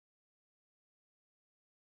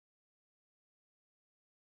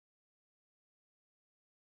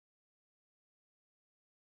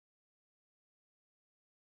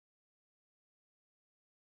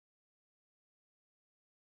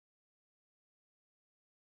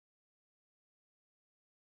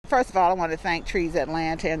First of all, I want to thank Trees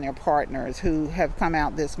Atlanta and their partners who have come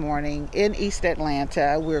out this morning in East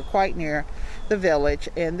Atlanta. We're quite near the village,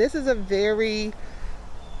 and this is a very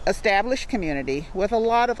established community with a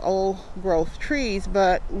lot of old growth trees,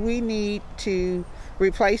 but we need to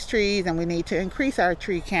replace trees and we need to increase our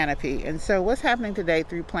tree canopy. And so what's happening today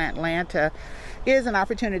through Plant Atlanta is an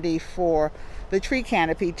opportunity for the tree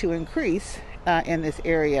canopy to increase in this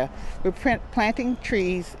area. We're planting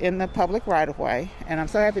trees in the public right-of-way, and I'm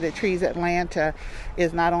so happy that Trees Atlanta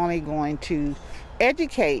is not only going to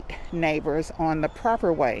educate neighbors on the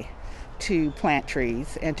proper way to plant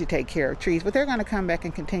trees and to take care of trees, but they're going to come back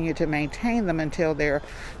and continue to maintain them until they're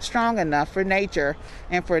strong enough for nature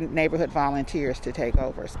and for neighborhood volunteers to take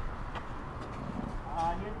over.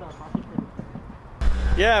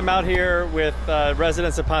 Yeah, I'm out here with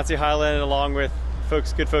residents of Ponce Highland along with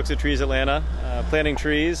good folks at Trees Atlanta, planting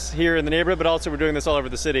trees here in the neighborhood, but also we're doing this all over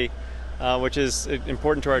the city, which is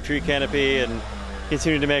important to our tree canopy and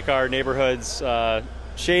continue to make our neighborhoods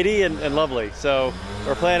shady and lovely. So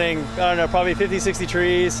we're planting, I don't know, probably 50, 60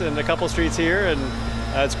 trees in a couple streets here, and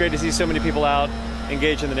it's great to see so many people out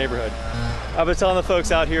engaged in the neighborhood. I've been telling the folks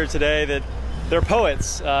out here today that they're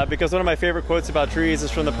poets, because one of my favorite quotes about trees is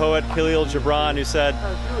from the poet Khalil Gibran, who said,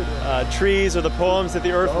 trees are the poems that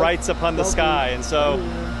the earth writes upon the sky. And so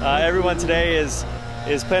everyone today is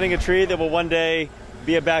planting a tree that will one day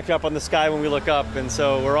be a backdrop on the sky when we look up. And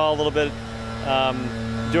so we're all a little bit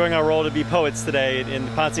doing our role to be poets today in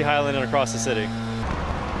Ponce Highland and across the city.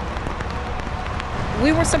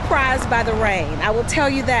 We were surprised by the rain, I will tell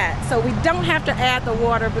you that. So we don't have to add the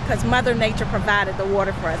water because Mother Nature provided the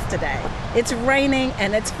water for us today. It's raining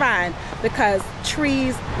and it's fine because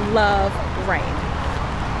trees love rain.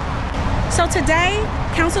 So today,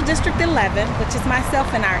 Council District 11, which is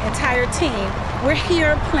myself and our entire team, we're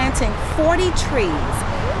here planting 40 trees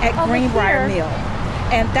at Greenbrier Mill.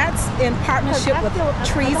 And that's in partnership with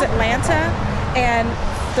Trees Atlanta. And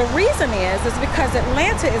the reason is because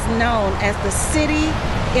Atlanta is known as the city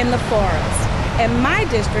in the forest. And my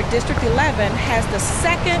district, District 11, has the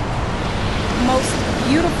second most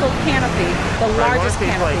beautiful canopy, the largest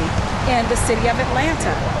canopy in the city of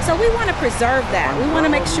Atlanta. So we want to preserve that. We want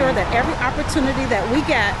to make sure that every opportunity that we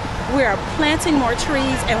get, we are planting more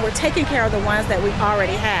trees and we're taking care of the ones that we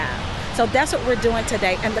already have. So that's what we're doing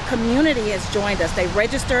today, and the community has joined us. They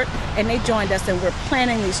registered and they joined us, and we're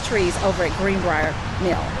planting these trees over at Greenbrier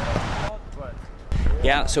Mill.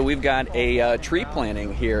 Yeah, so we've got a tree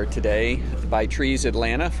planting here today by Trees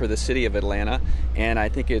Atlanta for the city of Atlanta, and I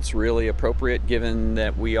think it's really appropriate given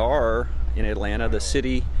that we are in Atlanta, the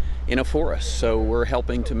city in a forest. So we're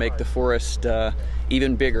helping to make the forest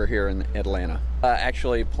even bigger here in Atlanta.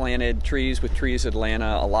 Actually planted trees with Trees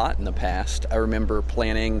Atlanta a lot in the past. I remember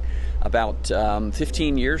planting about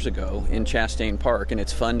 15 years ago in Chastain Park, and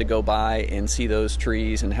it's fun to go by and see those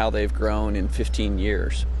trees and how they've grown in 15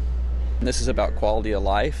 years. And this is about quality of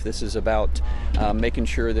life. This is about making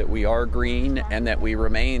sure that we are green and that we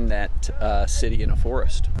remain that city in a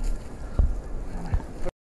forest.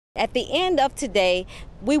 At the end of today,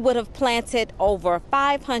 we would have planted over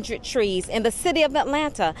 500 trees in the city of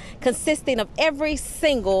Atlanta, consisting of every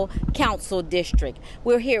single council district.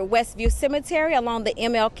 We're here at Westview Cemetery along the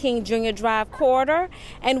M.L. King Jr. Drive corridor,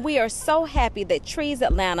 and we are so happy that Trees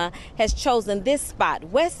Atlanta has chosen this spot,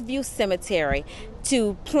 Westview Cemetery,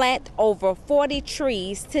 to plant over 40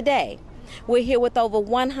 trees today. We're here with over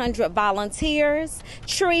 100 volunteers.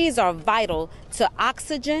 Trees are vital to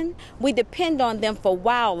oxygen. We depend on them for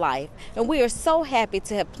wildlife, and we are so happy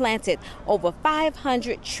to have planted over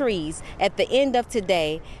 500 trees at the end of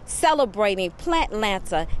today, celebrating Plant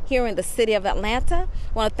Atlanta here in the city of Atlanta.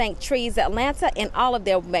 I want to thank Trees Atlanta and all of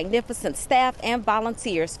their magnificent staff and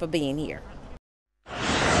volunteers for being here.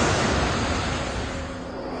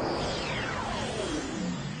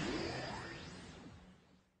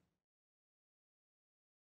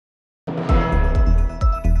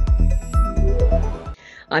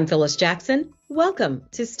 I'm Phyllis Jackson. Welcome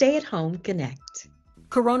to Stay at Home Connect.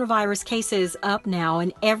 Coronavirus cases up now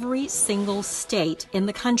in every single state in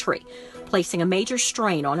the country, placing a major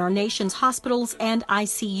strain on our nation's hospitals and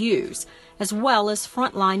ICUs, as well as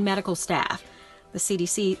frontline medical staff. The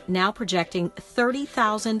CDC now projecting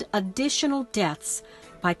 30,000 additional deaths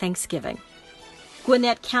by Thanksgiving.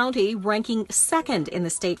 Gwinnett County ranking second in the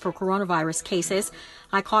state for coronavirus cases.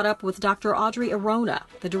 I caught up with Dr. Audrey Arona,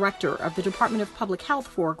 the director of the Department of Public Health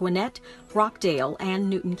for Gwinnett, Rockdale, and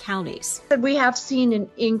Newton counties. We have seen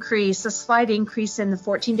an increase, a slight increase in the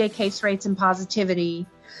 14-day case rates and positivity.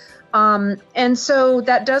 And so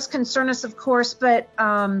that does concern us, of course, but,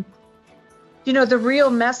 the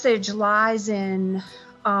real message lies in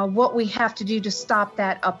what we have to do to stop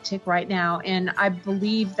that uptick right now. And I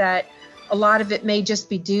believe that a lot of it may just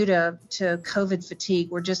be due to COVID fatigue.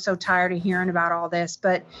 We're just so tired of hearing about all this,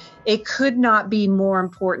 but it could not be more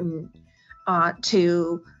important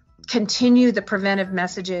to continue the preventive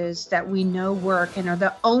messages that we know work and are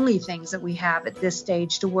the only things that we have at this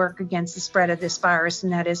stage to work against the spread of this virus.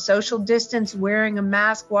 And that is social distance, wearing a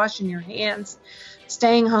mask, washing your hands,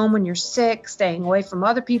 staying home when you're sick, staying away from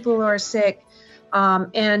other people who are sick,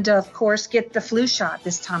 and of course get the flu shot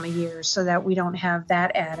this time of year so that we don't have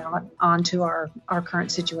that add on to our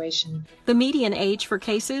current situation. The median age for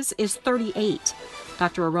cases is 38.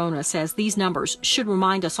 Dr. Arona says these numbers should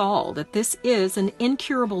remind us all that this is an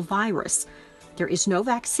incurable virus. There is no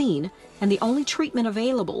vaccine, and the only treatment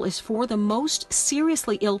available is for the most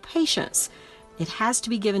seriously ill patients. It has to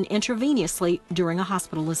be given intravenously during a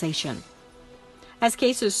hospitalization. As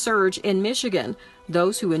cases surge in Michigan,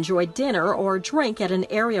 those who enjoy dinner or drink at an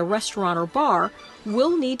area restaurant or bar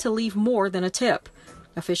will need to leave more than a tip.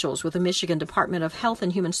 Officials with the Michigan Department of Health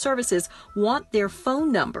and Human Services want their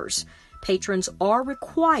phone numbers. Patrons are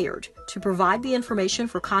required to provide the information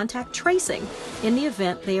for contact tracing in the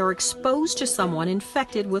event they are exposed to someone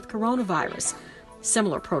infected with coronavirus.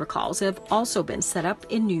 Similar protocols have also been set up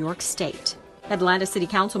in New York State. Atlanta City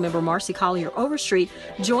Council member Marcy Collier Overstreet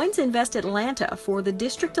joins Invest Atlanta for the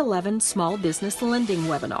District 11 Small Business Lending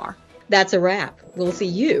webinar. That's a wrap. We'll see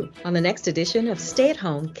you on the next edition of Stay at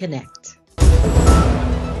Home Connect.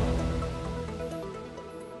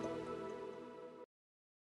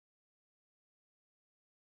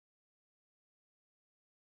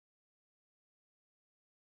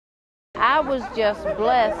 I was just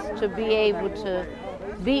blessed to be able to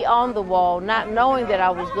be on the wall, not knowing that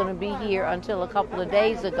I was going to be here until a couple of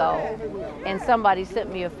days ago, and somebody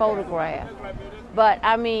sent me a photograph. But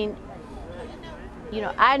I mean, you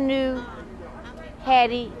know, I knew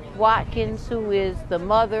Hattie Watkins, who is the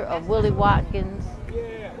mother of Willie Watkins,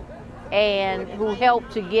 and who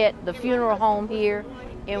helped to get the funeral home here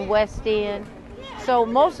in West End. So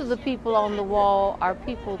most of the people on the wall are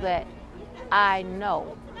people that I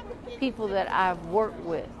know, people that I've worked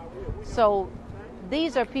with. So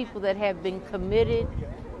these are people that have been committed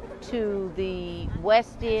to the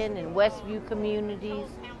West End and Westview communities.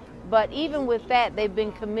 But even with that, they've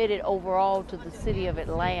been committed overall to the city of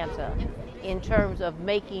Atlanta in terms of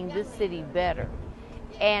making this city better.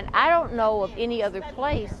 And I don't know of any other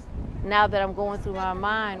place, now that I'm going through my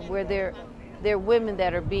mind, where there are women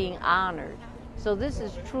that are being honored. So this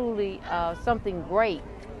is truly something great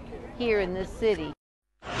here in this city.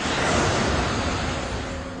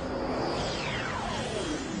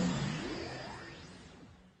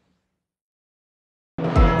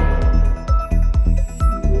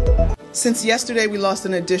 Since yesterday, we lost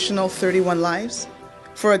an additional 31 lives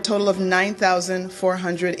for a total of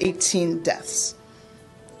 9,418 deaths.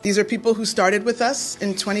 These are people who started with us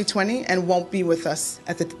in 2020 and won't be with us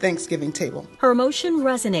at the Thanksgiving table. Her emotion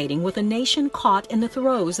resonating with a nation caught in the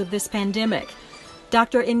throes of this pandemic.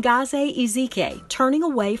 Dr. Ngozi Ezike turning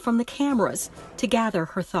away from the cameras to gather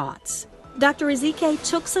her thoughts. Dr. Ezike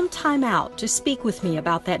took some time out to speak with me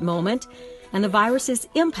about that moment and the virus's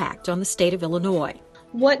impact on the state of Illinois.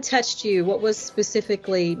 What touched you? What was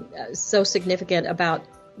specifically so significant about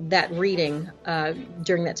that reading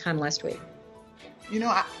during that time last week? You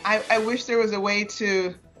know, I wish there was a way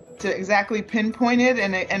to exactly pinpoint it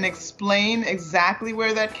and explain exactly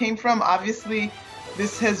where that came from. Obviously,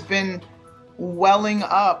 this has been welling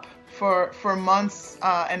up for months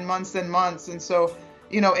and months and months. And so,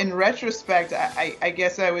 you know, in retrospect, I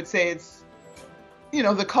guess I would say it's, you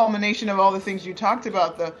know, the culmination of all the things you talked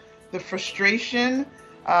about, the frustration,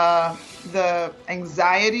 the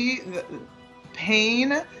anxiety, the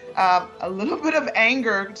pain, a little bit of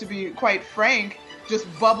anger, to be quite frank, just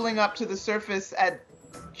bubbling up to the surface at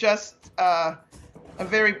just a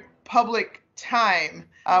very public time.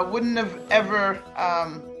 Wouldn't have ever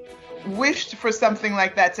wished for something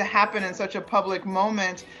like that to happen in such a public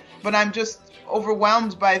moment, but I'm just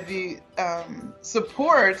overwhelmed by the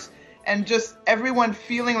support and just everyone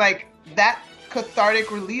feeling like that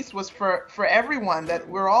cathartic release was for everyone, that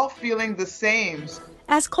we're all feeling the same.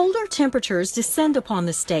 As colder temperatures descend upon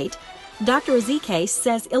the state, Dr. Ezike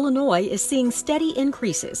says Illinois is seeing steady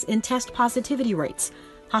increases in test positivity rates,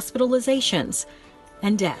 hospitalizations,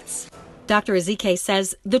 and deaths. Dr. Ezike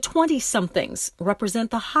says the 20-somethings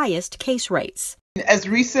represent the highest case rates. As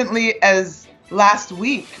recently as last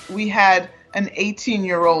week, we had an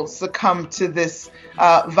 18-year-old succumb to this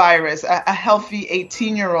virus, a healthy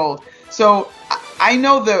 18-year-old. So I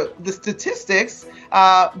know the statistics,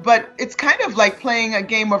 but it's kind of like playing a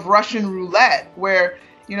game of Russian roulette where,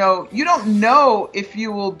 You know, you don't know if you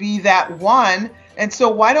will be that one. And so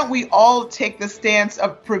why don't we all take the stance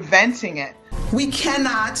of preventing it? We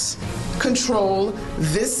cannot control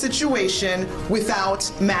this situation without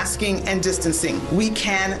masking and distancing. We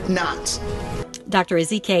cannot. Dr.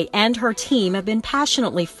 Ezike and her team have been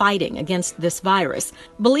passionately fighting against this virus,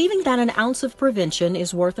 believing that an ounce of prevention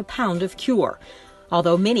is worth a pound of cure.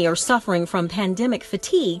 Although many are suffering from pandemic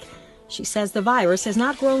fatigue, she says the virus has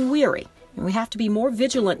not grown weary, and we have to be more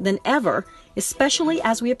vigilant than ever, especially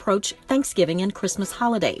as we approach Thanksgiving and Christmas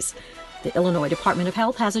holidays. The Illinois Department of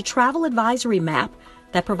Health has a travel advisory map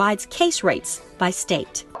that provides case rates by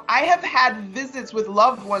state. I have had visits with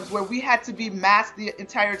loved ones where we had to be masked the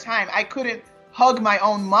entire time. I couldn't hug my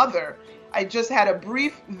own mother. I just had a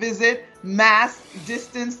brief visit, mask,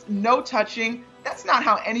 distance, no touching. That's not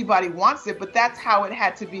how anybody wants it, but that's how it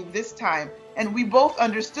had to be this time. And we both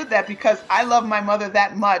understood that because I love my mother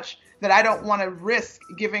that much that I don't want to risk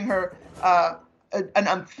giving her an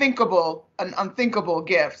unthinkable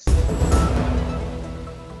gift.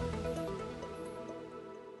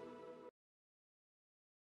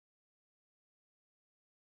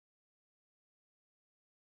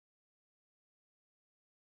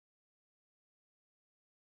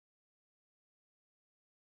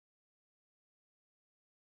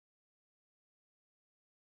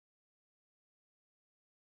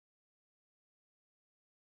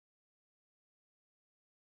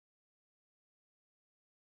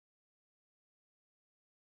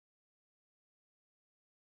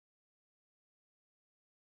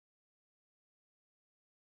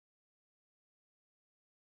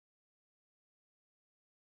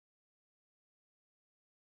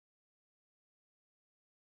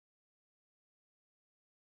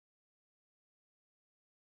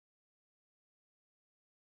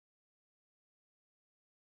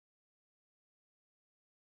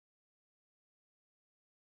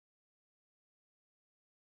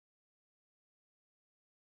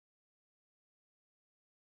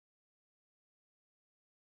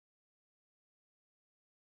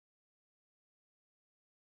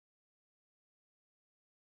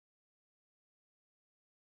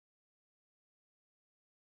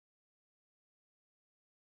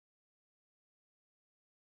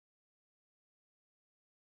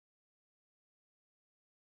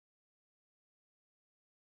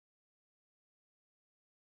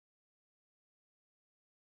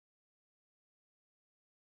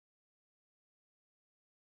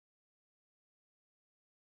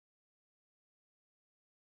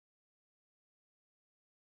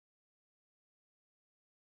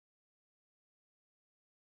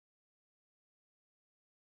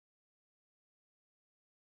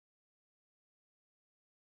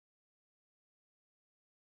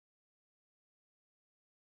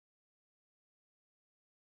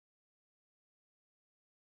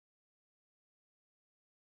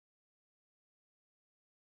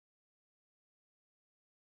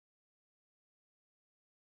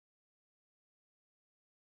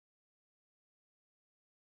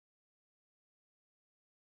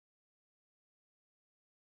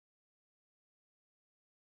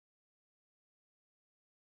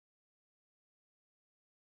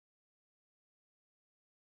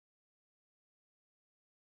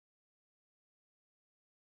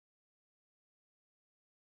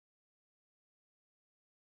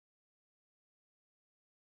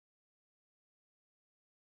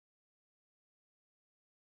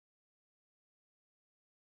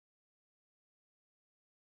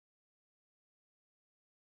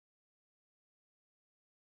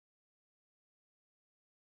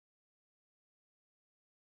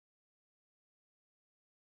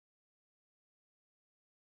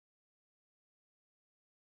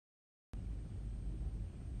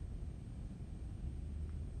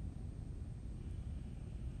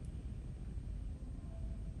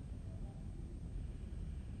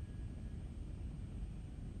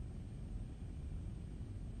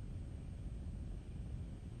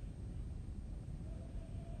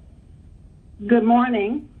 Good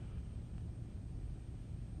morning.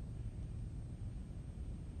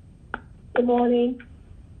 Good morning.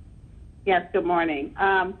 Yes, good morning.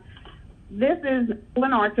 This is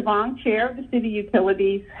Lynn Archibong, Chair of the City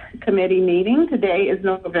Utilities Committee meeting. Today is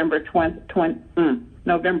November 10th,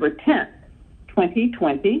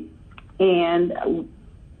 2020, and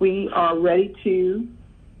we are ready to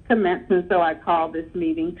commence, and so I call this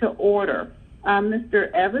meeting to order.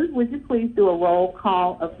 Mr. Evans, would you please do a roll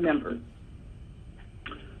call of members?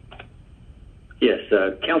 Yes,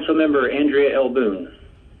 Councilmember Andrea L. Boone.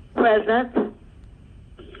 Present.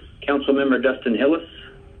 Councilmember Dustin Hillis.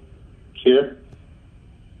 Here.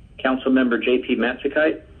 Councilmember J.P.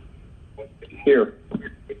 Matzekite. Here.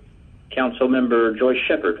 Councilmember Joyce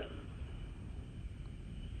Shepard.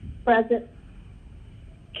 Present.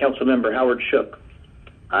 Councilmember Howard Shook.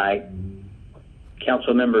 Aye.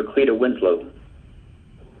 Councilmember Cleta Winslow.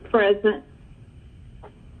 Present.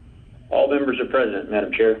 All members are present,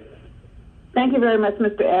 Madam Chair. Thank you very much,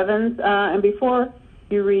 Mr. Evans. And before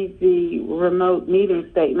you read the remote meeting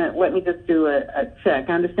statement, let me just do a check.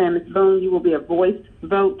 I understand, Ms. Boone, you will be a voice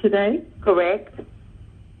vote today? Correct.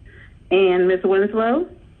 And Ms. Winslow?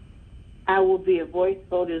 I will be a voice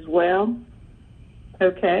vote as well.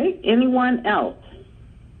 Okay. Anyone else?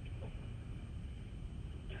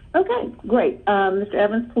 Okay, great. Mr.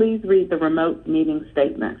 Evans, please read the remote meeting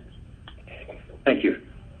statement. Thank you.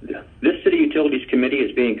 This City Utilities Committee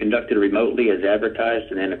is being conducted remotely as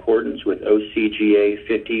advertised and in accordance with OCGA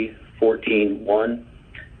 5014-1.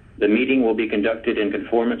 The meeting will be conducted in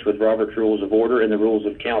conformance with Robert's Rules of Order and the Rules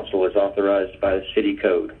of Council as authorized by the City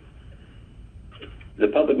Code. The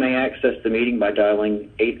public may access the meeting by dialing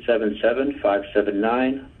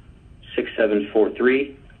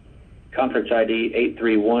 877-579-6743, conference ID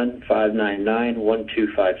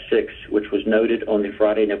 831-599-1256, which was noted on the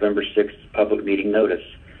Friday, November 6th public meeting notice.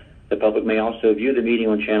 The public may also view the meeting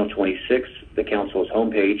on Channel 26, the Council's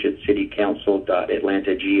homepage at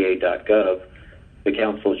citycouncil.atlantagA.gov, the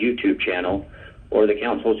Council's YouTube channel, or the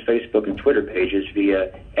Council's Facebook and Twitter pages via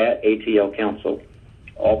 @ATL Council.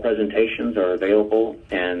 All presentations are available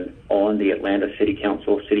and on the Atlanta City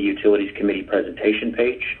Council City Utilities Committee presentation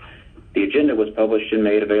page. The agenda was published and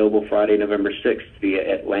made available Friday, November 6th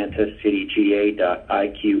via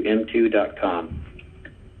atlantacitygA.iqm2.com.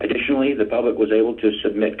 Additionally, the public was able to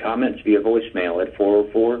submit comments via voicemail at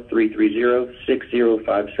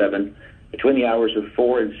 404-330-6057 between the hours of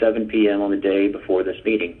 4 and 7 p.m. on the day before this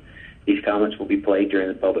meeting. These comments will be played during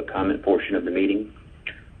the public comment portion of the meeting.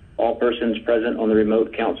 All persons present on the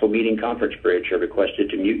remote council meeting conference bridge are requested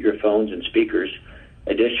to mute your phones and speakers.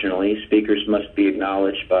 Additionally, speakers must be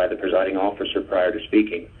acknowledged by the presiding officer prior to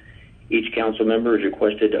speaking. Each council member is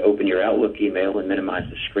requested to open your Outlook email and minimize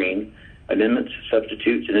the screen. Amendments,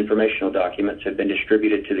 substitutes, and informational documents have been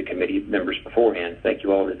distributed to the committee members beforehand. Thank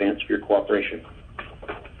you all in advance for your cooperation.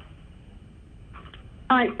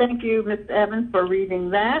 All right, thank you, Mr. Evans, for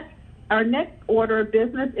reading that. Our next order of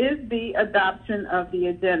business is the adoption of the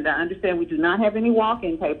agenda. I understand we do not have any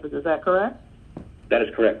walk-in papers. Is that correct? That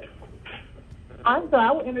is correct. All right, so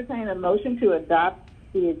I will entertain a motion to adopt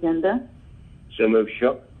the agenda. So moved,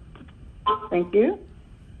 Shook. Thank you.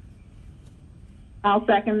 I'll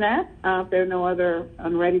second that. If there are no other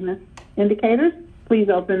unreadiness indicators, please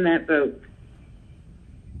open that vote.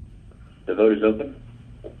 The vote is open.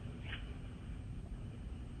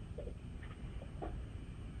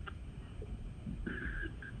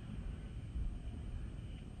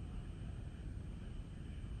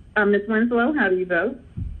 Ms. Winslow, how do you vote?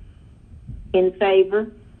 In favor.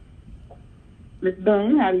 Ms.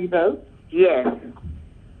 Boone, how do you vote? Yes.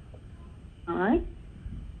 All right.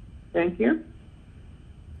 Thank you.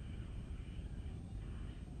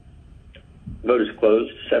 Vote is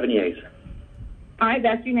closed. 7 yeas. All right,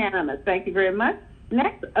 that's unanimous. Thank you very much.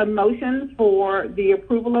 Next, a motion for the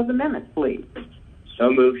approval of the minutes, please.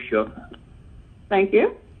 So moved, Shook. Thank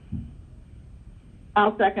you.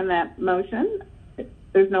 I'll second that motion. If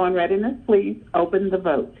there's no unreadiness, please open the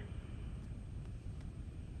vote.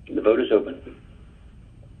 The vote is open.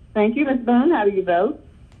 Thank you. Ms. Boone, how do you vote?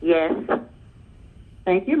 Yes.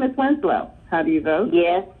 Thank you. Ms. Winslow, how do you vote?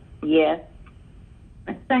 Yes. Yes.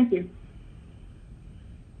 Thank you.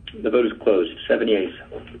 The vote is closed. 7 yeas.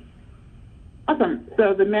 Awesome.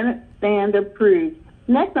 So the minutes stand approved.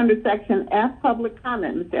 Next, under Section F, public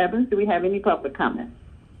comment. Mr. Evans, do we have any public comment?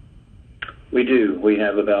 We do. We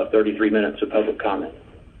have about 33 minutes of public comment.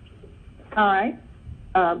 All right.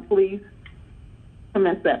 Please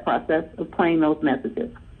commence that process of playing those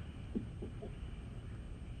messages.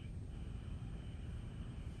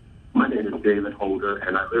 My name is David Holder,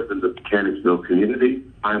 and I live in the Mechanicsville community.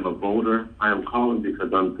 I am a voter. I am calling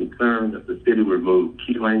because I'm concerned that the city remove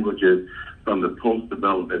key languages from the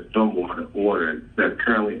post-development stormwater ordinance that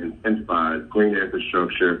currently incentivizes green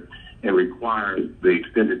infrastructure and requires the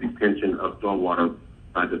extended detention of stormwater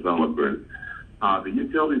by developers. The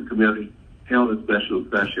Utilities Committee held a special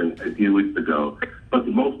session a few weeks ago, but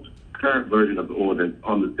the most current version of the ordinance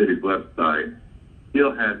on the city's website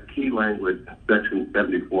still has key language section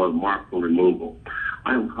 74 marked for removal.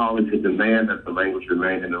 I am calling to demand that the language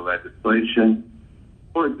remain in the legislation.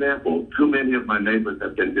 For example, too many of my neighbors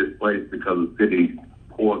have been displaced because of city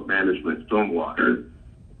poor management stormwater.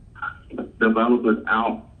 Developers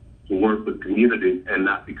out to work with communities and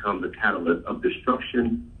not become the catalyst of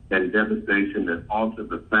destruction and devastation that alters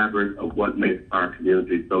the fabric of what makes our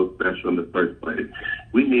community so special in the first place.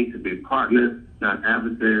 We need to be partners, not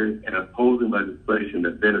adversaries, and opposing legislation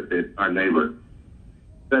that benefits our neighbors.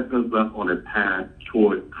 Sets us up on a path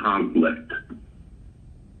towards conflict.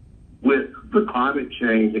 With the climate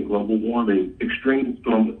change and global warming, extreme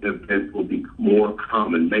storm events will be more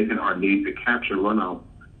common, making our need to capture runoff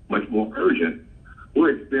much more urgent.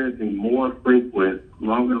 We're experiencing more frequent,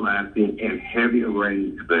 longer-lasting, and heavier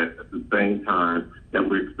rain events at the same time that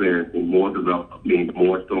we're experiencing more development, meaning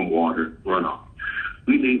more stormwater runoff.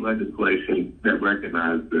 We need legislation that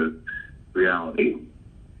recognizes this reality.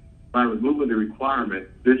 By removing the requirement,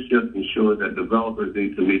 this just ensures that developers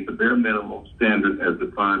need to meet the bare minimum standards as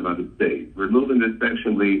defined by the state. Removing this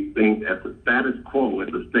section leaves things at the status quo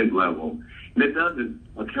at the state level, and it doesn't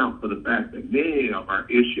account for the fact that many of our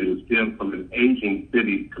issues stem from an aging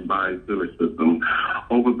city combined sewer system,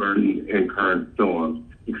 overburdened in current storms,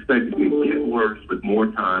 expected to get worse with more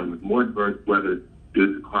time, with more adverse weather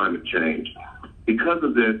due to climate change. Because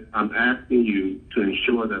of this, I'm asking you to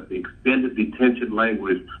ensure that the extended detention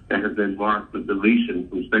language that has been marked for deletion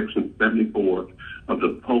from Section 74 of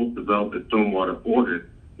the Post-Development Stormwater Ordinance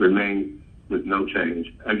remains with no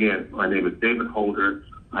change. Again, my name is David Holder.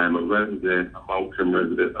 I am a resident, a long-term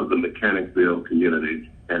resident of the Mechanicsville community,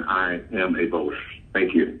 and I am a voter.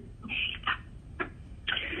 Thank you.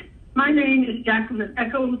 My name is Jacqueline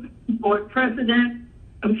Echols, Board President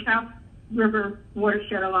of South River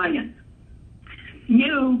Watershed Alliance.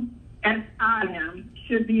 You, as I am,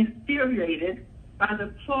 should be infuriated by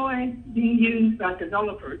the ploy being used by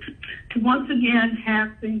developers to once again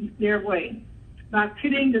have things their way by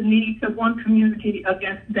pitting the needs of one community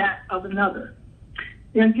against that of another.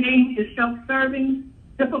 Their game is self-serving,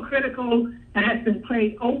 hypocritical, and has been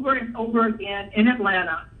played over and over again in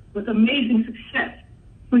Atlanta with amazing success,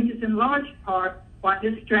 which is in large part why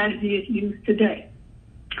this strategy is used today.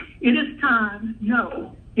 It is time,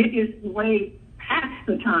 no, it is way past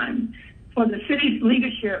the time for the city's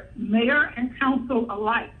leadership, mayor and council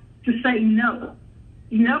alike, to say no.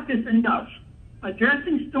 Enough is enough.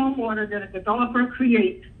 Addressing stormwater that a developer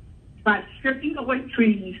creates by stripping away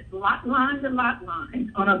trees, lot line to lot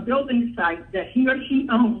line, on a building site that he or she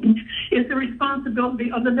owns is the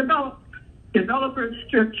responsibility of the developer. Developers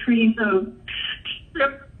strip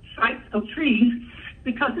sites of trees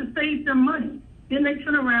because it saves them money. Then they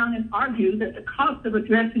turn around and argue that the cost of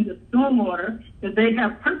addressing the stormwater that they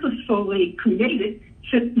have purposefully created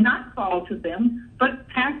should not fall to them, but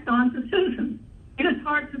passed on to citizens. It is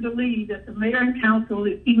hard to believe that the mayor and council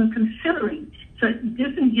is even considering such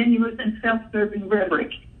disingenuous and self-serving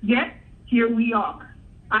rhetoric. Yet, here we are.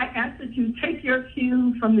 I ask that you take your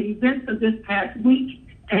cue from the events of this past week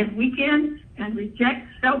and weekend and reject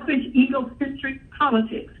selfish, egocentric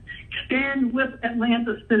politics. Stand with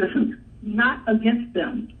Atlanta citizens, not against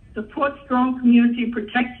them. Support strong community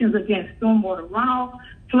protections against stormwater runoff,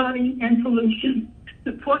 flooding, and pollution.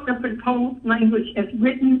 Support the proposed language as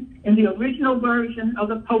written in the original version of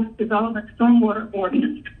the Post-Development Stormwater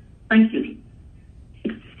Ordinance. Thank you.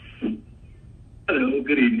 Hello,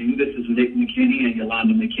 good evening. This is Nick McKinney and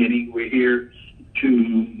Yolanda McKinney. We're here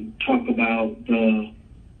to talk about the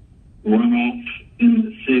runoff in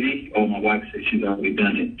the city. Oh, my wife said she's already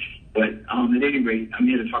done it. But at any rate, I'm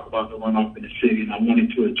here to talk about the runoff in the city, and I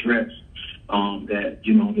wanted to address that,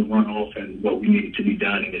 the runoff and what we need to be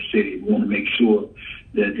done in the city. We want to make sure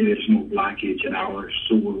that there's no blockage in our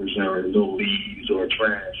sewers or little leaves or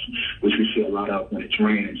trash, which we see a lot of when it's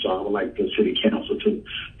raining. So I would like the city council to,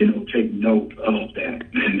 take note of that.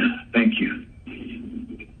 And thank you.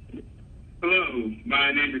 Hello,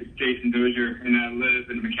 my name is Jason Dozier, and I live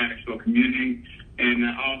in the Mechanicsville community. And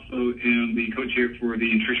I also am the co-chair for the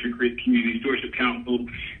Trishman Creek Community Stewardship Council,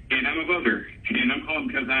 and I'm a voter. And I'm calling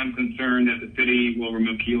because I'm concerned that the city will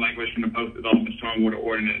remove key language from the Post-Development Stormwater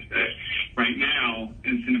Ordinance that right now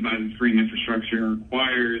incentivizes green infrastructure and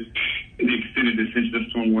requires the extended detention of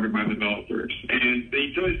stormwater by developers. And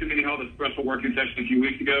the Utilities Committee held a special working session a few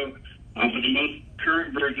weeks ago, but the most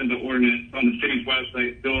current version of the ordinance on the city's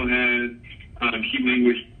website still has key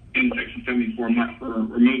language in Section 74 marked for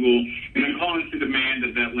removal, and I'm calling to demand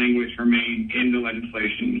that language remain in the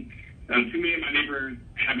legislation. Too many of my neighbors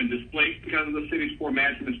have been displaced because of the city's poor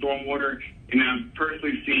management of stormwater, and I've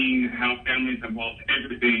personally seen how families have lost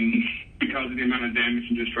everything because of the amount of damage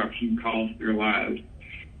and disruption caused to their lives.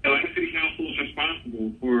 Atlanta City Council is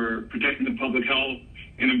responsible for protecting the public health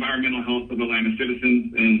and environmental health of Atlanta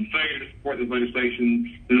citizens, and failure to support this legislation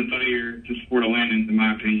is a failure to support Atlantans, in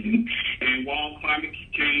my opinion. And while climate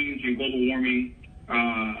change and global warming,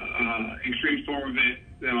 extreme storm events,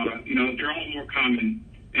 they're all more common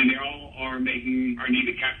and they all are making our need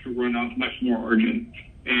to capture runoff much more urgent.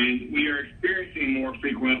 And we are experiencing more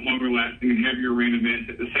frequent, longer-lasting, and heavier rain events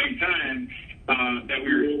at the same time that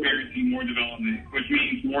we're experiencing more development, which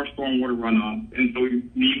means more stormwater runoff. And so we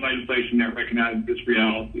need legislation that recognizes this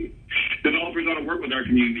reality. Developers ought to work with our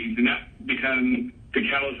communities and not become the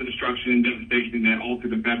catalyst of destruction and devastation that alter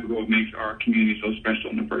the fabric of what makes our community so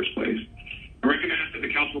special in the first place. I recognize that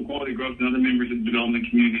the Council of Quality Growth and other members of the development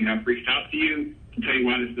community have reached out to you to tell you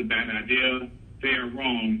why this is a bad idea. They are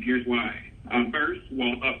wrong. Here's why. First,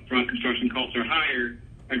 while upfront construction costs are higher,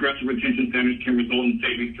 aggressive retention standards can result in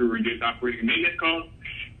savings through reduced operating and maintenance costs.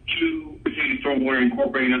 Two, retaining stormwater and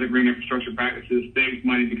incorporating other green infrastructure practices saves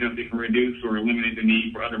money because they can reduce or eliminate the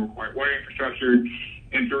need for other required water infrastructure.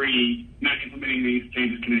 And three, not implementing these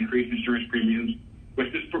changes can increase insurance premiums,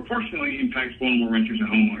 which disproportionately impacts vulnerable renters and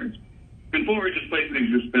homeowners. And four, displacement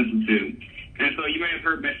is expensive too. And so you may have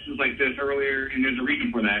heard messages like this earlier, and there's a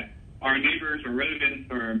reason for that. Our neighbors, our residents,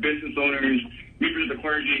 our business owners, members of the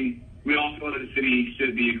clergy, we all feel that the city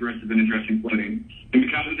should be aggressive in addressing flooding. And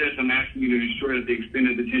because of this, I'm asking you to ensure that the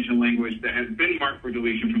extended detention language that has been marked for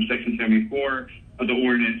deletion from Section 74 of the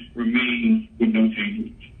ordinance remains with no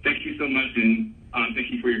changes. Thank you so much, and thank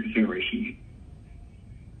you for your consideration.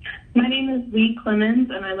 My name is Lee Clemens,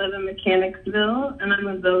 and I live in Mechanicsville, and I'm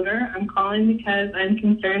a voter. I'm calling because I'm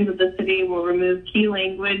concerned that the city will remove key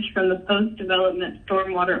language from the post-development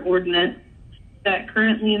stormwater ordinance that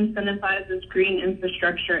currently incentivizes green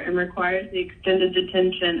infrastructure and requires the extended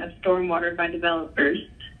detention of stormwater by developers.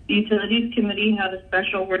 The Utilities Committee had a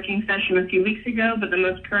special working session a few weeks ago, but the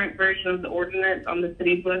most current version of the ordinance on the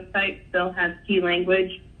city's website still has key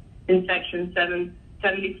language in Section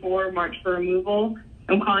 774 marked for removal.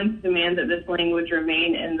 I'm calling to demand that this language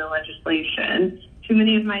remain in the legislation. Too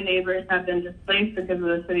many of my neighbors have been displaced because of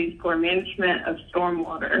the city's poor management of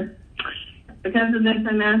stormwater. Because of this,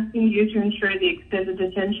 I'm asking you to ensure the extended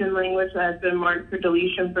detention language that has been marked for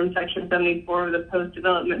deletion from Section 74 of the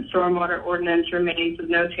Post-Development Stormwater Ordinance remains with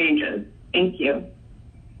no changes. Thank you.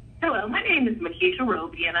 Hello, my name is Makisha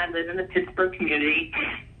Roby, and I live in the Pittsburgh community,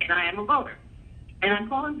 and I am a voter. And I'm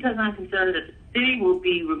calling because I'm concerned that the city will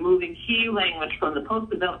be removing key language from the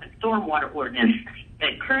Post-Development Stormwater Ordinance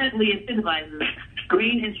that currently incentivizes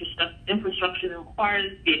green infrastructure and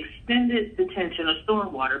requires the extended detention of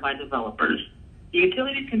stormwater by developers. The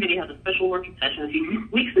Utilities Committee had a special working session a few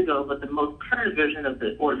weeks ago, but the most current version of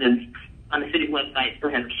the ordinance on the city website still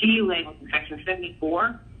has key language in Section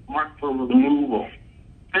 74 marked for removal.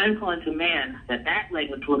 And I'm calling to demand that that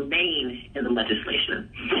language remain in the legislation.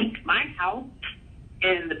 My house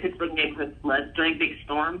in the Pittsburgh neighborhood floods during big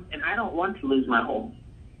storms, and I don't want to lose my home.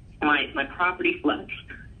 My property floods.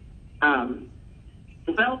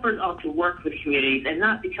 Developers ought to work with communities and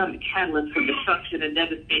not become a catalyst for destruction and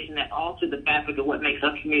devastation that alter the fabric of what makes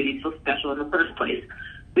our community so special in the first place.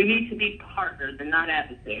 We need to be partners and not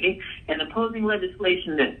adversaries, and opposing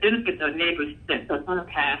legislation that benefits our neighbors sets us on a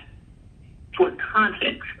path toward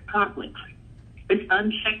conflicts. This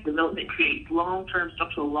unchecked development creates long-term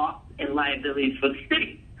structural loss and liabilities for the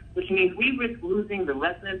city, which means we risk losing the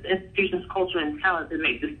residents, institutions, culture, and talent that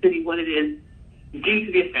make the city what it is due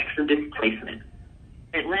to the effects of displacement.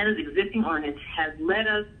 Atlanta's existing ordinance has led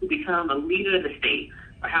us to become a leader in the state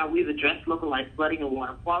for how we've addressed localized flooding and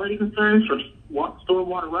water quality concerns for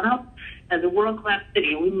stormwater runoff as a world-class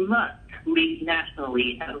city, and we must lead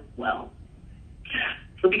nationally as well.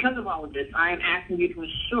 So because of all of this, I am asking you to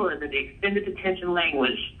ensure that the extended detention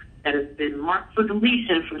language that has been marked for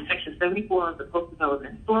deletion from Section 74 of the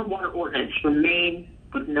Post-Development Stormwater Ordinance remain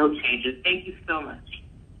with no changes. Thank you so much.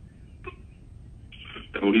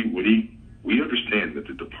 Woody, we understand that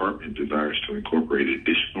the department desires to incorporate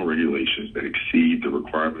additional regulations that exceed the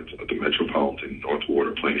requirements of the Metropolitan North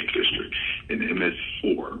Water Planning District and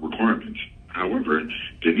MS4 requirements. However,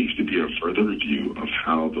 there needs to be a further review of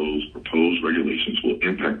how those proposed regulations will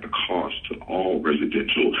impact the cost to all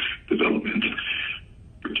residential development,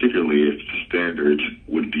 particularly if the standards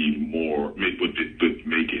would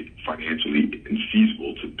make it financially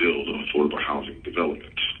infeasible to build affordable housing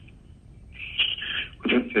developments.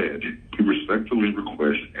 With that said, we respectfully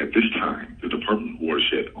request at this time the Department of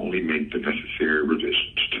Watershed only make the necessary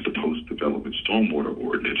revisions to the Post-Development Stormwater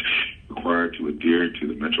Ordinance required to adhere to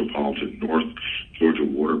the Metropolitan North Georgia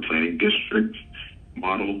Water Planning District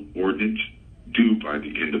Model Ordinance due by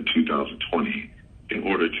the end of 2020 in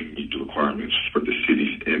order to meet the requirements for the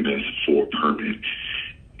city's MS4 permit.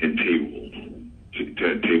 And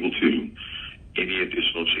Table 2, any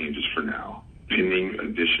additional changes for now, pending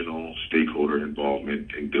additional stakeholder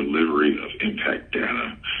involvement and delivery of impact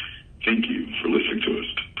data. Thank you for listening to us.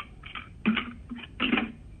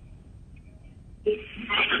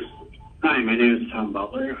 Hi, my name is Tom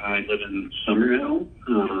Butler. I live in Summerhill,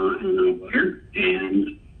 and I'm a voter, and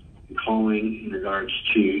I'm calling in regards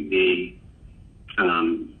to the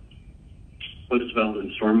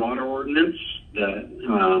post-development stormwater ordinance that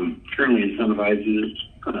currently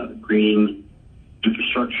incentivizes green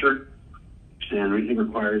infrastructure and it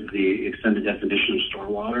requires the extended definition of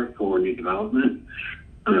stormwater for new development.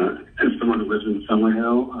 As someone who lives in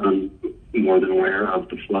Summerhill, I'm more than aware of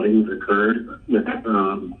the flooding that occurred with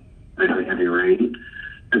very heavy rain,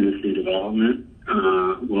 and this new development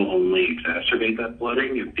will only exacerbate that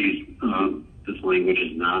flooding if this language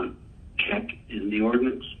is not kept in the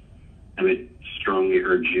ordinance. I would strongly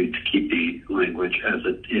urge you to keep the language as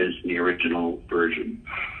it is in the original version.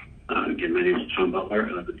 Again, my name is Tom Butler.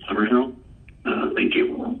 I live in Summerhill. Thank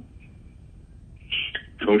you.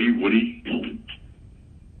 Cody, Woody,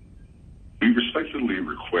 we respectfully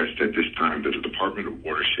request at this time that the Department of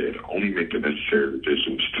Watershed only make the necessary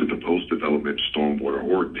revisions to the post-development stormwater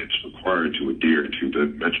ordinance required to adhere to the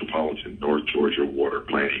Metropolitan North Georgia Water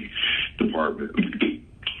Planning Department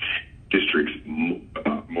District's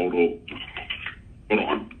modal. Hold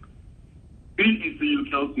on. Greetings to you,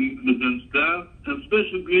 Council and staff, and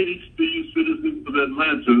special greetings to you, citizens of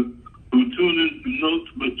Atlanta, who tune in to note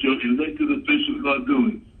what your elected officials are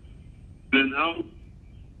doing. Then how?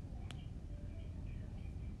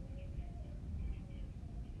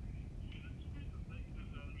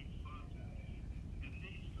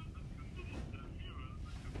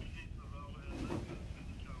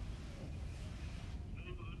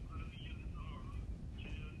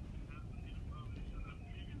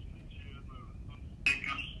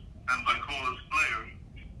 And by Corliss Flair.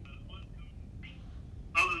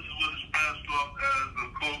 Others was passed off as the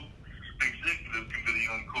co-executive committee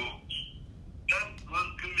on codes. That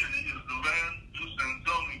one committee is the Land Use and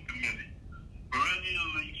Zoning Committee,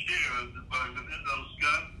 perennially chaired by Vanessa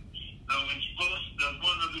Scott, which boasts that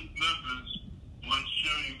one of its members was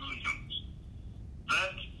Sherry Williams.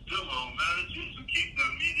 That duo manages to keep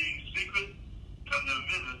their meetings secret and their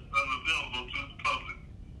minutes unavailable to the public.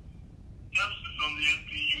 Absent on the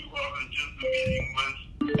NPUR agenda meeting was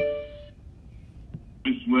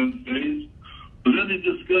this Wednesdays, but any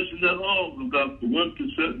discussion at all about the 1%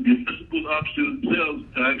 municipal option sales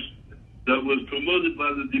tax that was promoted by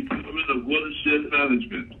the Department of Watershed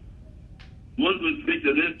Management. One would think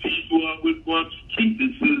that NPUR would want to keep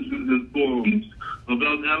its citizens informed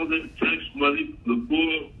about how that tax money for the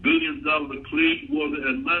 $4 billion Clean Water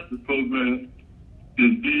Atlanta program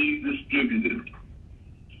is being distributed.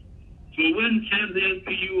 So when can the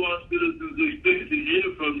NPUR citizens expect to hear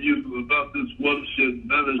from you about this watershed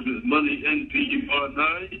management money, NPUR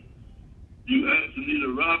 9? You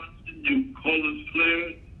Antonita Robinson, you Corliss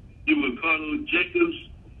Flair, you Ricardo Jacobs,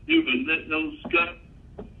 you Annette L. Scott,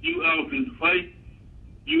 you Alvin White,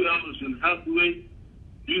 you Allison Hathaway,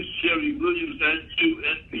 you Sherry Williams, and you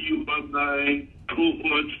NPUR 9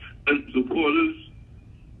 cohorts and supporters.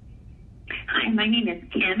 Hi, my name is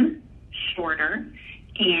Kim Shorter,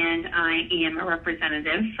 and I am a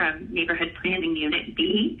representative from Neighborhood Planning Unit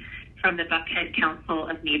B from the Buckhead Council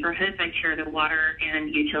of Neighborhoods. I chair the Water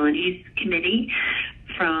and Utilities Committee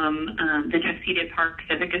from the Tuxedo Park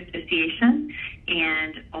Civic Association,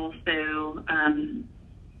 and also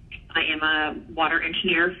I am a water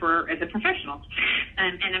engineer as a professional.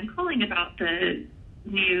 And I'm calling about the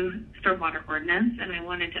new stormwater ordinance, and I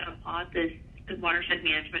wanted to applaud the Watershed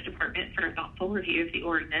Management Department for a thoughtful review of the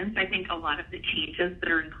ordinance. I think a lot of the changes that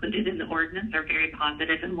are included in the ordinance are very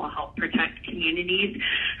positive and will help protect communities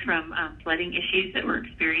from flooding issues that we're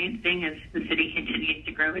experiencing as the city continues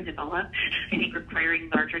to grow and develop. I think requiring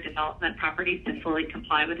larger development properties to fully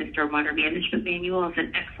comply with the Stormwater Management Manual is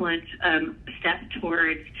an excellent step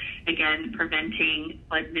towards, again, preventing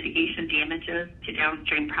flood mitigation damages to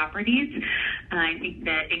downstream properties. I think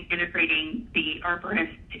that integrating the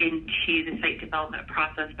arborist into the site development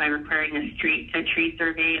process by requiring a tree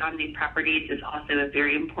survey on these properties is also a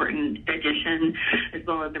very important addition, as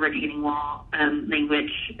well as the retaining wall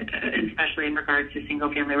language, especially in regards to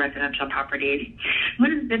single-family residential properties.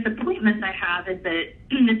 One of the disappointments I have is that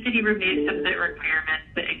the city removed some of the requirements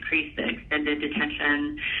but increased the extended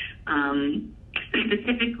detention.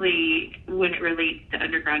 Specifically, when it relates to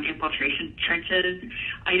underground infiltration trenches,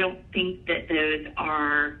 I don't think that those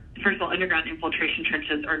are, first of all, underground infiltration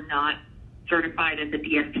trenches are not certified as a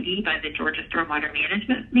DST by the Georgia Stormwater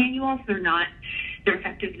Management Manual, so they're not Their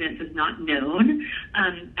effectiveness is not known.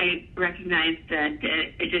 I recognize that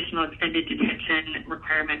additional extended detention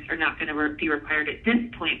requirements are not going to be required at this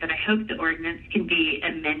point, but I hope the ordinance can be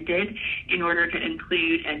amended in order to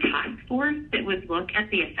include a task force that would look at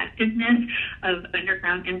the effectiveness of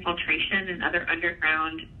underground infiltration and other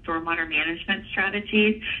underground stormwater management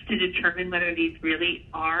strategies to determine whether these really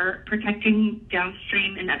are protecting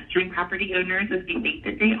downstream and upstream property owners as we think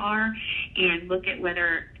that they are, and look at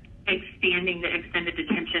whether expanding the extended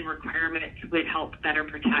detention requirements would help better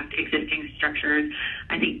protect existing structures.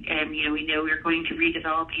 I think, we know we're going to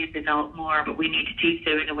redevelop and develop more, but we need to do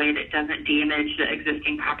so in a way that doesn't damage the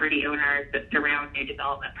existing property owners that surround new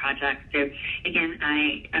development projects. So again,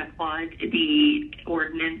 I applaud the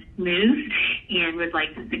ordinance move and would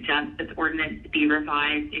like to suggest that the ordinance be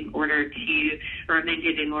revised in order to, or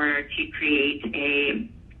amended in order to create a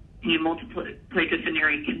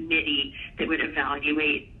multidisciplinary committee that would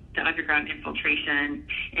evaluate the underground infiltration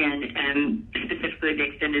and specifically the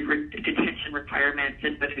extended detention requirements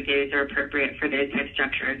and whether those are appropriate for those type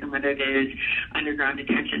structures and whether those underground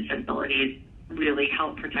detention facilities really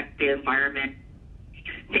help protect the environment.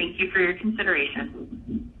 Thank you for your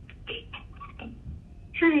consideration.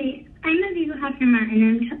 Hi, I'm Aviva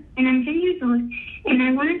Hoffner-Martin, and I'm 10 years old, and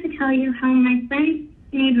I wanted to tell you how my friend's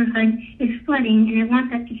neighborhood is flooding, and I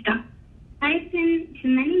want that to stop. I've been to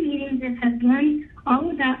many meetings that have learned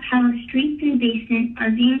all about how streets and basements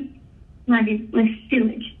are being flooded with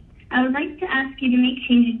sewage. I would like to ask you to make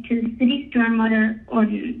changes to the city stormwater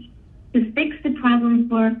ordinance to fix the problem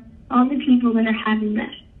for all the people that are having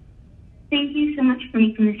this. Thank you so much for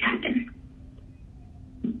making this happen.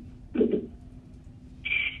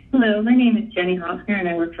 Hello, my name is Jenny Hoffner, and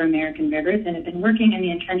I work for American Rivers, and have been working in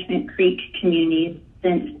the Entrenchment Creek community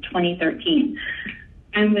since 2013.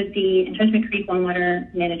 I'm with the Entrenchment Creek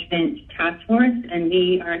Stormwater Management Task Force, and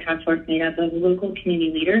we are a task force made up of local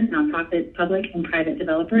community leaders, nonprofit, public, and private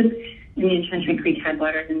developers in the Entrenchment Creek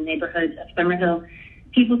headwaters in the neighborhoods of Summerhill,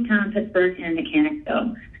 Peoplestown, Pittsburgh, and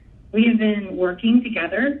Mechanicsville. We have been working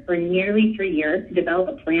together for nearly 3 years to develop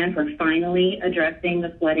a plan for finally addressing the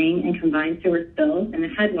flooding and combined sewer spills in the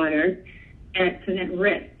headwaters that present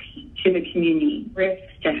risks to the community,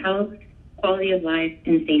 risks to health, quality of life,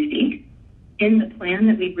 and safety. In the plan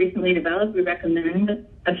that we've recently developed, we recommend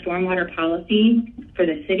a stormwater policy for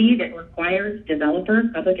the city that requires developers,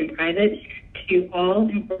 public and private, to all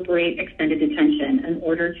incorporate extended detention in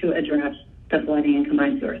order to address the flooding and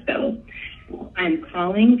combined sewer spills. I'm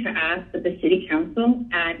calling to ask that the City Council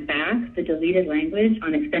add back the deleted language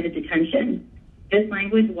on extended detention. This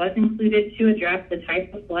language was included to address the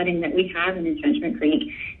type of flooding that we have in Entrenchment Creek,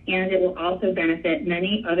 and it will also benefit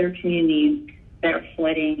many other communities that are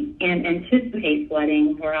flooding and anticipate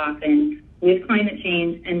flooding more often with climate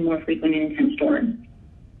change and more frequent and intense storms.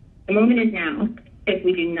 The moment is now. If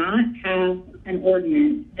we do not have an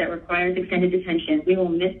ordinance that requires extended detention, we will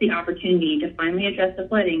miss the opportunity to finally address the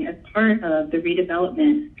flooding as part of the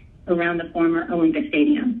redevelopment around the former Olympic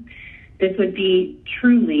Stadium. This would be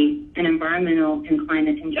truly an environmental and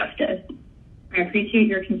climate injustice. I appreciate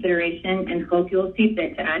your consideration and hope you will see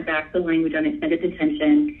fit to add back the language on extended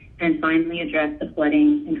detention and finally address the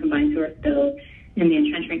flooding and combined sewer spills in the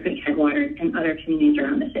Entrenchment Creek headwaters and other communities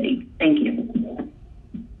around the city. Thank you.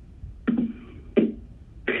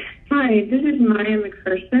 Hi, this is Maya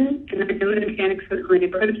McPherson, and I live in Mechanicsville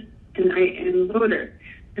neighborhood, and I am a voter.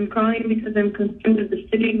 I'm calling because I'm concerned that the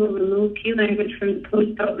city will remove key language from the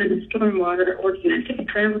post-development stormwater ordinance. It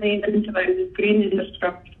currently incentivizes green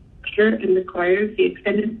infrastructure and requires the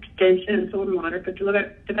extended detention of stormwater for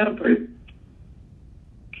developers.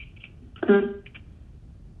 I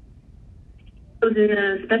was in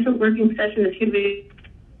a special working session a few weeks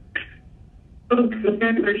ago. The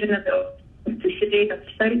current version of the city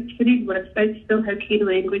website still has key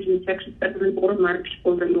language in Section 7 marked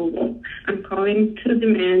for removal. I'm calling to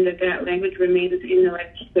demand that language remains in the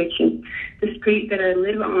legislation. The street that I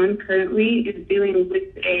live on currently is dealing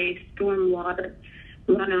with a stormwater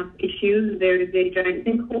runoff issue. There is a giant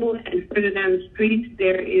sinkhole, and further down the street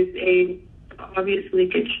there is a obvious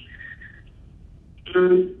leakage.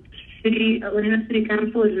 Atlanta City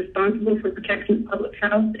Council is responsible for protecting public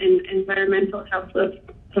health and environmental health of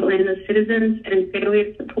Atlanta citizens, and failure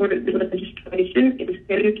to support the legislation is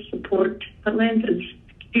failure to support Atlanta's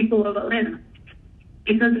people of Atlanta.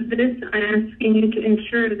 Because of this, I'm asking you to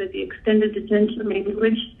ensure that the extended detention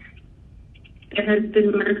language that has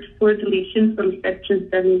been marked for deletion from Section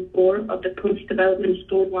 74 of the Post-Development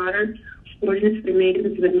Stormwater Ordinance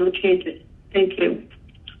remains with no changes. Thank you.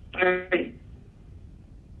 All right.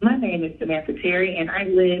 My name is Samantha Terry, and I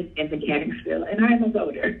live in Mechanicsville, and I am a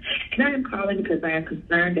voter. And I am calling because I am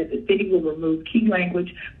concerned that the city will remove key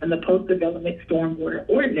language from the post-development stormwater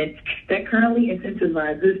ordinance that currently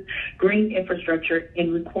incentivizes green infrastructure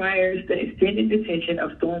and requires the extended detention of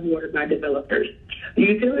stormwater by developers. The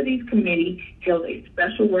Utilities Committee held a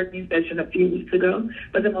special working session a few weeks ago,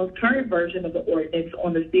 but the most current version of the ordinance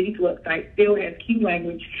on the city's website still has key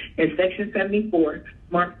language in Section 74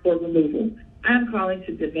 marked for removal. I am calling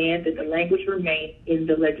to demand that the language remain in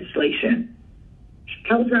the legislation.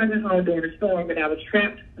 I was driving home during a storm and I was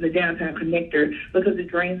trapped on the downtown connector because the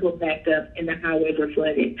drains were backed up and the highways were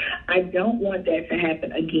flooded. I don't want that to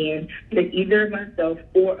happen again to either myself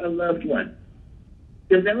or a loved one.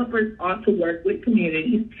 Developers ought to work with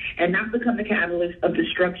communities and not become the catalyst of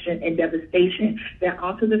destruction and devastation that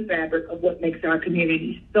alter the fabric of what makes our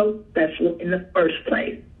communities so special in the first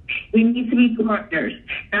place. We need to be partners,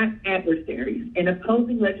 not adversaries, and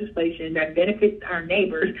opposing legislation that benefits our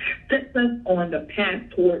neighbors sets us on the path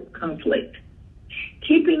toward conflict.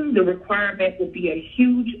 Keeping the requirement will be a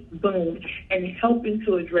huge boon in helping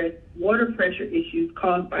to address water pressure issues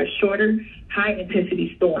caused by shorter,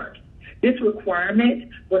 high-intensity storms. This requirement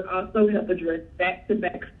would also help address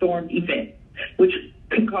back-to-back storm events, which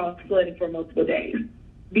can cause flooding for multiple days.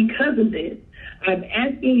 Because of this, I'm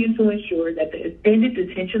asking you to ensure that the extended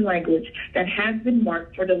detention language that has been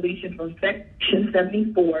marked for deletion from Section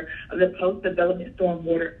 74 of the Post-Development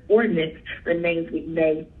Stormwater Ordinance remains with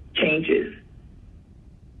no changes.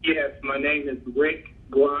 Yes, my name is Rick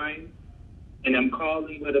Grimes, and I'm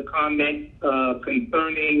calling with a comment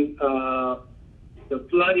concerning the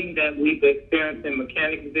flooding that we've experienced in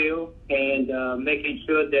Mechanicsville and making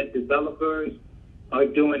sure that developers are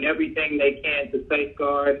doing everything they can to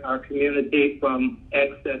safeguard our community from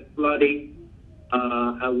excess flooding.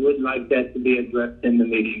 I would like that to be addressed in the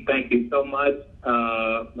meeting. Thank you so much.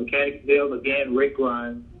 Mechanicsville, again, Rick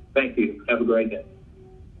Grimes. Thank you. Have a great day.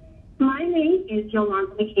 My name is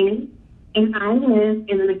Yolanda McKinney, and I live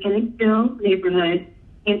in the Mechanicsville neighborhood,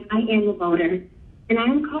 and I am a voter. And I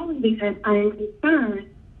am calling because I am concerned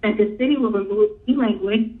that the city will remove key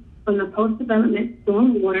language from the post-development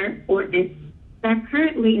stormwater ordinance that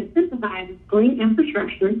currently incentivizes green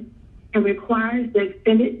infrastructure and requires the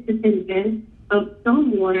extended detention of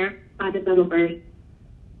stormwater by developers.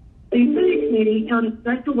 The Utility Committee held a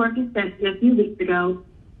special working session a few weeks ago,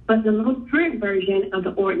 but the most current version of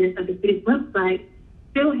the ordinance of the city's website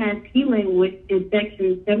still has key language in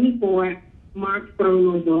Section 74 marked for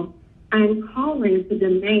removal. I am calling to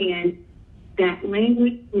demand that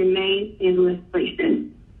language remain in legislation.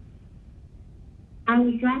 I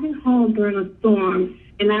was driving home during a storm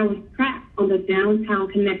and I was trapped on the downtown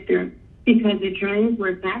connector because the drains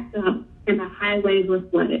were backed up and the highways were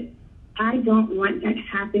flooded. I don't want that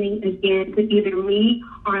happening again to either me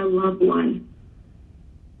or a loved one.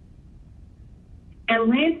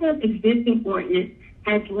 Atlanta's existing ordinance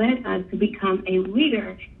has led us to become a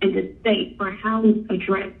leader in the state for how we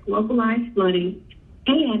address localized flooding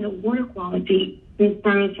and water quality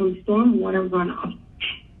concerns from stormwater runoff.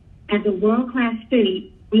 As a world-class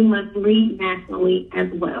city, we must lead nationally as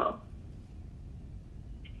well.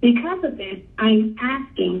 Because of this, I am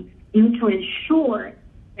asking you to ensure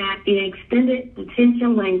that the extended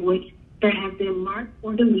detention language that has been marked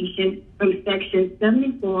for deletion from Section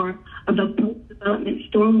 74 of the Post-Development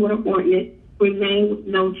Stormwater Ordinance remain with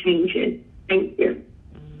no changes. Thank you.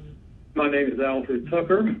 My name is Alfred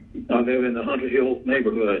Tucker. I live in the Hunter Hills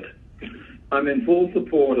neighborhood. I'm in full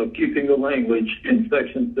support of keeping the language in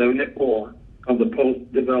Section 74 of the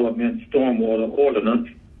Post-Development Stormwater Ordinance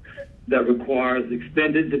that requires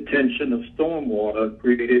extended detention of stormwater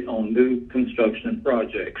created on new construction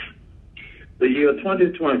projects. The year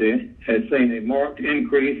 2020 has seen a marked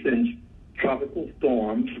increase in tropical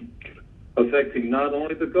storms affecting not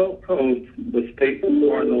only the Gulf Coast, but states as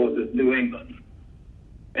far north as New England.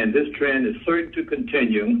 And this trend is certain to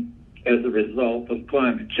continue as a result of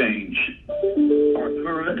climate change. Our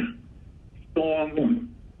current storm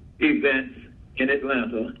events in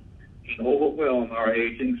Atlanta can overwhelm our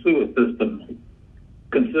aging sewer system.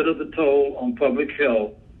 Consider the toll on public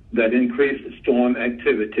health that increased storm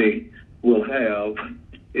activity will have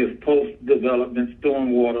if post-development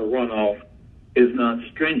stormwater runoff is not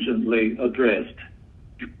stringently addressed.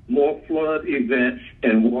 More flood events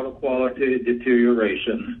and water quality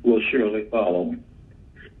deterioration will surely follow.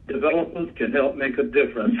 Developers can help make a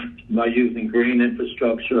difference by using green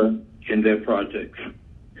infrastructure in their projects.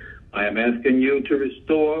 I am asking you to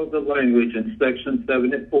restore the language in Section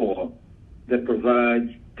 74 that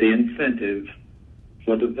provides the incentive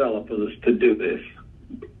for developers to do this.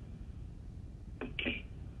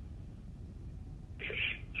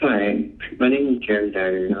 Hi, my name is Jeremy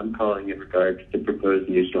Dyer, and I'm calling in regards to the proposed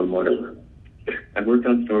new stormwater law. I've worked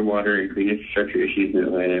on stormwater and green infrastructure issues in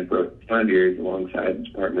Atlanta for 5 years alongside the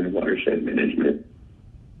Department of Watershed Management.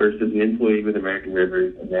 First as an employee with American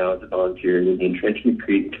Rivers, and now as a volunteer with the Entrenchment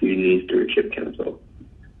Creek Community Stewardship Council.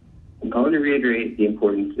 I'm calling to reiterate the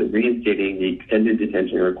importance of reinstating the extended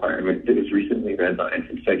detention requirement that was recently redlined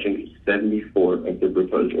from Section 74 of the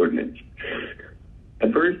proposed ordinance.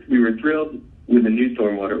 At first, we were thrilled with the new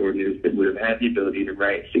stormwater ordinance that would have had the ability to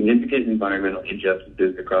right significant environmental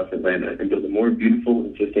injustices across Atlanta and build a more beautiful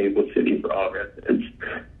and sustainable city for all residents.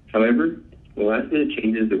 However, the last-minute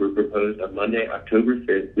changes that were proposed on Monday, October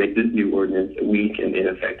 5th, make this new ordinance a weak and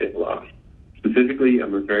ineffective law. Specifically,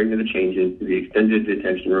 I'm referring to the changes to the extended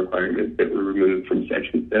detention requirements that were removed from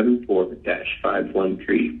Section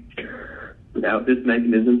 74-513. Without this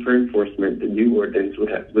mechanism for enforcement, the new ordinance would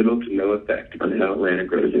have little to no effect on how Atlanta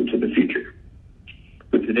grows into the future.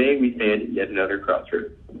 But today, we stand at yet another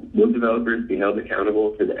crossroads. Will developers be held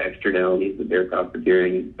accountable for the externalities of their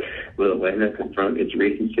profiteering? Will Atlanta confront its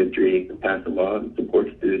racist history and pass a law that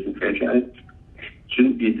supports the disenfranchised?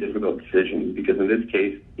 Shouldn't be a difficult decision, because in this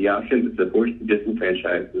case, the option that supports the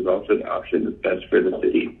disenfranchised is also the option that's best for the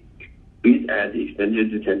city. Please add the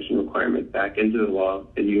extended detention requirement back into the law,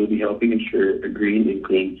 and you will be helping ensure a green and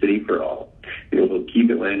clean city for all, and it will keep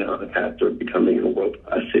Atlanta on the path toward becoming a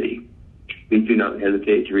world-class city. Please do not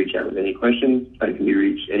hesitate to reach out with any questions. I can be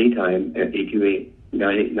reached anytime at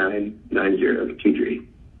 828-989-9023.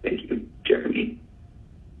 Thank you, Jeremy.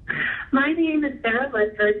 My name is Sarah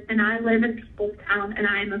Ledford, and I live in Peoplestown, and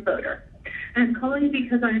I am a voter. I'm calling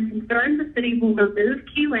because I am concerned the city will remove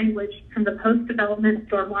key language from the post-development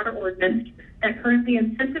stormwater ordinance that currently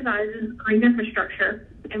incentivizes green infrastructure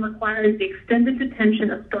and requires the extended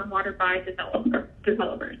detention of stormwater by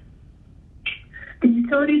developers. The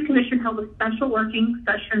Utilities Commission held a special working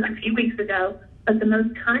session a few weeks ago, but the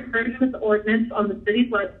most current version of the ordinance on the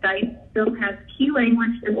city's website still has key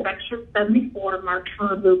language in Section 74 marked for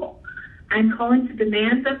removal. I'm calling to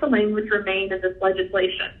demand that the language remain in this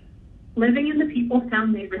legislation. Living in the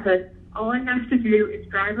Peoplestown neighborhood, all I have to do is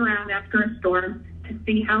drive around after a storm to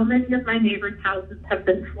see how many of my neighbors' houses have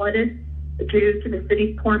been flooded due to the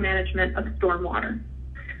city's poor management of stormwater.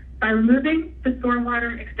 By removing the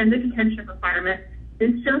stormwater extended detention requirement,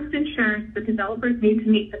 this just ensures the developers need to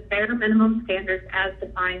meet the bare minimum standards as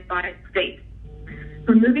defined by the state.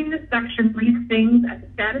 Removing this section leaves things at the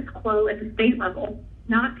status quo at the state level,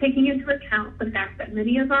 not taking into account the fact that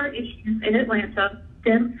many of our issues in Atlanta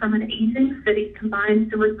stem from an aging city combined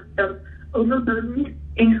sewer system, overburdened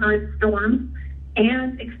in current storms,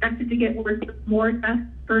 and expected to get worse with more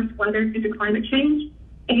adverse weather due to climate change,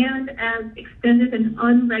 and as extended and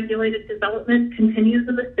unregulated development continues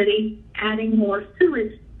in the city, adding more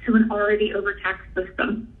sewage to an already overtaxed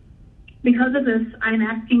system. Because of this, I'm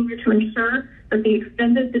asking you to ensure that the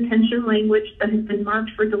extended detention language that has been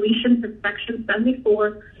marked for deletion from Section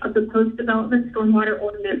 74 of the Post-Development Stormwater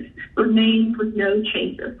Ordinance remains with no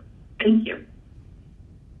changes. Thank you.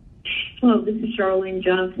 Hello, this is Charlene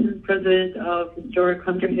Johnson, President of Historic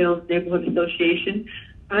Hunter Hills Neighborhood Association.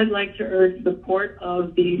 I'd like to urge support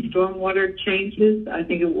of the stormwater changes. I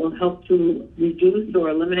think it will help to reduce or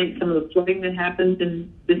eliminate some of the flooding that happens in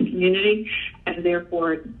this community, and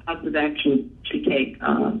therefore it's positive action to take.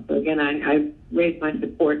 So again, I raise my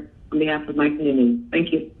support on behalf of my community.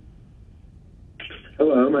 Thank you.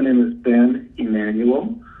 Hello, my name is Ben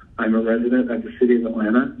Emanuel. I'm a resident of the city of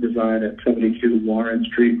Atlanta, reside at 72 Warren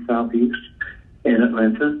Street Southeast in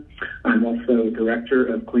Atlanta. I'm also Director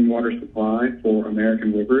of Clean Water Supply for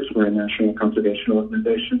American Rivers. We're a national conservation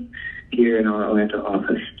organization here in our Atlanta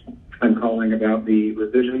office. I'm calling about the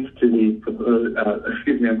revisions to the proposed,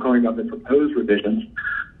 I'm calling about the proposed revisions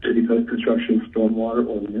to the post-construction stormwater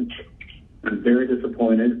ordinance. I'm very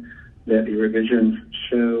disappointed that the revisions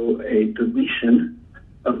show a deletion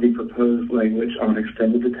of the proposed language on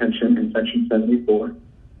extended detention in Section 74.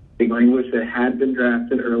 The language that had been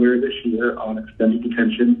drafted earlier this year on extended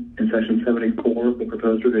detention in Section 74 of the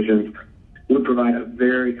proposed revisions would provide a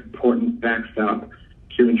very important backstop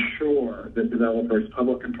to ensure that developers,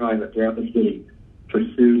 public and private, throughout the city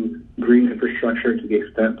pursue green infrastructure to the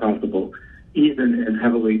extent possible, even in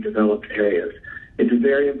heavily developed areas. It's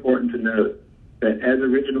very important to note that as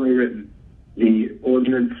originally written, the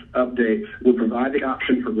ordinance updates will provide the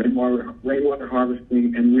option for rainwater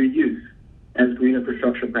harvesting and reuse as green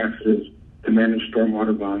infrastructure practices to manage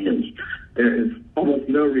stormwater volumes. There is almost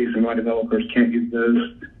no reason why developers can't use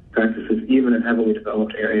those practices, even in heavily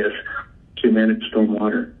developed areas, to manage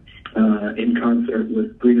stormwater in concert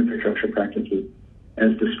with green infrastructure practices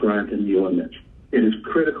as described in the ordinance. it is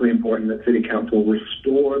critically important that City Council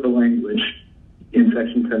restore the language in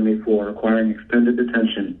Section 74 requiring expended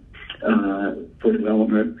attention for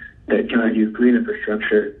development that cannot use green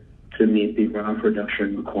infrastructure to meet the runoff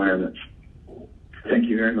reduction requirements. Thank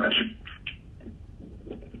you very much.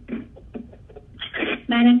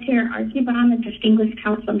 Madam Chair, Archie Baum, and distinguished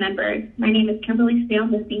council members, my name is Kimberly Steele,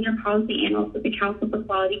 the Senior Policy Analyst with the Council for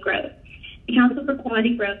Quality Growth. The Council for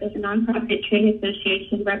Quality Growth is a nonprofit trade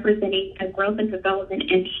association representing a growth and development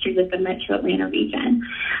industry with the Metro Atlanta region.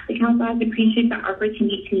 The Council has appreciated the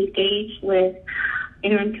opportunity to engage with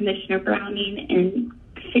Interim Commissioner Browning and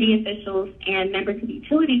city officials and members of the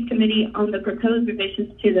Utilities Committee on the proposed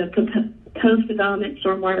revisions to the Post-Development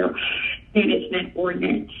Stormwater Management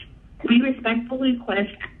Ordinance. We respectfully request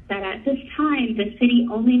that at this time, the city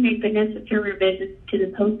only make the necessary revisions to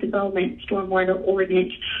the Post-Development Stormwater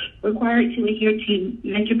Ordinance required to adhere to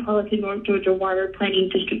Metropolitan North Georgia Water Planning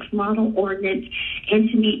District's model ordinance and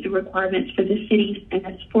to meet the requirements for the city's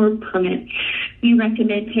MS4 permit. We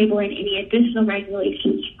recommend tabling any additional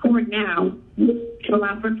regulations for now to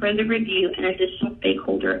allow for further review and additional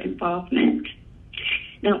stakeholder involvement.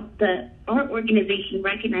 Now, our organization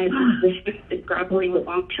recognizes the city is grappling with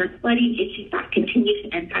long-term flooding issues that continue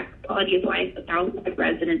to impact the quality of life of thousands of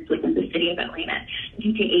residents within the city of Atlanta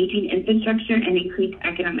due to aging infrastructure and increased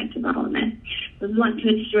economic development. We want to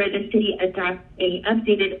ensure the city adopts an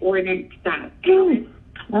updated ordinance that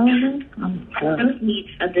balances those needs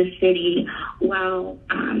of the city while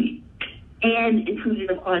and improving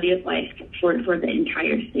the quality of life for the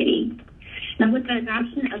entire city. Now, with the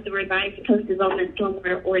adoption of the revised post-development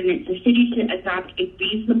stormwater ordinance, the city should adopt a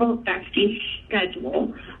reasonable vesting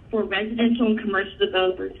schedule for residential and commercial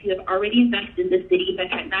developers who have already invested in the city but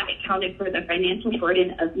have not accounted for the financial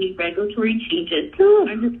burden of new regulatory changes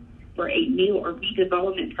for a new or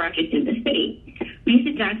redevelopment project in the city. We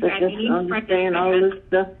suggest that any project all this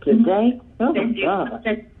stuff today. Oh, God.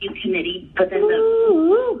 New committee, but then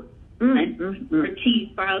the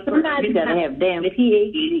somebody's got to have damn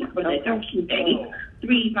PhD for the adoption day.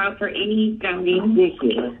 3, file for any zoning,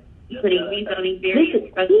 ridiculous, including rezoning various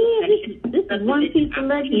special sections. This is one piece of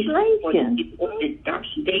legislation.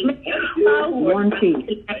 Adoption date. One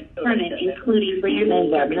piece. Permit, including land. I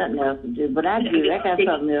ain't got nothing else to do, but I do. I got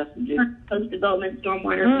something else to do. Post-development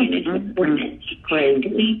stormwater management ordinance. Crazy.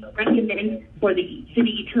 We recommend for the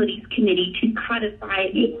City Utilities Committee to codify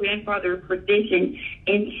a grandfather provision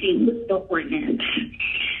into the ordinance.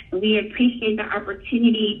 We appreciate the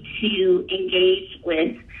opportunity to engage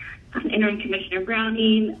with Interim Commissioner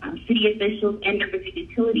Browning, city officials, and members of the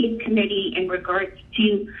Utilities Committee in regards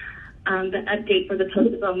to the update for the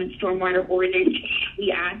post-development stormwater ordinance.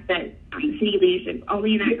 We ask that city leadership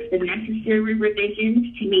only enacts the necessary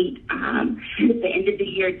revisions to meet the end of the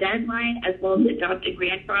year deadline, as well as adopt a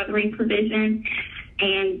grandfathering provision.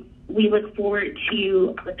 And we look forward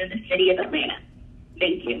to within the city of Atlanta.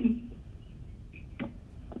 Thank you.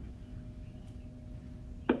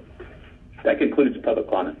 That concludes public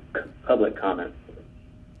comment.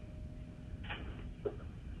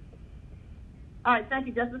 All right, thank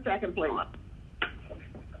you. Just a second, please.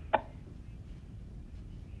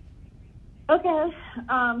 Okay,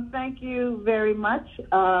 thank you very much.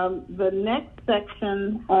 The next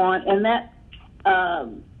section and that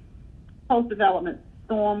post-development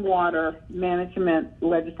stormwater management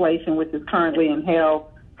legislation, which is currently in held,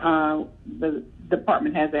 the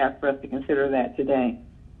department has asked for us to consider that today.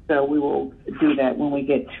 So we will do that when we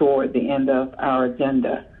get toward the end of our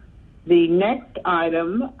agenda. The next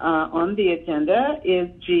item on the agenda is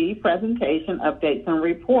G, presentation, updates, and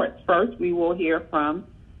reports. First, we will hear from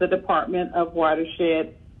the Department of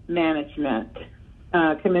Watershed Management.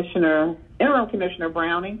 Interim Commissioner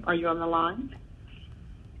Browning, are you on the line?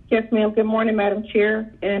 Yes, ma'am. Good morning, Madam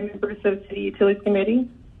Chair and members of the City Utilities Committee.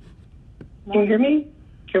 Can you hear me?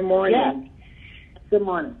 Good morning. Yes. Good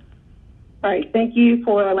morning. All right. Thank you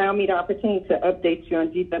for allowing me the opportunity to update you on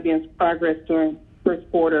GWM's progress during first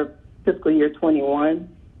quarter of fiscal year 21.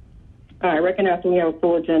 I recognize we have a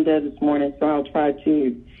full agenda this morning, so I'll try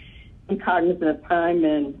to be cognizant of time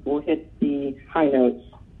and we'll hit the high notes.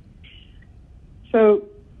 So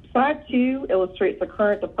slide 2 illustrates the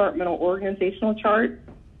current departmental organizational chart.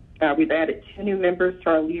 We've added 2 new members to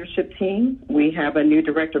our leadership team. We have a new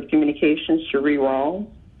Director of Communications, Cherie Rawls,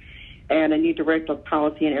 and a new Director of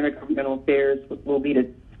Policy and Intergovernmental Affairs, Lolita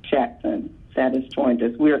Jackson, that has joined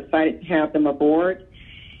us. We're excited to have them aboard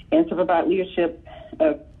and to provide leadership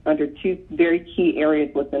under 2 very key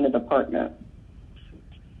areas within the department.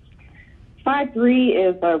 Slide 3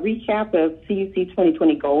 is a recap of CUC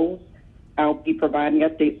 2020 goals. I'll be providing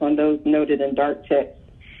updates on those noted in dark text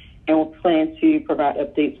and we'll plan to provide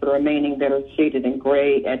updates for the remaining that are shaded in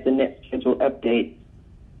gray at the next scheduled update.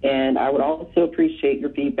 And I would also appreciate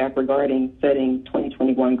your feedback regarding setting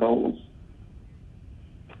 2021 goals.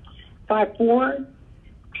 Slide 4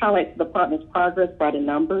 highlights the department's progress by the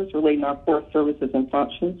numbers relating to our core services and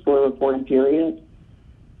functions for the reporting period.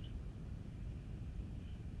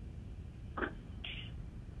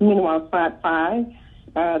 Meanwhile, slide 5,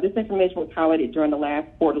 this information was highlighted during the last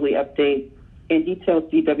quarterly update and details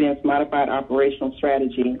DWM's modified operational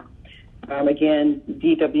strategy. Again,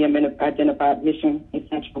 DWM identified mission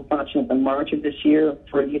essential functions in March of this year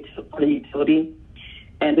for the utility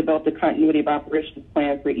and developed a continuity of operations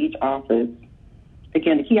plan for each office.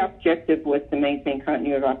 Again, the key objective was to maintain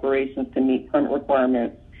continuity of operations to meet permit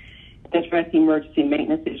requirements and address emergency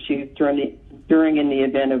maintenance issues during in the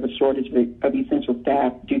event of a shortage of essential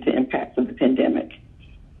staff due to impacts of the pandemic.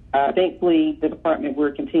 Thankfully, the department,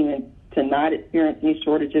 we're continuing to not experience any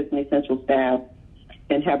shortages in essential staff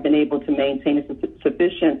and have been able to maintain a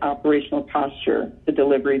sufficient operational posture to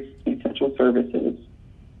deliver essential services.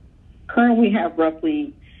 Currently, we have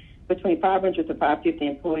roughly between 500 to 550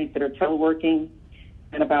 employees that are teleworking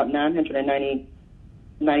and about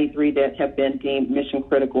 993 that have been deemed mission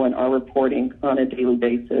critical and are reporting on a daily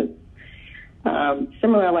basis.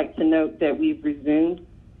 Similarly, I'd like to note that we've resumed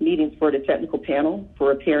meetings for the technical panel for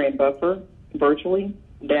repair and buffer virtually.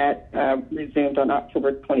 That resumed on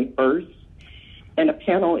October 21st. And the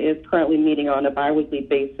panel is currently meeting on a biweekly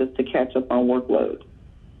basis to catch up on workload.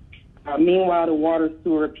 Meanwhile, the Water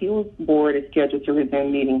Sewer Appeals Board is scheduled to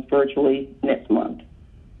resume meetings virtually next month.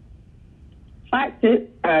 Slide 6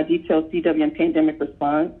 details DWM pandemic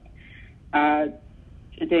response. To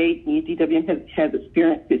date, DWM has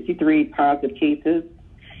experienced 53 positive cases.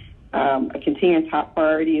 A continuing top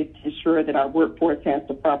priority is to ensure that our workforce has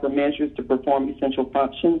the proper measures to perform essential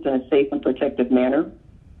functions in a safe and protective manner.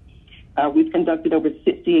 We've conducted over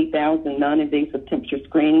 68,000 non-invasive temperature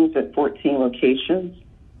screenings at 14 locations.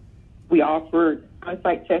 We offered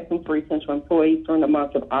on-site testing for essential employees during the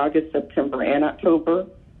months of August, September, and October.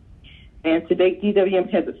 And to date,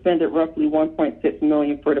 DWM has expended roughly $1.6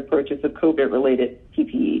 million for the purchase of COVID-related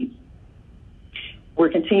PPEs. We're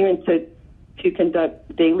continuing to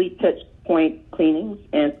conduct daily touch point cleanings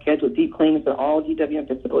and schedule deep cleanings at all DWM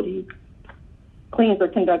facilities. Cleanings are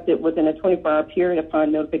conducted within a 24-hour period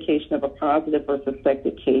upon notification of a positive or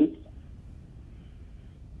suspected case.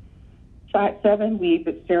 Slide 7, we've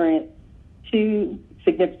experienced 2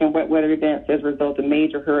 significant wet weather events as a result of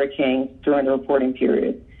major hurricanes during the reporting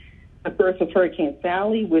period. The first was Hurricane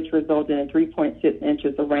Sally, which resulted in 3.6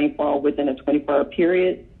 inches of rainfall within a 24-hour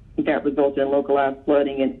period. That resulted in localized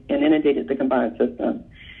flooding and inundated the combined system.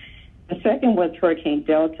 The second was Hurricane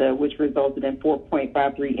Delta, which resulted in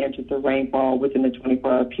 4.53 inches of rainfall within the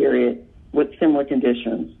 24-hour period with similar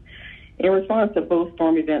conditions. In response to both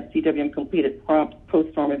storm events, DWM completed prompt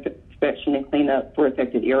post-storm inspection and cleanup for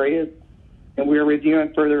affected areas, and we are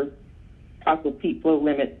reviewing further possible peak flow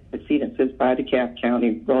limit exceedances by DeKalb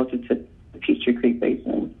County relative to the Peachtree Creek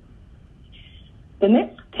Basin. The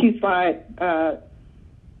next 2 slides,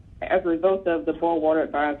 as a result of the boil water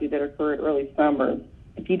advisory that occurred early summer,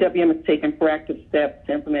 DWM has taken proactive steps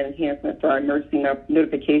to implement enhancements to our emergency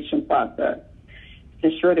notification process to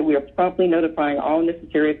ensure that we are promptly notifying all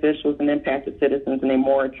necessary officials and impacted citizens in a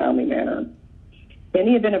more timely manner. In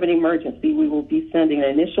the event of an emergency, we will be sending an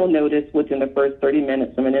initial notice within the first 30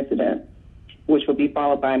 minutes of an incident, which will be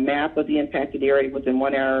followed by a map of the impacted area within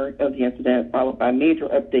 1 hour of the incident, followed by major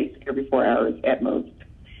updates every 4 hours at most.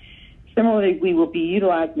 Similarly, we will be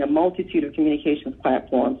utilizing a multitude of communications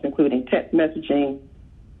platforms, including text messaging,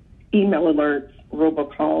 email alerts,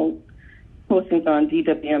 robocalls, postings on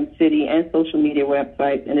DWM city and social media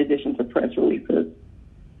websites, in addition to press releases.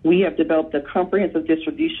 We have developed a comprehensive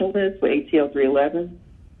distribution list for ATL 311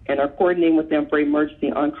 and are coordinating with them for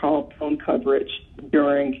emergency on-call phone coverage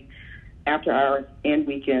during after hours and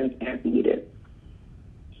weekends as needed.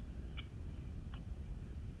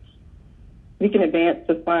 We can advance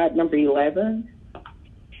to slide number 11.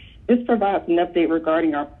 This provides an update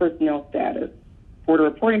regarding our personnel status. For the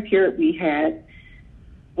reporting period, we had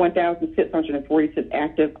 1,646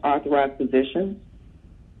 active authorized positions.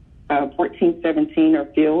 1417 are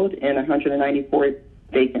filled and 194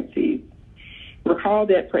 vacancies. Recall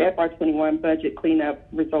that for FY21 budget cleanup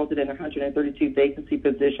resulted in 132 vacancy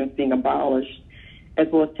positions being abolished, as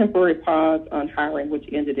well as temporary pause on hiring, which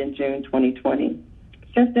ended in June 2020.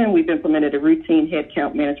 Since then, we've implemented a routine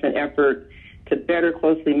headcount management effort to better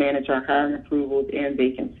closely manage our hiring approvals and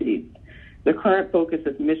vacancies. The current focus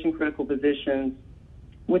is mission-critical positions,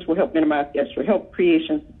 which will help minimize extra help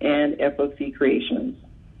creations and FOC creations.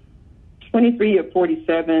 23 of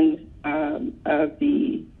 47 of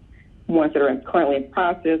the ones that are currently in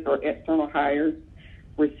process or external hires.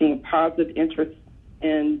 We're seeing positive interest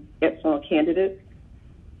in external candidates,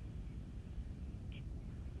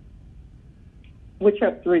 which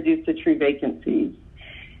helps to reduce the true vacancies.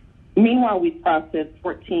 Meanwhile, we processed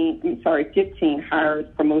 15 hires,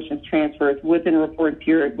 promotions, transfers within a reported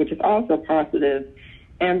period, which is also positive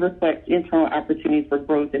and reflects internal opportunities for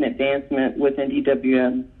growth and advancement within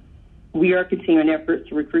DWM. We are continuing efforts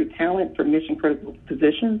to recruit talent for mission-critical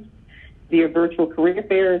positions via virtual career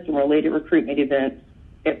fairs and related recruitment events,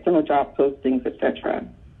 external job postings, etc.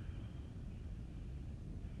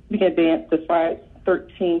 We can advance to slides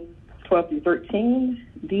 12 through 13.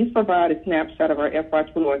 These provide a snapshot of our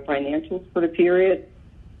FY21 financials for the period.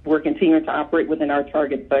 We're continuing to operate within our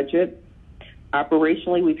target budget.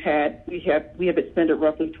 Operationally, we have expended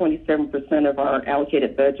roughly 27% of our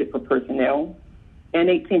allocated budget for personnel and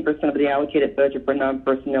 18% of the allocated budget for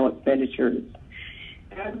non-personnel expenditures.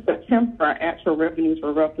 As of September, our actual revenues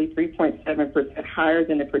were roughly 3.7% higher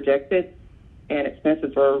than the projected, and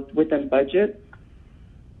expenses were within budget.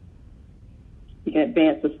 We can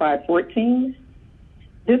advance to slide 14.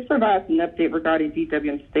 This provides an update regarding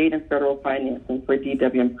DWM state and federal financing for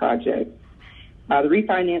DWM projects. The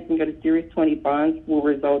refinancing of the Series 20 bonds will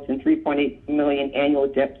result in $3.8 million annual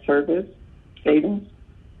debt service savings.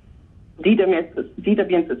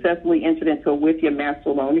 DWM successfully entered into a WIFIA master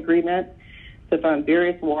loan agreement to fund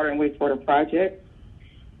various water and wastewater projects.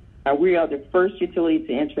 We are the first utility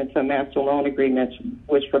to enter into a master loan agreement,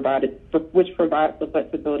 which provides the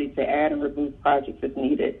flexibility to add and remove projects as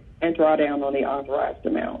needed and draw down on the authorized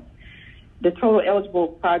amount. The total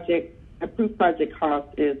eligible approved project cost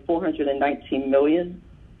is $419 million.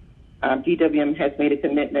 DWM has made a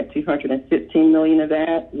commitment to $115 million of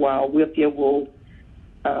that, while WIFIA will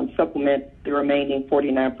supplement the remaining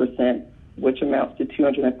 49%, which amounts to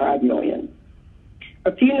 $205 million.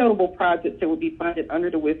 A few notable projects that will be funded under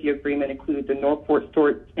the WIFIA agreement include the Northport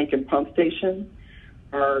Storage Tank and Pump Station,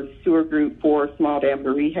 our Sewer Group 4 Small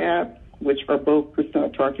Diameter Rehab, which are both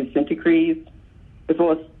pursuant to our consent decrees, as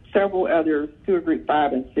well as several other Sewer Group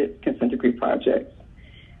 5 and 6 consent decree projects.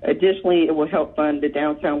 Additionally, it will help fund the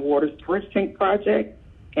Downtown Water Storage Tank Project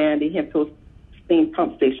and the Hemphill Steam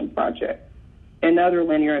Pump Station Project, and other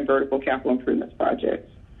linear and vertical capital improvements projects.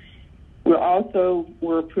 We also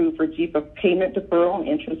were approved for GFA payment deferral and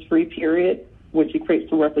interest-free period, which equates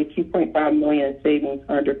to roughly $2.5 million in savings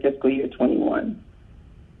under fiscal year 21.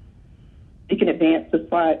 You can advance to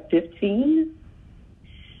slide 15.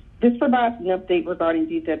 This provides an update regarding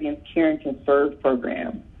DWM's Care and Conserve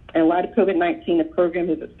program. In light of COVID-19, the program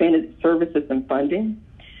has expanded its services and funding.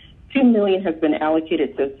 $2 million has been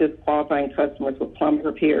allocated to assist qualifying customers with plumbing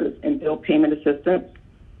repairs and bill payment assistance.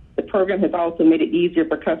 The program has also made it easier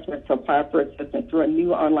for customers to apply for assistance through a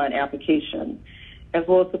new online application, as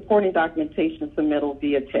well as supporting documentation submittal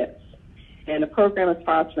via text. And the program is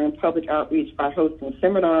fostering public outreach by hosting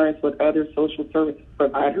seminars with other social service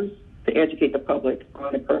providers to educate the public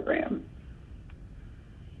on the program.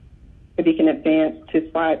 If you can advance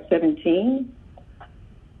to slide 17.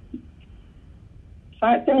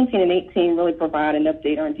 Slide 17 and 18 really provide an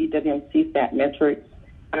update on DWM CSAT metrics.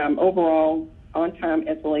 Overall, on-time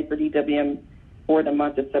SLA for DWM for the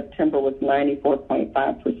month of September was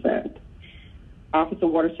 94.5%. Office of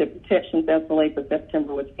Watershed Protection's SLA for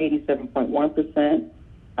September was 87.1%.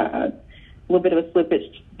 A little bit of a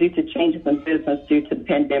slippage due to changes in business due to the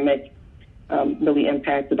pandemic really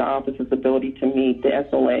impacted the office's ability to meet the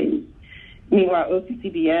SLAs. Meanwhile,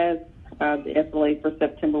 OCCBS, the SLA for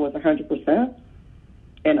September was 100%,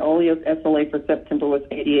 and OLEO's SLA for September was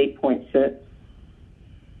 88.6%.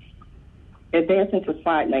 Advancing to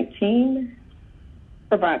slide 19,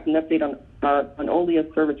 provides an update on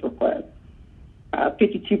OLEO's service requests.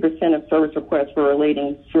 52% of service requests were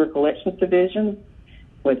relating sewer collections division,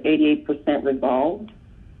 with 88% resolved.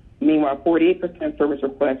 Meanwhile, 48% of service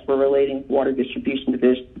requests were relating water distribution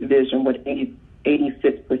division, with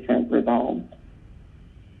 86% resolved.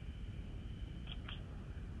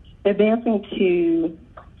 Advancing to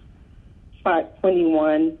slide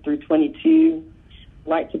 21 through 22, I'd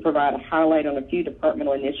like to provide a highlight on a few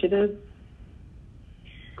departmental initiatives.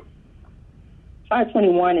 Slide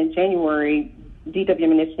 21, in January,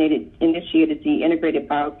 DWM initiated the Integrated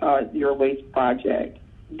Biosolids Zero Waste Project.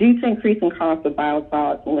 Due to increasing costs of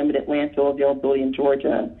biosolids and limited landfill availability in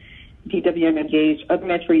Georgia, DWM engaged other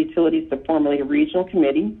metro utilities to formulate a regional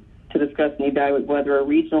committee to discuss and evaluate whether a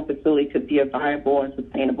regional facility could be a viable and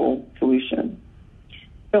sustainable solution.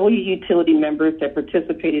 Fellow utility members that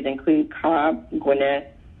participated include Cobb,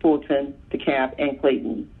 Gwinnett, Fulton, DeKalb, and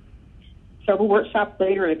Clayton. Several workshops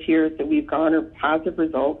later, it appears that we've garnered positive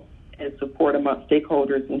results and support among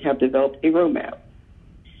stakeholders and have developed a roadmap.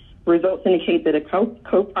 Results indicate that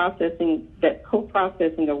co-processing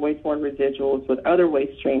of wastewater residuals with other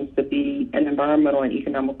waste streams to be an environmental and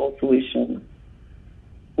economical solution.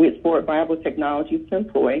 We explored viable technologies to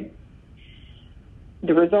employ.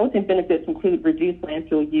 The resulting benefits include reduced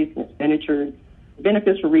landfill use and expenditures,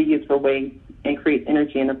 benefits for reuse for waste, and creates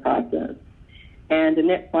energy in the process. And the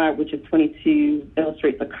next slide, which is 22,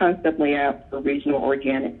 illustrates a concept layout for Regional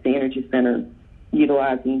Organics, the Energy Center,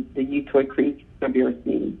 utilizing the Utoy Creek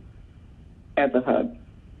WRC as a hub.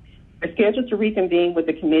 We're scheduled to reconvene with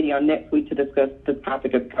the committee on next week to discuss the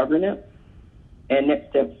topic of governance and next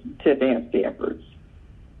steps to advance the efforts.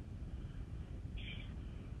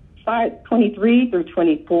 Slides 23 through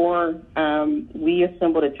 24, we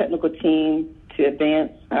assembled a technical team to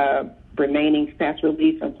advance remaining staff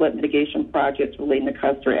relief and flood mitigation projects relating to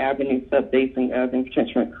Custer Avenue subbasin of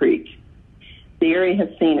Entrenchment Creek. The area has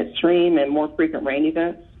seen extreme and more frequent rain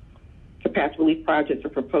events. Capacity relief projects are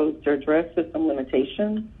proposed to address system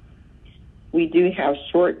limitations. We do have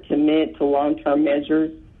short to mid to long-term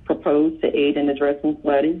measures proposed to aid in addressing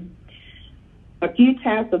flooding. A few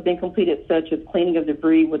tasks have been completed, such as cleaning of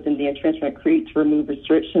debris within the Entrenchment Creek to remove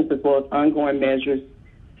restrictions, as well as ongoing measures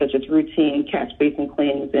such as routine catch basin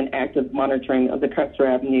cleanings and active monitoring of the Custer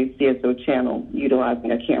Avenue CSO channel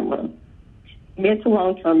utilizing a camera. Mid to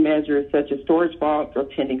long-term measures such as storage vaults are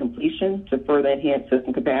pending completion to further enhance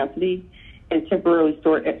system capacity and temporarily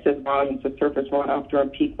store excess volumes of surface runoff during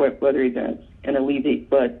peak wet weather events and alleviate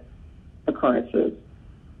flood occurrences.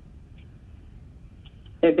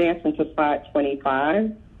 Advancing to slide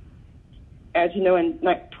 25. As you know, in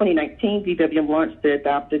 2019, DWM launched the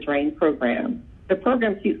Adopt a Drain program. The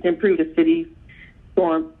program seeks to improve the city's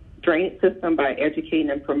storm drainage system by educating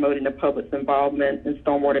and promoting the public's involvement in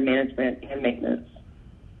stormwater management and maintenance.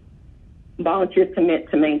 Volunteers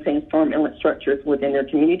commit to maintain storm inlet structures within their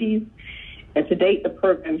communities, and to date, the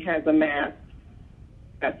program has amassed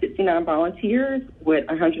 69 volunteers with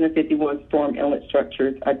 151 storm inlet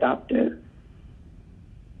structures adopted.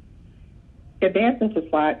 Advancing to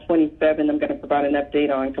slide 27, I'm going to provide an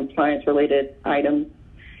update on compliance-related items.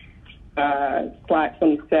 Slide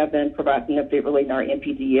 27 provides an update relating to our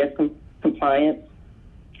NPDES compliance.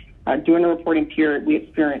 During the reporting period, we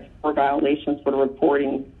experienced 4 violations for the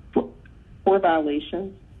reporting, 4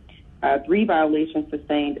 violations, 3 violations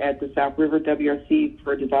sustained at the South River WRC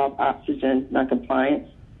for dissolved oxygen noncompliance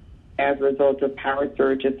as a result of power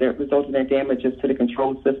surges that resulted in damages to the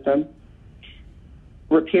control system.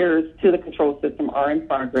 Repairs to the control system are in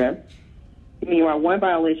progress. Meanwhile, 1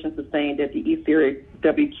 violation sustained at the East Area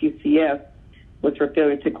WQCF was for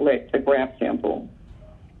failure to collect a graph sample.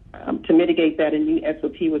 To mitigate that, a new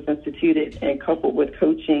SOP was instituted and coupled with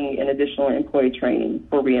coaching and additional employee training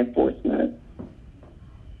for reinforcement.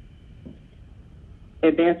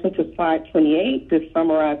 Advancing to slide 28, this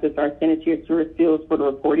summarizes our sanitary sewer spills for the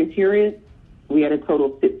reporting period. We had a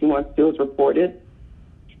total of 61 spills reported.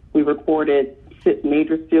 We reported 6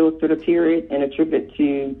 major spills for the period and attributed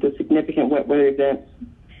to the significant wet weather events,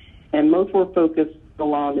 and most were focused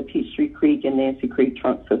along the Peachtree Creek and Nancy Creek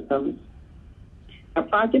trunk systems. A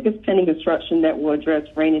project is pending construction that will address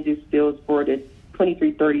rain-induced spills for the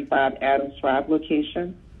 2335 Adams Drive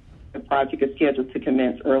location. The project is scheduled to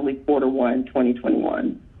commence early Q1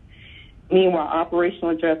 2021. Meanwhile, operational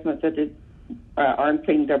adjustments at the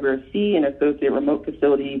Arm-Clayton WRC and associated remote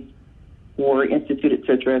facilities were instituted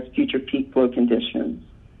to address future peak flow conditions.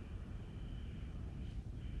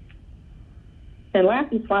 And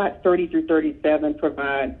lastly, slides 30 through 37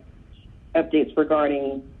 provide updates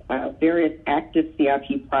regarding various active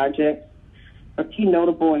CIP projects. A few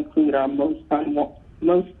notable include our most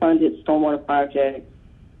funded stormwater project.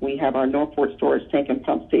 We have our North Fork Storage Tank and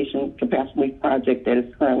Pump Station Capacity project that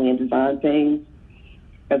is currently in design phase,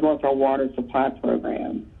 as well as our water supply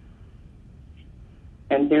program.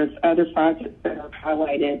 And there's other projects that are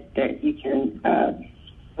highlighted that you can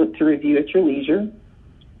look to review at your leisure.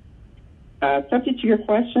 Subject to your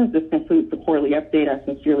questions, this concludes the quarterly update. I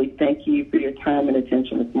sincerely thank you for your time and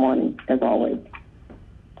attention this morning, as always.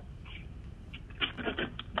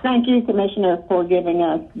 Thank you, Commissioner, for giving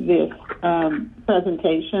us this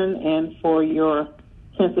presentation and for your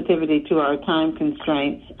sensitivity to our time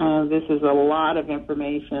constraints. This is a lot of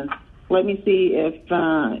information. Let me see if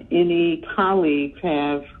any colleagues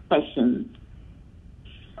have questions.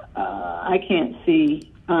 I can't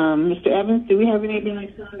see. Mr. Evans, do we have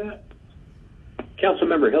anybody signed up?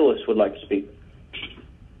 Councilmember Hillis would like to speak.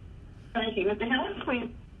 Thank you. Mr. Hillis, please.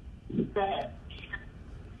 Go ahead.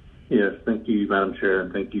 Yes, thank you, Madam Chair,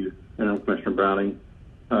 and thank you, Commissioner Browning.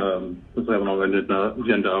 Since I have an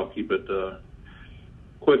agenda, I'll keep it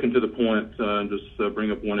quick and to the point, and just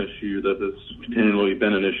bring up one issue that has continually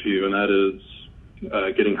been an issue, and that is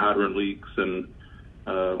getting hydrant leaks and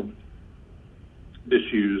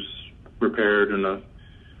issues repaired in a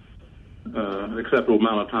acceptable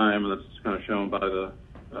amount of time, and that's kind of shown by the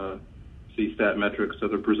CSTAT metrics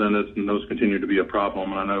that are presented, and those continue to be a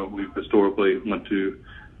problem. And I know we've historically went to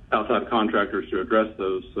outside contractors to address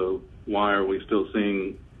those, so why are we still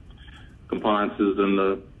seeing compliances in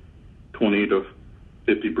the 20 to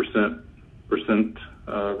 50%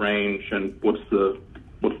 range, and what's the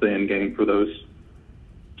end game for those?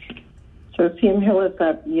 So, Team Hillis,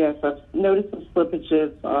 yes, I've noticed some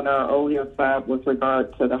slippages on our OEO side with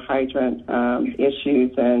regard to the hydrant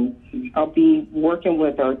issues, and I'll be working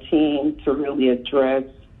with our team to really address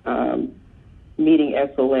meeting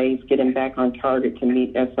SLAs, getting back on target to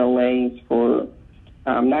meet SLAs for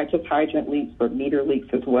not just hydrant leaks, but meter leaks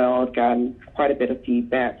as well. I've gotten quite a bit of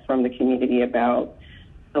feedback from the community about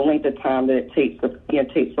the length of time that it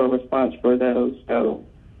takes for a response for those. So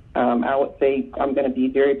I would say I'm going to be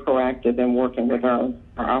very proactive in working with our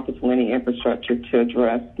Office of Linear Infrastructure to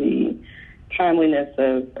address the timeliness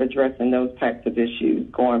of addressing those types of issues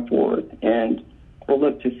going forward. And we'll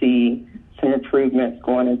look to see some improvements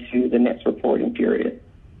going into the next reporting period.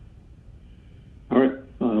 All right.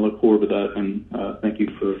 I look forward to that, and thank you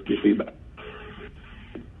for your feedback.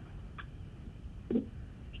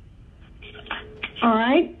 All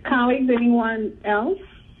right, colleagues, anyone else?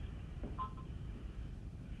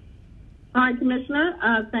 All right,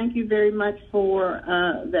 Commissioner, thank you very much for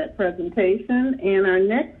that presentation. And our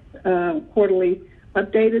next quarterly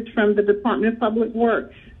update is from the Department of Public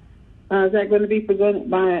Works. Is that going to be presented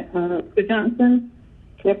by Mr. Johnson,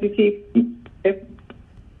 Deputy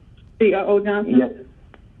COO Johnson?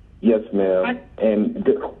 Yes, ma'am. And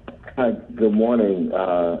good morning,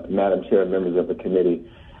 Madam Chair and members of the committee.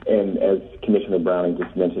 And as Commissioner Browning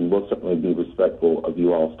just mentioned, we'll certainly be respectful of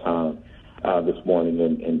you all's time this morning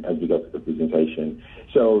and as we go through the presentation.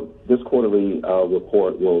 So this quarterly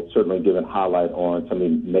report will certainly give a highlight on some of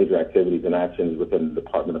the major activities and actions within the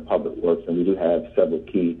Department of Public Works, and we do have several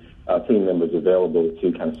key team members available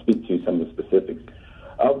to kind of speak to some of the specifics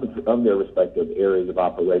of their respective areas of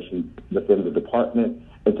operation within the department.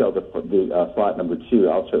 Until the slide number 2,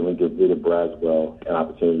 I'll certainly give Rita Braswell an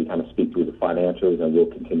opportunity to kind of speak through the financials, and we'll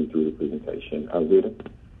continue through the presentation. Rita?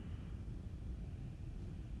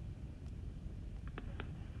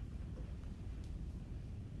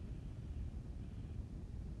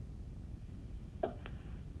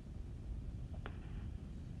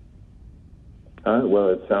 All right, well,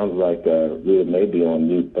 it sounds like Rita may be on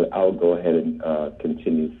mute, but I'll go ahead and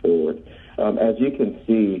continue forward. As you can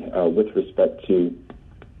see, with respect to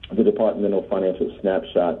the departmental financial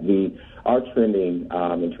snapshot, we are trending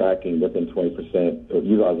and tracking within 20%, or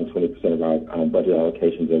utilizing 20% of our budget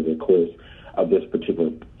allocations over the course of this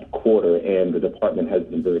particular quarter, and the department has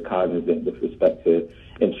been very cognizant with respect to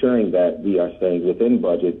ensuring that we are staying within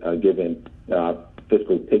budget given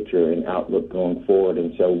fiscal picture and outlook going forward.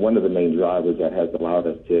 And so one of the main drivers that has allowed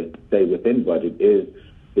us to stay within budget is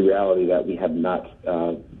the reality that we have not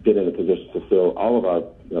been in a position to fill all of our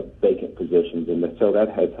vacant positions, and so that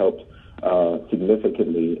has helped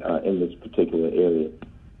significantly in this particular area.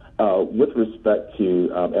 With respect to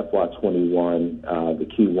FY21, the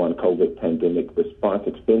Q1 COVID pandemic response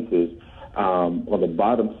expenses, on the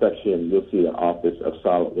bottom section, you'll see the Office of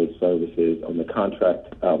Solid Waste Services. On the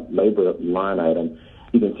contract labor line item,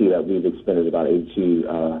 you can see that we've expended about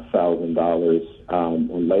 $82,000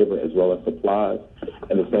 on labor as well as supplies,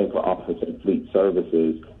 and the same for Office and Fleet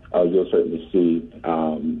Services. You'll certainly see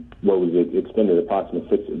where we've expended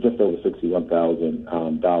approximately just over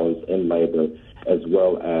 $61,000 in labor, as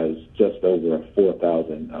well as just over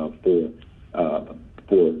 $4,000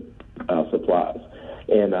 for supplies.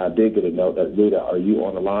 And I did get a note that, Rita, are you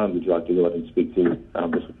on the line? Would you like to go ahead and speak to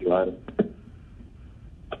this item?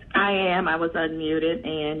 I am. I was unmuted,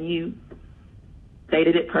 and you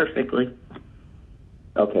stated it perfectly.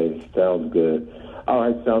 Okay, sounds good. All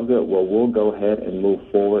right, sounds good. Well, we'll go ahead and move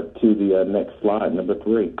forward to the next slide, number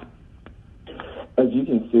 3. As you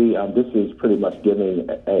can see, this is pretty much giving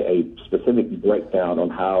a specific breakdown on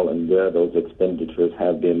how and where those expenditures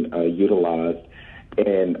have been utilized.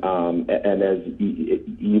 And as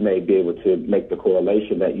you may be able to make the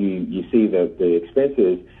correlation that you see that the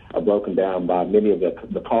expenses are broken down by many of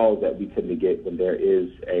the calls that we tend to get when there is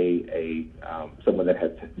someone that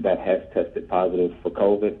has tested positive for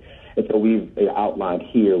COVID. And so we've outlined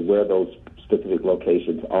here where those specific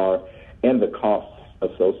locations are and the costs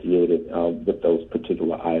associated with those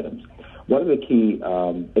particular items. one of the key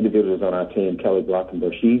individuals on our team, Kelly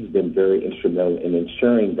Glockenberg, she's been very instrumental in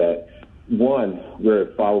ensuring that, one,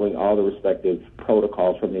 we're following all the respective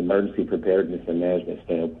protocols from the emergency preparedness and management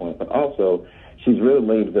standpoint, but also she's really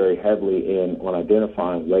leaned very heavily on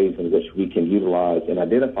identifying ways in which we can utilize and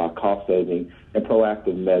identify cost-saving and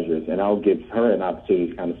proactive measures. And I'll give her an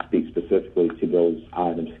opportunity to kind of speak specifically to those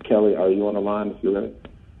items. Kelly, are you on the line if you're ready?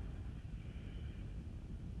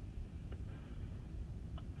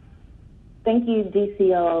 Thank you,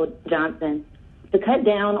 DCO Johnson. To cut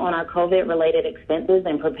down on our COVID-related expenses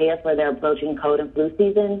and prepare for the approaching cold and flu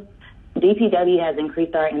season, DPW has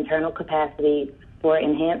increased our internal capacity for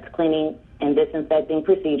enhanced cleaning and disinfecting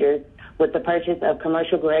procedures with the purchase of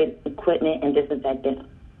commercial-grade equipment and disinfectant.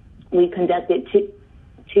 We conducted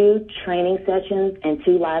two training sessions and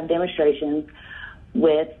 2 live demonstrations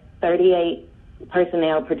with 38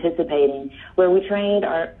 personnel participating, where we trained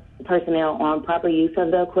our personnel on proper use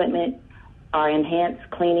of the equipment, our enhanced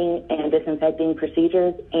cleaning and disinfecting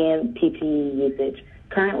procedures, and PPE usage.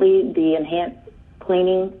 Currently, the enhanced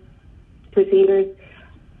cleaning procedures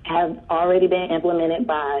have already been implemented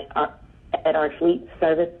at our fleet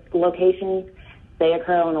service locations. They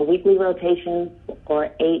occur on a weekly rotation for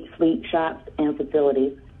 8 fleet shops and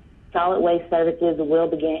facilities. Solid waste services will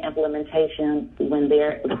begin implementation when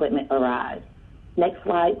their equipment arrives. Next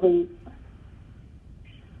slide, please.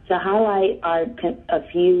 To highlight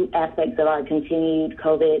a few aspects of our continued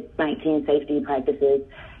COVID-19 safety practices,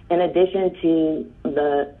 in addition to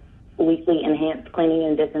the weekly enhanced cleaning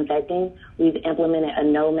and disinfecting, we've implemented a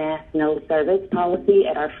no mask, no service policy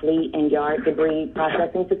at our fleet and yard debris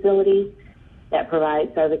processing facilities that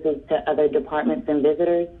provide services to other departments and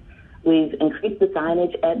visitors. We've increased the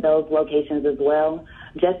signage at those locations as well,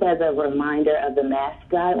 just as a reminder of the mask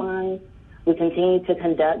guidelines. We continue to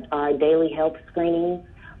conduct our daily health screenings,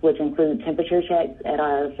 which include temperature checks at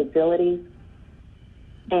our facilities.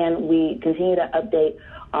 And we continue to update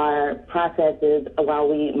our processes while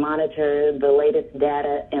we monitor the latest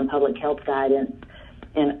data and public health guidance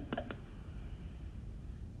and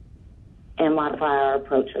modify our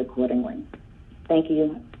approach accordingly. Thank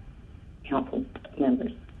you, council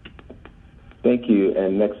members. Thank you.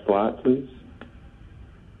 And next slide, please.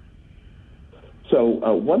 So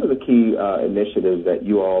one of the key initiatives that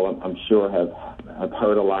you all, I'm sure, have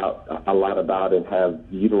heard a lot about and have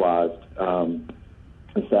utilized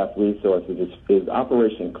in staff resources is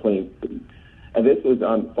Operation Clean Sweep. And this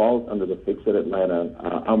falls under the Fix It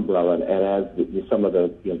Atlanta umbrella. And as some of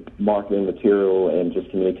the marketing material and just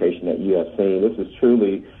communication that you have seen, this is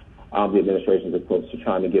truly the administration's approach to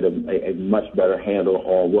trying to get a much better handle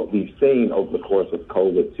on what we've seen over the course of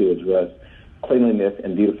COVID to address cleanliness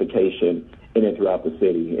and beautification in and throughout the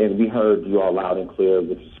city. And we heard you all loud and clear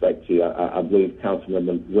with respect to, I believe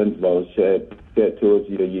Councilmember Winslow said to us,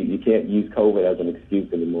 you can't use COVID as an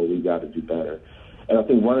excuse anymore. We've got to do better. And I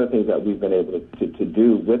think one of the things that we've been able to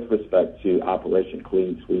do with respect to Operation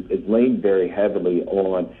Clean Sweep is lean very heavily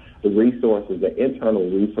on the resources, the internal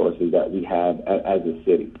resources that we have as a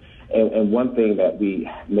city. And one thing that we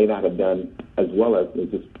may not have done as well as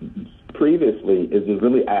just previously is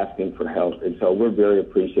really asking for help. And so we're very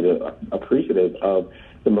appreciative of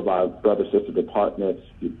some of our brother sister departments,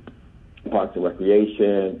 Parks and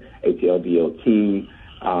Recreation, ATL DOT,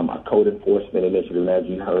 our code enforcement initiative, and as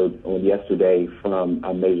you heard on yesterday from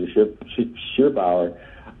Major Shearbauer,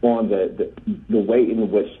 on the way in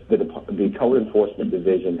which the code enforcement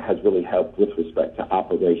division has really helped with respect to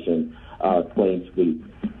Operation Clean Sweep.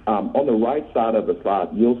 On the right side of the slide,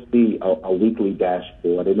 you'll see a weekly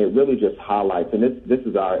dashboard, and it really just highlights, and this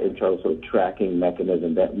is our internal sort of tracking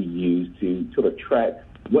mechanism that we use to sort of track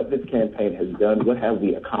what this campaign has done, what have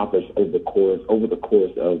we accomplished over the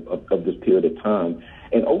course of this period of time.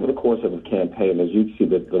 And over the course of a campaign, as you see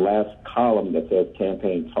the last column that says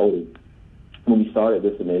campaign total, when we started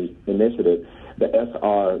this initiative, the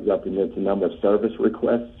SR represents the number of service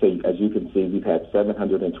requests. So as you can see, we've had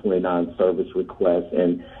 729 service requests,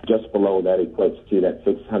 and just below that equates to that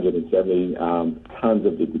 670 tons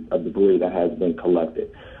of debris that has been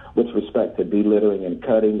collected. With respect to delittering and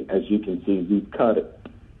cutting, as you can see, we've cut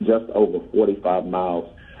just over 45 miles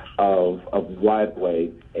of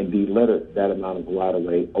right-of-way and delittered that amount of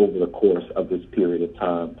right-of-way over the course of this period of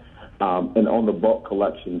time. And on the bulk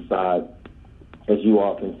collection side, as you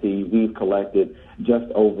all can see, we've collected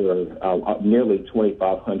just over nearly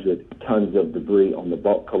 2,500 tons of debris on the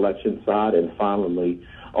bulk collection side. And finally,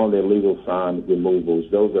 on the illegal sign removals,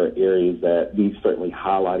 those are areas that we've certainly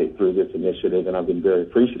highlighted through this initiative, and I've been very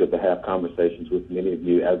appreciative to have conversations with many of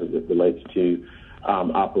you as it relates to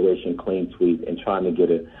Operation Clean Sweep and trying to get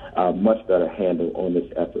a much better handle on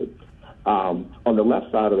this effort. On the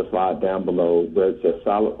left side of the slide down below where it says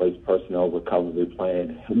solid waste personnel recovery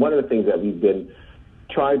plan, one of the things that we've been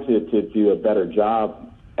trying to do a better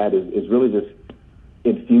job at is really just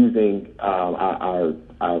infusing our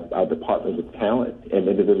department with talent and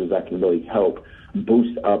individuals that can really help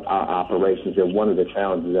boost up our operations. And one of the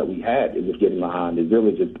challenges that we had with getting behind, it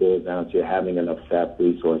really just boils down to having enough staff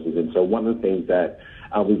resources. And so one of the things that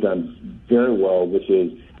we've done very well, which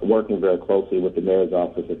is working very closely with the Mayor's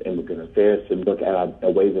Office of Immigrant Affairs to look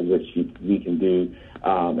at ways in which we can do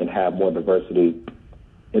and have more diversity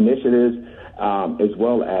initiatives, as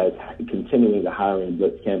well as continuing the hiring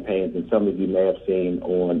blitz campaigns. And some of you may have seen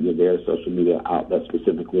on your various social media outlets,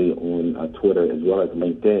 specifically on Twitter as well as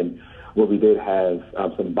LinkedIn, where we did have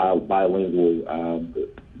some bilingual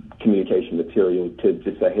communication material to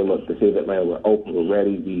just say, hey, look, the City of Atlanta, we're open, we're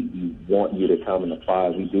ready, we want you to come and apply.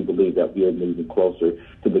 We do believe that we are moving closer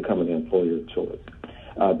to becoming an employer of choice.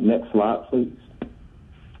 Next slide, please.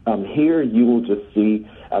 Here you will just see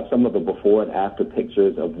some of the before and after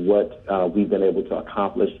pictures of what we've been able to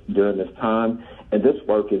accomplish during this time. And this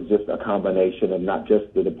work is just a combination of not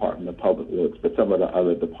just the Department of Public Works, but some of the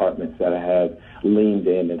other departments that have leaned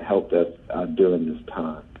in and helped us during this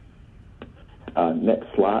time. Next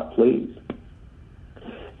slide, please.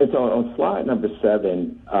 And so on slide number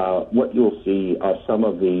 7, what you'll see are some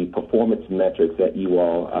of the performance metrics that you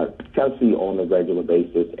all kind of see on a regular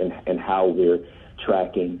basis and how we're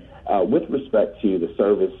tracking. With respect to the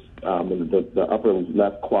service, the upper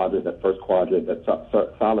left quadrant, that first quadrant, that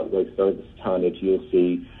solid waste service tonnage, you'll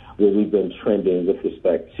see where we've been trending with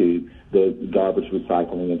respect to the garbage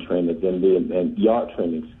recycling and trimmings and yard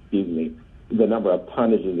trimmings, the number of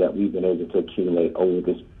tonnages that we've been able to accumulate over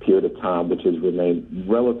this period of time, which has remained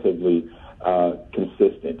relatively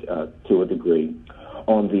consistent to a degree.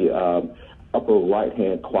 On the upper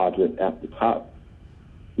right-hand quadrant at the top,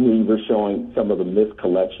 we were showing some of the missed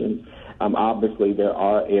collections. Obviously, there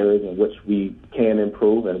are areas in which we can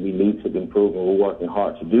improve and we need to improve, and we're working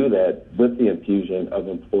hard to do that with the infusion of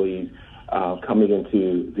employees coming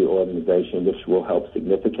into the organization, which will help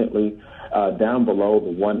significantly. Down below,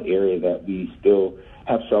 the one area that we still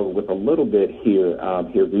have struggled with a little bit here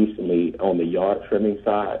recently on the yard trimming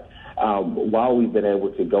side, while we've been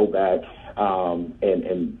able to go back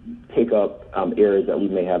and pick up areas that we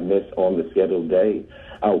may have missed on the scheduled day,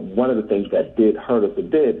 one of the things that did hurt us a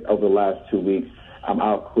bit over the last 2 weeks,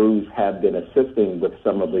 our crews have been assisting with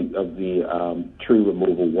some of the tree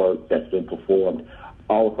removal work that's been performed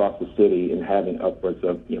all across the city and having upwards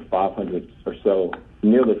of 500 or so,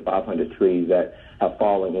 nearly 500 trees that have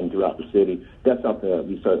fallen in throughout the city. That's something that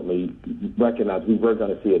we certainly recognize we were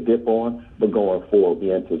going to see a dip on, but going forward,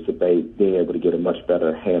 we anticipate being able to get a much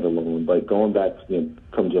better handle on. But going back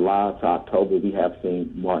from July to October, we have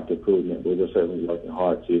seen marked improvement. We're certainly working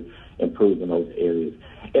hard to improve in those areas.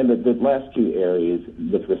 And the last two areas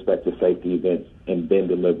with respect to safety events and bin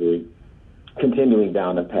delivery, continuing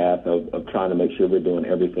down the path of trying to make sure we're doing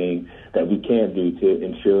everything that we can do to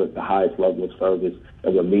ensure the highest level of service,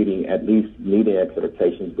 and we're meeting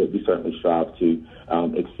expectations, but we certainly strive to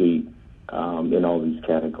exceed in all these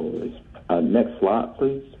categories. Next slide,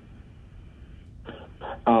 please.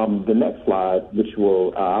 The next slide, which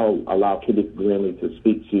I'll allow Kitty Greenlee to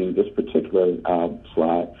speak to this particular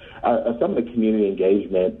slide, are some of the community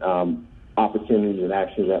engagement opportunities and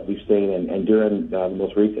actions that we've seen, and during the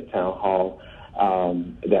most recent town hall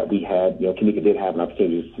that we had, Kanika did have an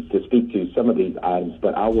opportunity to speak to some of these items,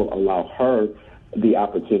 but I will allow her the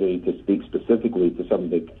opportunity to speak specifically to some of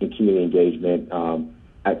the community engagement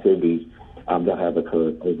activities that have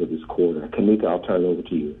occurred over this quarter. Kanika, I'll turn it over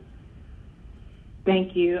to you.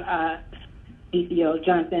 Thank you, DCO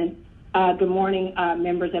Johnson. Good morning,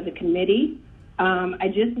 members of the committee. I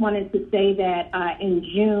just wanted to say that in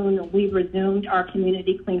June, we resumed our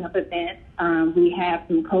community cleanup event. We have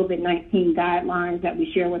some COVID-19 guidelines that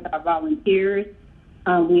we share with our volunteers.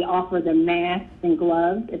 We offer them masks and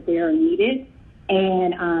gloves if they are needed.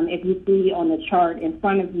 And if you see on the chart in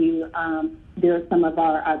front of you, there are some of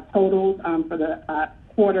our totals for the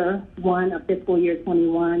quarter one of fiscal year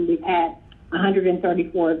 21. We've had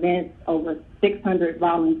 134 events, over 600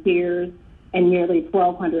 volunteers, and nearly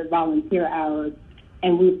 1,200 volunteer hours.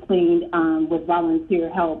 And we've cleaned, with volunteer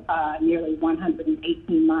help, nearly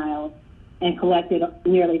 118 miles and collected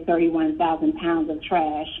nearly 31,000 pounds of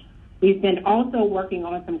trash. We've been also working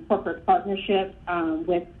on some corporate partnerships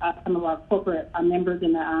with some of our corporate members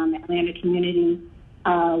in the Atlanta community.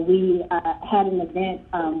 We had an event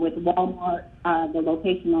with Walmart, the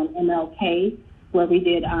location on MLK, where we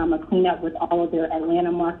did a cleanup with all of their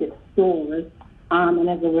Atlanta market stores. And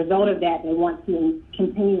as a result of that, they want to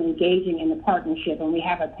continue engaging in the partnership. And we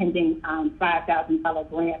have a pending $5,000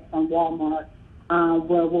 grant from Walmart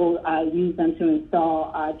where we'll use them to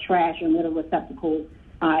install trash and litter receptacles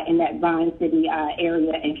in that Vine City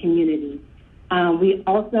area and community. We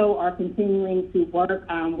also are continuing to work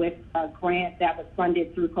with a grant that was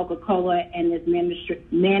funded through Coca-Cola and is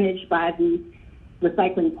managed by the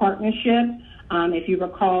Recycling Partnership. If you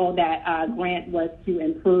recall, that grant was to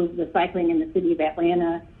improve recycling in the city of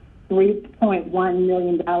Atlanta, $3.1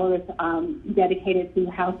 million dedicated to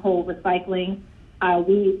household recycling.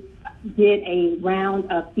 We did a round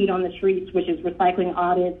of feet on the streets, which is recycling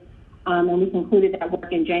audits, and we concluded that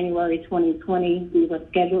work in January 2020. We were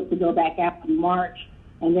scheduled to go back out in March,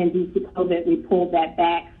 and then due to COVID, we pulled that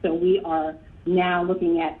back. So we are now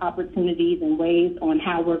looking at opportunities and ways on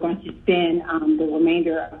how we're going to spend the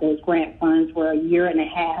remainder of those grant funds. We're a year and a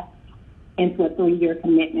half into a 3-year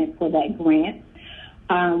commitment for that grant.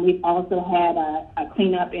 We've also had a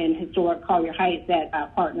cleanup in historic Collier Heights that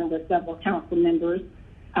partnered with several council members.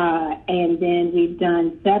 And then we've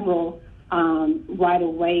done several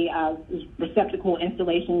right-of-way receptacle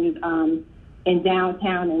installations in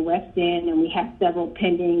downtown and West End, and we have several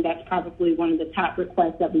pending. That's probably one of the top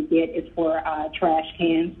requests that we get is for trash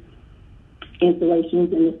cans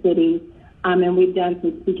installations in the city. And we've done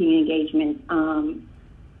some speaking engagements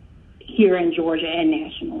here in Georgia and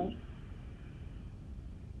nationally.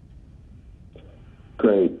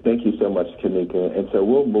 Great. Thank you so much, Kamika. And so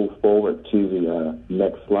we'll move forward to the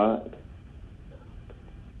next slide.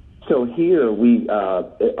 So here these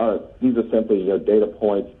are simply data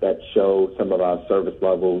points that show some of our service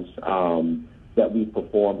levels that we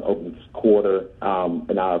performed over this quarter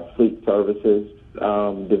in our fleet services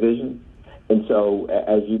division. And so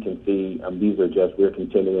as you can see, we're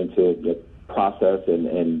continuing to process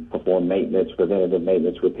and perform maintenance, preventative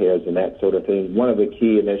maintenance, repairs, and that sort of thing. One of the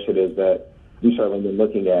key initiatives that we've certainly been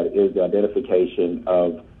looking at is the identification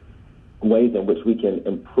of ways in which we can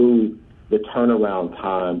improve the turnaround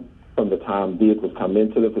time from the time vehicles come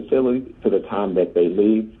into the facility to the time that they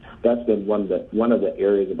leave. That's been one of the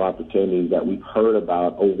areas of opportunities that we've heard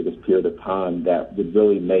about over this period of time that would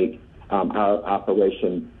really make our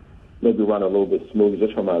operation maybe run a little bit smoother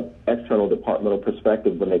just from an external departmental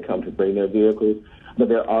perspective when they come to bring their vehicles. But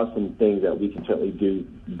there are some things that we can certainly do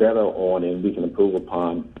better on and we can improve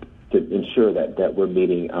upon to ensure that we're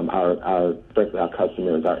meeting especially our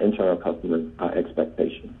customers, our internal customers'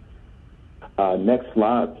 expectations. Next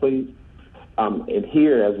slide, please. And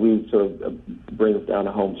here, as we sort of bring us down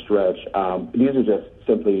the home stretch, these are just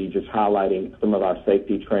simply highlighting some of our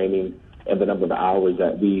safety training and the number of hours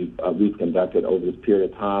that we've conducted over this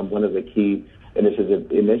period of time. One of the key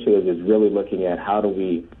initiatives is really looking at how do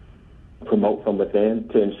we promote from within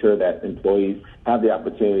to ensure that employees have the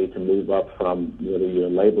opportunity to move up from whether you're a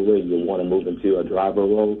laborer, you want to move into a driver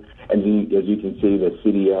role. And as you can see, the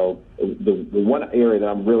CDL, the one area that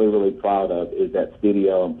I'm really, really proud of is that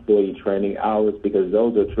CDL employee training hours, because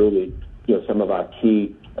those are truly, some of our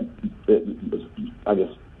key,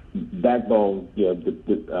 backbone,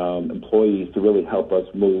 employees to really help us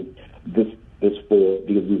move this forward,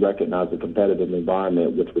 because we recognize the competitive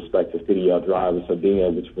environment with respect to CDL drivers. So being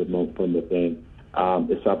able to promote from within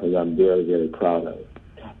is something that I'm very, very proud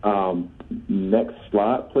of. Next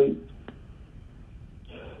slide, please.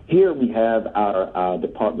 Here we have our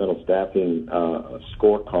departmental staffing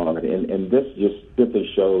scorecard, and this just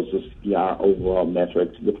simply shows our overall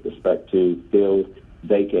metrics with respect to filled,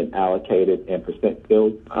 vacant, allocated, and percent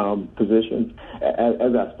filled positions.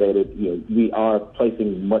 As I stated, we are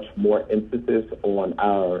placing much more emphasis on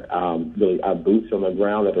our boots on the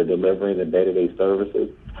ground that are delivering the day-to-day services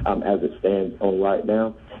as it stands on right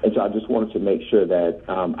now. And so I just wanted to make sure that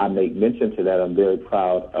I make mention to that. I'm very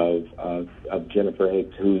proud of Jennifer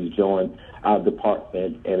Hicks, who's joined our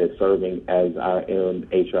department and is serving as our interim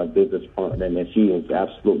HR business partner, and she has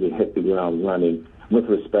absolutely hit the ground running with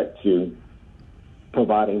respect to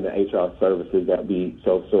providing the HR services that we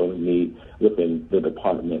so sorely need within the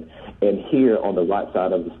department. And here on the right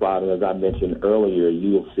side of the slide, and as I mentioned earlier,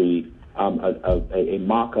 you will see a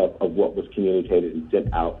mock-up of what was communicated and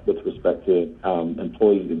sent out with respect to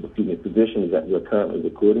employees and positions that we're currently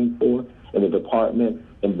recruiting for in the department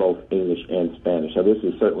in both English and Spanish. So this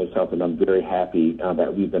is certainly something I'm very happy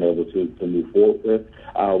that we've been able to move forward with.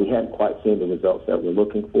 We hadn't quite seen the results that we're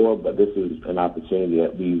looking for, but this is an opportunity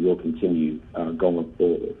that we will continue going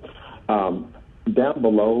forward. Down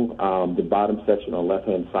below, the bottom section on the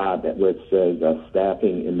left-hand side, where it says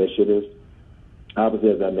staffing initiatives, obviously,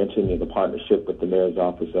 as I mentioned, in the partnership with the Mayor's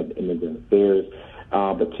Office of Immigrant Affairs,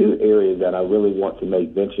 But two areas that I really want to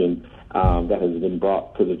make mention that has been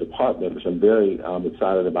brought to the department, which I'm very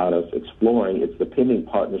excited about us exploring, it's the pending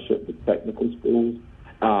partnership with technical schools,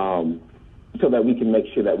 so that we can make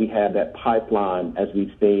sure that we have that pipeline, as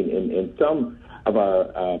we've seen in some of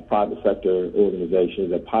our private sector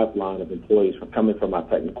organizations, a pipeline of employees coming from our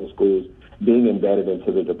technical schools being embedded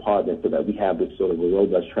into the department, so that we have this sort of a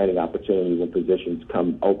robust training opportunity when positions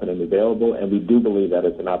come open and available. And we do believe that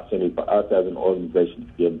it's an opportunity for us as an organization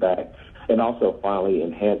to give back. And also, finally,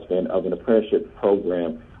 enhancement of an apprenticeship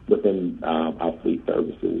program within our fleet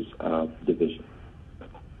services division.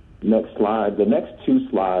 Next slide. The next two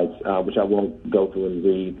slides, which I won't go through and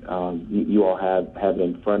read, you all have it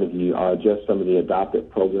in front of you, are just some of the adopted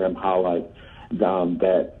program highlights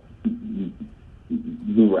that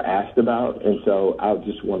we were asked about. And so I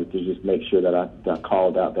just wanted to just make sure that I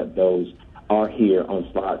called out that those are here on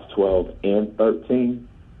slides 12 and 13.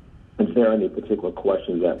 If there are any particular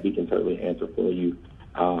questions that we can certainly answer for you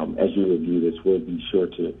as you review this, we'll be sure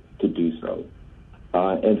to do so.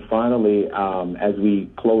 And finally, as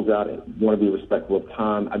we close out, I want to be respectful of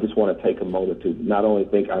time. I just want to take a moment to not only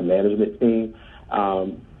thank our management team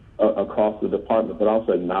across the department, but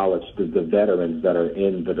also acknowledge the veterans that are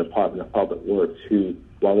in the Department of Public Works who,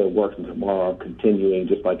 while they're working tomorrow, are continuing,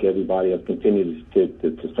 just like everybody else, continues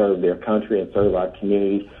to serve their country and serve our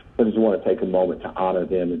communities. I just want to take a moment to honor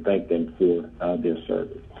them and thank them for their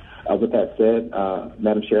service. With that said,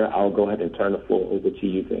 Madam Chair, I'll go ahead and turn the floor over to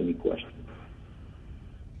you for any questions.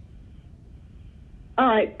 All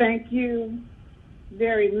right, thank you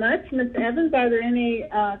very much. Ms. Evans, are there any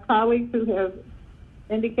colleagues who have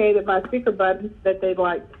indicated by speaker buttons that they'd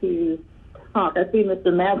like to talk? I see Mr.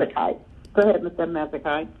 Mazakite. Go ahead, Mr.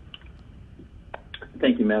 Mazakite.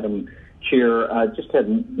 Thank you, Madam Chair. I just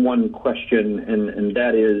had one question, and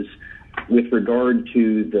that is with regard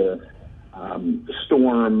to the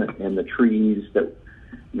storm and the trees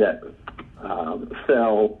that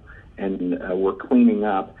fell and we're cleaning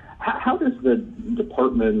up. How does the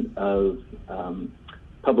Department of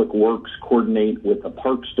Public Works coordinate with the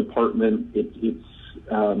Parks Department? It's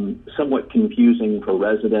somewhat confusing for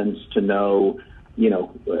residents to know,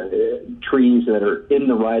 trees that are in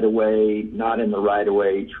the right-of-way, not in the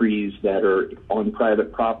right-of-way, trees that are on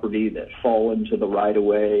private property that fall into the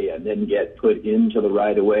right-of-way and then get put into the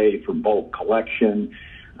right-of-way for bulk collection.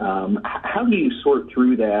 How do you sort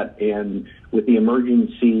through that? And with the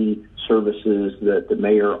emergency services that the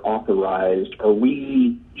mayor authorized, are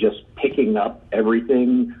we just picking up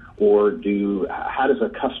everything, or how does a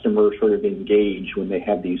customer sort of engage when they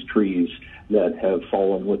have these trees that have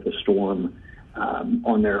fallen with the storm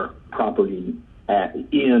on their property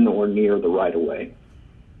in or near the right-of-way?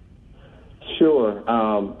 Sure.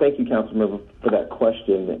 Thank you, Councilmember, for that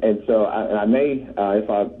question. And so I may, if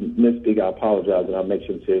I misspeak, I apologize, and I'll make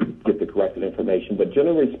sure to get the corrected information. But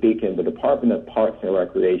generally speaking, the Department of Parks and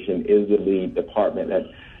Recreation is the lead department that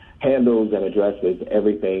handles and addresses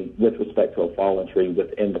everything with respect to a fallen tree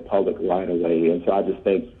within the public right-of-way. And so I just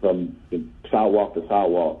think from sidewalk to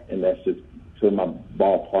sidewalk, and that's just sort of my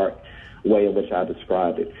ballpark way in which I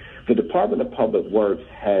described it. The Department of Public Works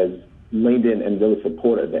has leaned in and really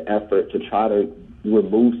supported the effort to try to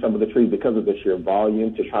remove some of the trees because of the sheer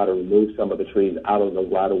volume, to try to remove some of the trees out of the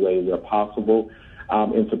right-of-way where possible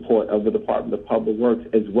in support of the Department of Public Works,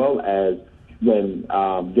 as well as when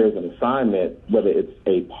there's an assignment, whether it's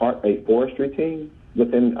a forestry team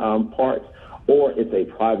within parks or it's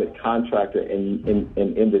a private contractor. And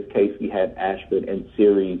in this case, we had Ashford and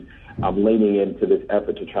Ceres leaning into this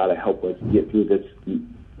effort to try to help us get through this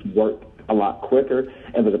work a lot quicker.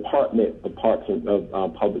 And the Department of Parks and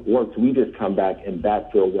Public Works, we just come back and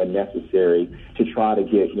backfill when necessary to try to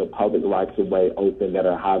get public rights of way open that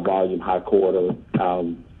are high volume, high corridor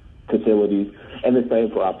facilities, and the same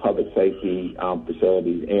for our public safety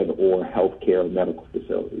facilities and or healthcare medical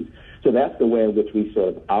facilities. So that's the way in which we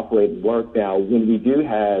sort of operate and work. Now, when we do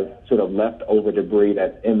have sort of leftover debris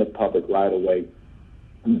that's in the public right of way,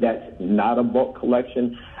 that's not a bulk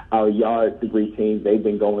collection. Our yard debris teams, they've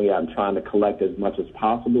been going out and trying to collect as much as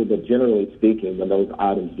possible, but generally speaking, when those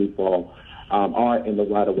items do fall, are in the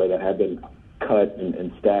right of way that have been cut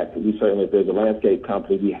and stacked, we certainly, if there's a landscape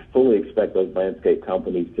company, we fully expect those landscape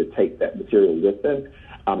companies to take that material with them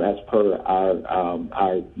as per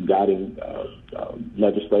our guiding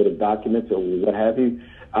legislative documents or what have you.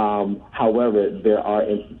 However, there are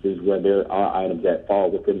instances where there are items that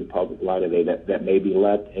fall within the public right of way that may be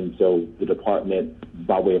left, and so the department,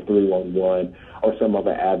 by way of 311 or some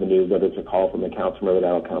other avenue, whether it's a call from a council member,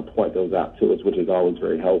 that'll kind of point those out to us, which is always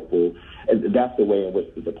very helpful. that's the way in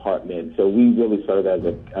which the department, so we really serve as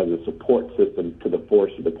a support system to the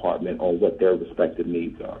forestry department on what their respective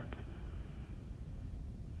needs are.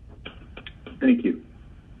 Thank you.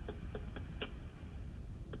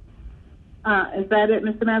 Is that it,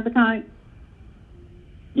 Mr. Mazzacante?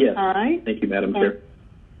 Yes. All right. Thank you, Madam Chair.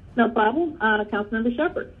 No problem. Councilmember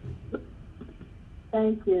Shepherd.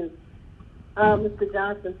 Thank you. Mr.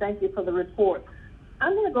 Johnson, thank you for the report.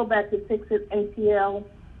 I'm going to go back to Fix-It ATL.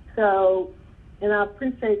 So, and I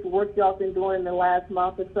appreciate the work y'all been doing in the last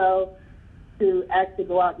month or so to actually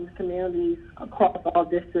go out in the communities across all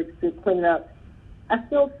districts to clean up. I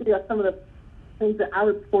still see some of the things that I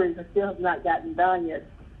reported and still have not gotten done yet.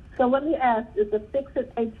 So let me ask, is the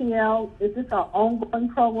Fix-It ATL, is this an ongoing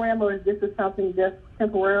program or is this something just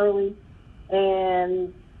temporarily?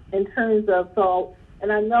 And in terms of,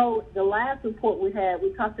 and I know the last report we had,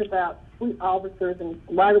 we talked about fleet officers and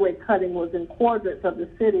right-of-way cutting was in quadrants of the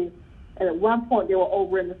city, and at one point they were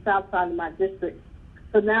over in the south side of my district.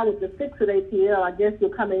 So now with the Fix-It ATL, I guess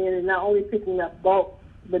you're coming in and not only picking up bulk,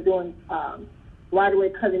 but doing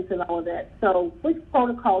right-of-way cuttings and all of that. So which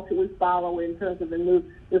protocol should we follow in terms of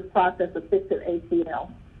this process of Fix-It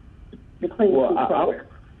ATL, the clean street program?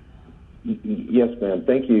 Yes, ma'am.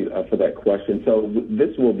 Thank you for that question. So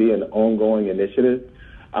this will be an ongoing initiative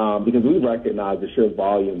because we recognize the sheer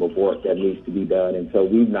volume of work that needs to be done. And so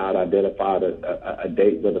we've not identified a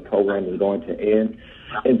date where the program is going to end.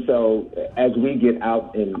 And so as we get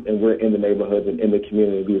out and we're in the neighborhoods and in the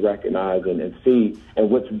community, we recognize and see.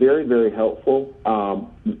 And what's very, very helpful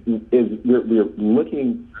is we're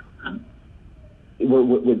looking.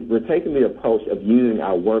 We're taking the approach of using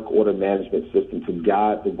our work order management system to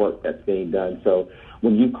guide the work that's being done. So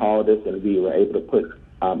when you called us and we were able to put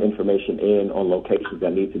information in on locations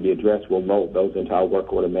that need to be addressed, we'll load those into our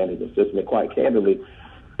work order management system. And quite candidly,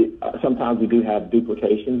 sometimes we do have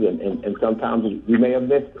duplications and sometimes we may have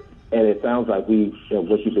missed it. And it sounds like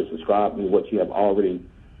what you just described and what you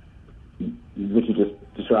just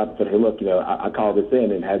described and said, hey, look, I called this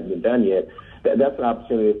in and it hasn't been done yet. That's an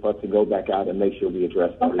opportunity for us to go back out and make sure we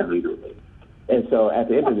address that immediately. And so at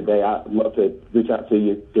the end of the day, I'd love to reach out to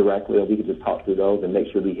you directly, or we could just talk through those and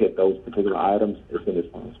make sure we hit those particular items as soon as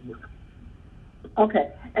possible.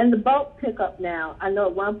 Okay. And the bulk pickup now, I know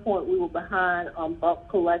at one point we were behind on bulk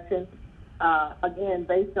collection. Again,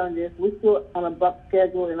 based on this, we're still on a bulk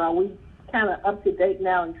schedule, and are we kind of up to date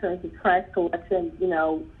now in terms of trash collection?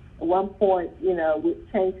 At one point, we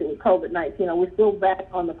changed it with COVID-19. Are we still back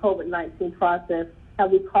on the COVID-19 process?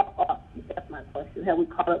 Have we caught up? That's my question. Have we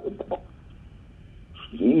caught up with bulk?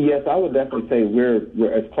 Yes, I would definitely say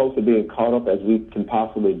we're as close to being caught up as we can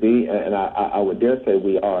possibly be, and I would dare say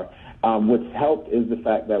we are. What's helped is the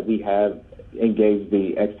fact that we have engaged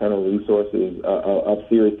the external resources of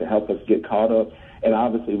Ceres to help us get caught up, and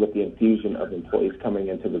obviously with the infusion of employees coming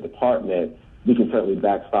into the department, we can certainly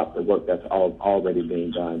backstop the work that's already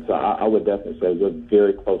being done. So I would definitely say we're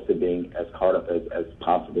very close to being as caught up as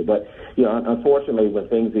possible. But, unfortunately, when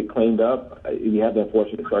things get cleaned up, you have the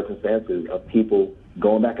unfortunate circumstances of people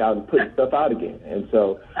going back out and putting stuff out again. And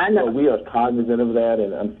so we are cognizant of that,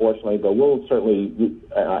 and unfortunately, but we'll certainly,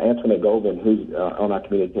 Antoinette Govan, who's on our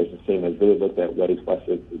communications team, has really looked at ways for us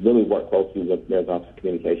to really work closely with Mayor's Office of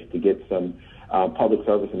Communication to get some public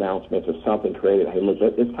service announcements or something created. Hey, look,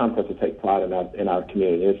 it's time for us to take pride in our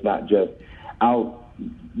community. It's not just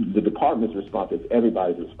the department's responsibility, it's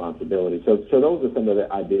everybody's responsibility. So those are some of the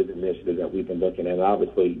ideas and initiatives that we've been looking at, and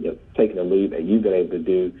obviously taking a lead that you've been able to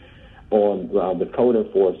do on with code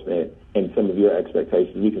enforcement and some of your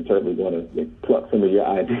expectations. You can certainly want to pluck some of your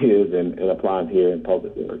ideas and apply them here in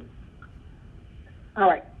public work. All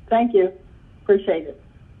right. Thank you. Appreciate it.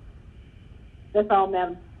 That's all,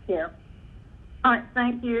 Madam Chair. All right,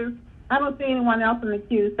 thank you. I don't see anyone else in the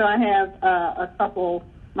queue, so I have a couple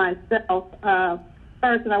myself.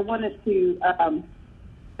 First, I wanted to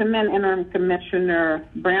commend Interim Commissioner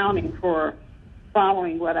Browning for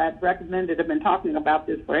following what I've recommended. I've been talking about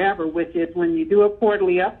this forever, which is when you do a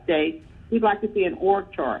quarterly update, we'd like to see an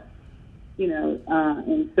org chart,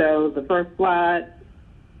 and so the first slide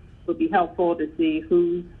would be helpful to see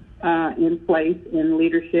who's in place in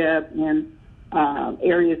leadership and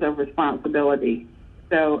areas of responsibility.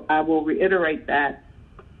 So I will reiterate that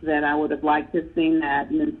I would have liked to have seen that.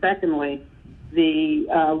 And then secondly, the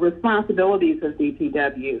responsibilities of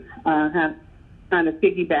DPW have kind of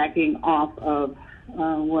piggybacking off of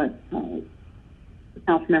what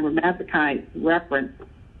Councilmember Mazzacante referenced.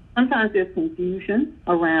 Sometimes there's confusion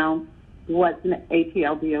around what's an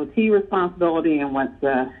ATL-DOT responsibility and what's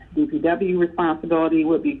the DPW responsibility. It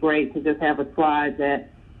would be great to just have a slide that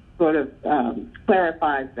sort of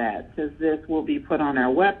clarifies that, because this will be put on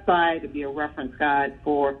our website. It'll be a reference guide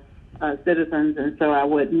for citizens, and so I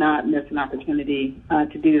would not miss an opportunity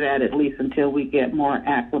to do that, at least until we get more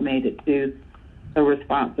acclimated to the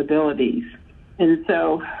responsibilities. And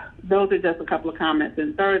so those are just a couple of comments.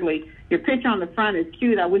 And thirdly, your picture on the front is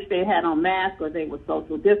cute. I wish they had on masks or they were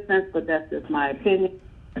social distance, but that's just my opinion.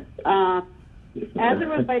 As it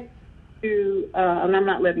relates to, and I'm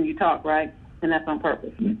not letting you talk, right? And that's on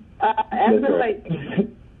purpose. As it relates,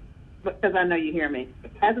 because I know you hear me,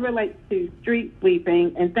 as it relates to street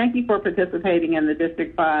sweeping, and thank you for participating in the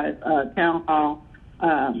District 5 town hall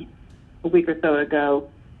a week or so ago.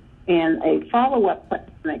 And a follow-up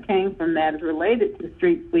question that came from that is related to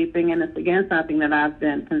street sweeping, and it's again something that I've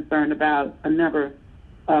been concerned about. A number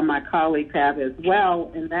of my colleagues have as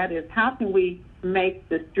well, and that is how can we make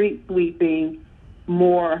the street sweeping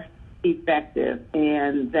more effective?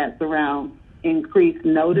 And that's around increased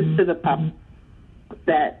notice to the public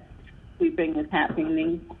that sweeping is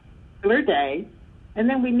happening every day. And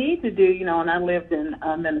then we need to do, you know, and I lived in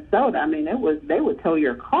Minnesota. I mean, they would tow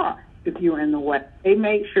your car if you were in the way. They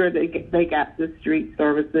made sure that they got the street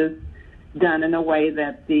services done in a way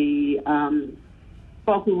that the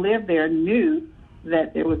folk who lived there knew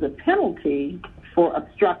that there was a penalty for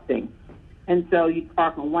obstructing. And so you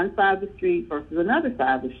park on one side of the street versus another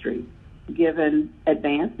side of the street, given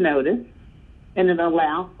advance notice, and it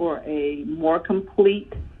allows for a more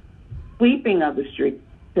complete sweeping of the street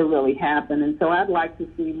to really happen. And so I'd like to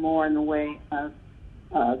see more in the way of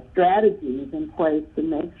strategies in place to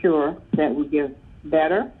make sure that we give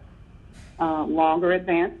better, longer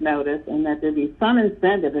advance notice, and that there be some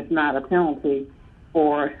incentive, if not a penalty,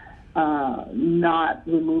 for not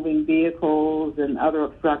removing vehicles and other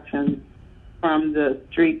obstructions from the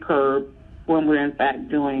street curb when we're in fact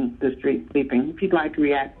doing the street sweeping. If you'd like to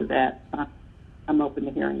react to that, I'm open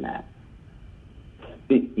to hearing that.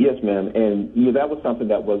 Yes, ma'am. And that was something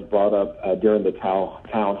that was brought up during the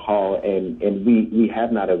town hall, and we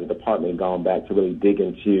have not, as a department, gone back to really dig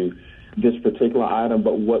into this particular item.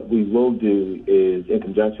 But what we will do is, in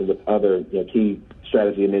conjunction with other key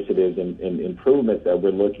strategy initiatives and improvements that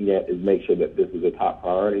we're looking at, is make sure that this is a top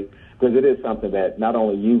priority, because it is something that not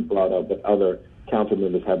only you've brought up, but other council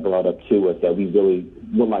members have brought up to us, that we really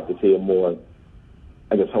would like to see a more,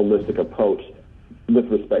 I guess, holistic approach with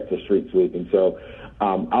respect to street sweeping. So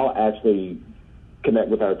I'll actually connect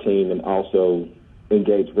with our team and also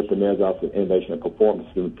engage with the Mayor's Office of Innovation and Performance,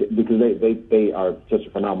 because they are such a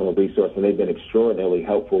phenomenal resource, and they've been extraordinarily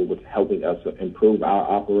helpful with helping us improve our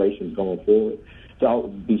operations going forward. So I'll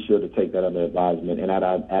be sure to take that under advisement. And at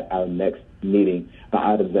our next meeting, the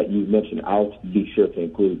items that you mentioned, I'll be sure to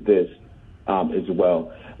include this as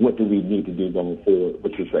well. What do we need to do going forward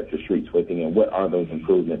with respect to street sweeping, and what are those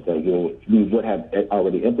improvements that we would have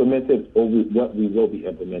already implemented, or what we will be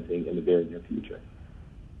implementing in the very near future?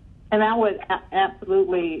 And I would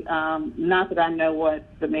absolutely, not that I know what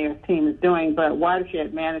the mayor's team is doing, but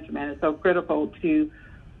watershed management is so critical to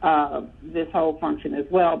this whole function as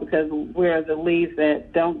well, because where the leaves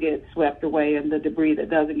that don't get swept away and the debris that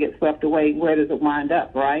doesn't get swept away, where does it wind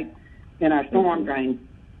up, right? In our storm drains.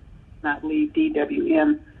 Not leave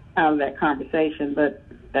DWM out of that conversation, but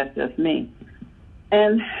that's just me.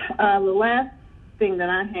 And the last thing that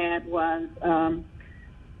I had was,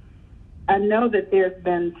 I know that there's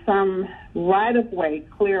been some right-of-way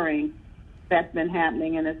clearing that's been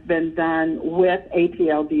happening, and it's been done with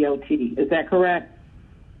ATL DOT. Is that correct?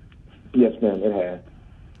 Yes, ma'am, it has.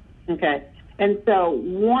 Okay. And so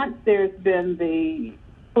once there's been the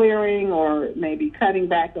clearing or maybe cutting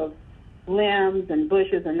back of limbs and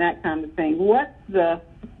bushes and that kind of thing, what's the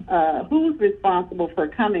who's responsible for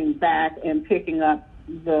coming back and picking up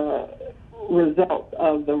the results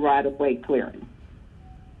of the right-of-way clearing?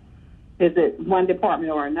 Is it one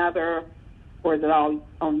department or another, or is it all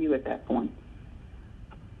on you at that point?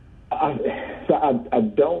 So I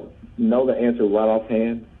don't know the answer right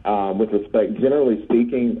offhand. With respect, generally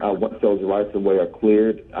speaking, once those rights-of-way are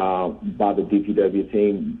cleared by the DPW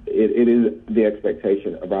team, it is the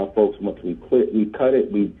expectation of our folks, once we cut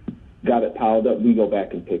it, we got it piled up, we go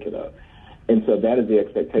back and pick it up. And so that is the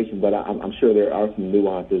expectation, but I'm sure there are some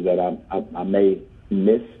nuances that I may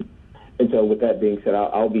miss. And so with that being said,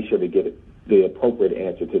 I'll be sure to get the appropriate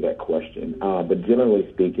answer to that question. But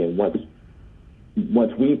generally speaking, once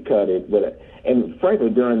we've cut it, and frankly,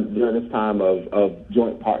 during this time of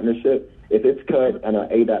joint partnership, if it's cut, and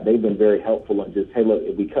ADOT, they've been very helpful on just, hey, look,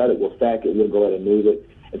 if we cut it, we'll stack it, we'll go ahead and move it.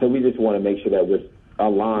 And so we just want to make sure that we're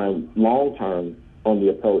aligned long-term on the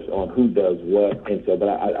approach on who does what. And so, but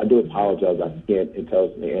I do apologize, I can't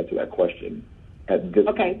intelligently answer that question at this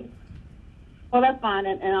Okay. point. Well, that's fine,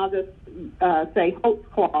 and I'll just say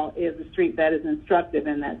Holtzclaw is a street that is instructive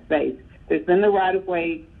in that space. There's been the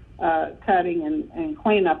right-of-way cutting and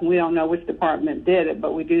cleanup, and we don't know which department did it,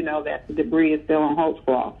 but we do know that the debris is still on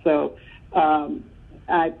Holtzclaw. So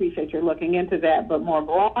I appreciate your looking into that, but more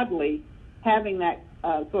broadly, having that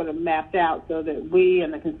sort of mapped out so that we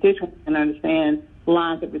and the constituents can understand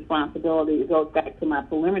lines of responsibility. It goes back to my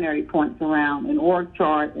preliminary points around an org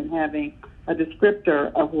chart and having a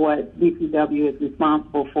descriptor of what DPW is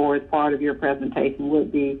responsible for as part of your presentation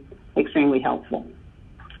would be extremely helpful.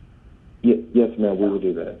 Yes, ma'am, we will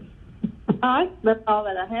do that. All right, that's all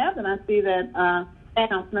that I have, and I see that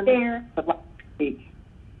Councilmember would like to speak.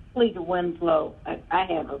 Please, Winslow, I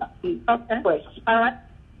have a few questions. All right.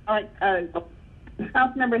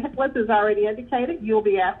 Councilmember Hillis is already indicated. You'll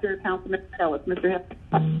be after Councilmember Hillis. Mr.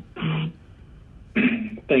 Hillis.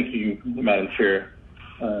 Thank you, Madam Chair.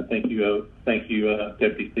 Thank you,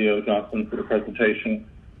 Deputy CEO Johnson, for the presentation,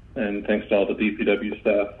 and thanks to all the DPW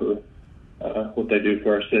staff for what they do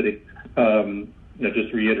for our city.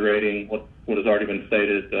 Just reiterating what has already been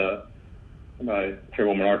stated by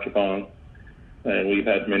Chairwoman Archibong, and we've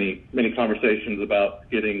had many conversations about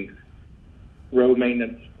getting road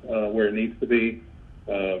maintenance where it needs to be.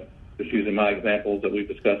 Just using my examples that we've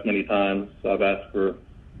discussed many times, I've asked for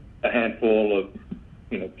a handful of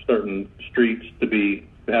certain streets to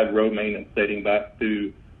have road maintenance dating back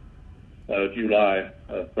to July,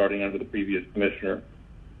 starting under the previous commissioner,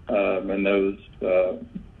 and those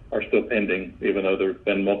are still pending, even though there's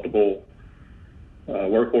been multiple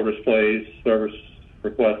work orders placed, service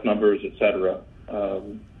request numbers, etc.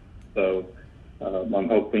 So I'm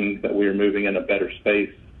hoping that we are moving in a better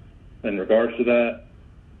space in regards to that.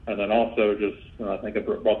 And then also I think I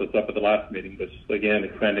brought this up at the last meeting, but again,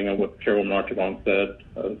 expanding on what Chairwoman Archibong said,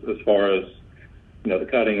 as far as, the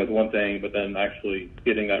cutting is one thing, but then actually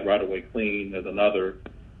getting that right-of-way clean is another,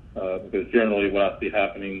 because generally what I see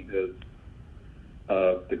happening is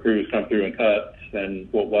the crews come through and cut,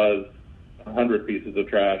 and what was 100 pieces of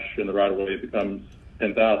trash in the right-of-way becomes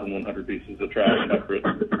 10,100 pieces of trash after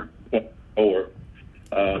it's over,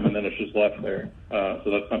 and then it's just left there. So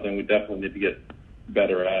that's something we definitely need to get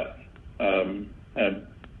better at. And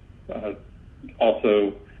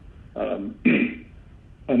also,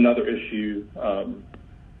 another issue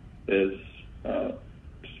is,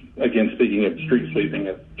 again, speaking of street sweeping,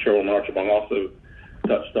 as Chairwoman Archibong also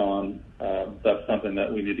touched on, that's something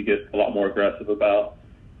that we need to get a lot more aggressive about.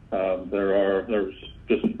 There was,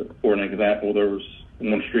 just for an example, there was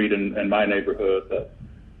one street in my neighborhood that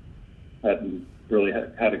hadn't really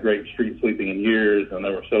had a great street sweeping in years, and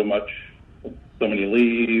there was so many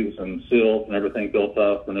leaves and silt and everything built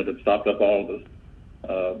up, and it had stopped up all the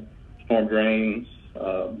storm drains.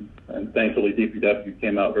 And thankfully, DPW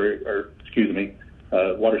came out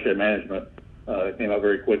Watershed Management came out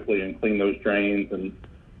very quickly and cleaned those drains. And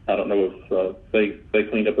I don't know if they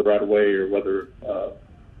cleaned up the right of way or whether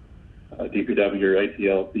DPW or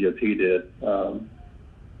ATL DOT did,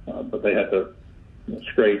 but they had to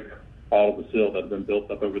scrape all of the silt that had been built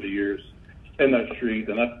up over the years in that street,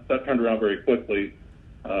 and that turned around very quickly.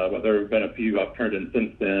 But there have been a few I've turned in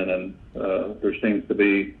since then, and there seems to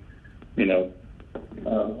be,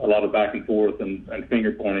 a lot of back and forth and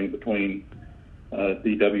finger pointing between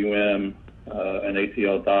DWM and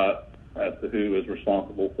ATL DOT as to who is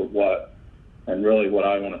responsible for what. And really, what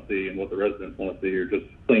I want to see and what the residents want to see are just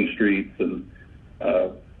clean streets and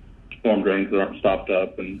storm drains that aren't stopped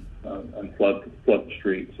up and flood the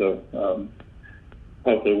street. So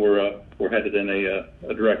hopefully, we're headed in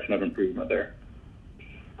a direction of improvement there.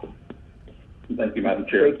 Thank you, Madam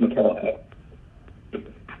Chair. That's all I have.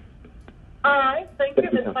 All right, thank you,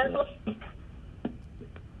 Ms. Michael.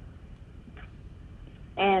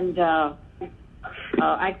 And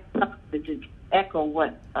I to echo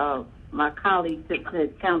what my colleagues have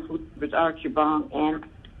said, Councilmembers Archibong and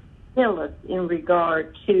Hillis, in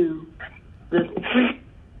regard to the street,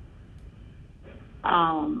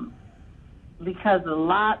 because a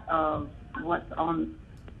lot of what's on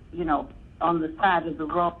the side of the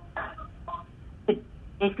road,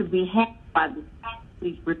 it could be handled by the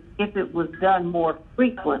if it was done more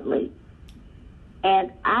frequently.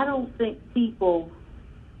 And I don't think people,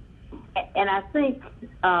 and I think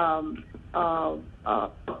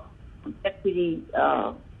Deputy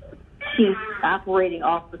Chief Operating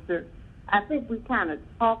Officer, I think we kind of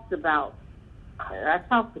talked about, I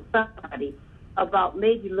talked to somebody about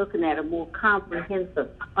maybe looking at a more comprehensive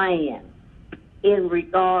plan in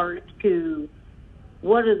regards to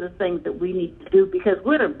what are the things that we need to do, because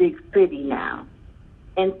we're a big city now.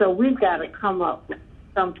 And so we've got to come up with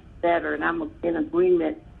something better, and I'm in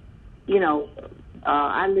agreement,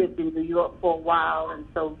 I lived in New York for a while, and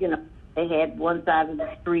so, you know, they had one side of the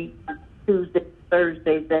street Tuesday,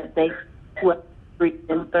 Thursdays that they swept the street,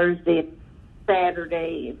 and Thursday and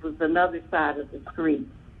Saturday it was another side of the street.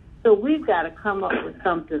 So we've got to come up with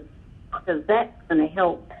something, because that's going to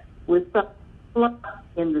help with some flood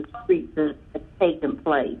in the streets that's taking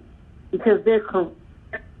place. Because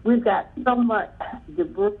we've got so much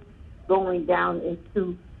debris going down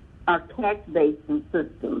into our catch basin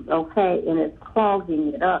systems, okay, and it's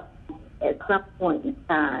clogging it up at some point in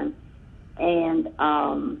time. And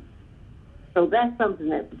so that's something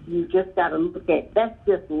that you just got to look at. That's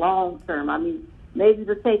just long term. I mean, maybe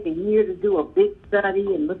it'll take a year to do a big study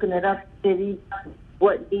and looking at other cities,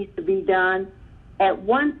 what needs to be done. At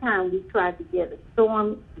one time, we tried to get a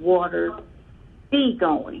storm water fee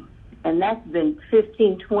going, and that's been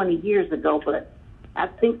 15, 20 years ago, but I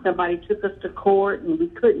think somebody took us to court and we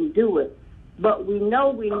couldn't do it. But we know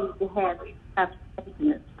we need to have a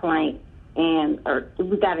maintenance plan, or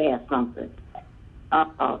we got to have something.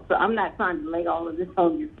 So I'm not trying to lay all of this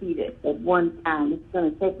on your feet at one time. It's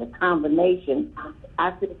going to take a combination.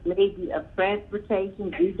 I think maybe of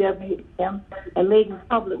transportation, UWM, and maybe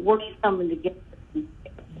public works coming together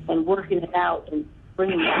and working it out and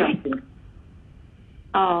bringing something.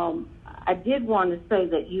 I did want to say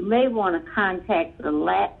that you may want to contact the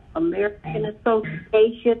Latin American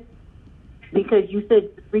Association, because you said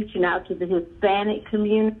reaching out to the Hispanic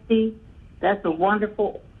community. That's a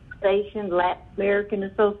wonderful organization, Latin American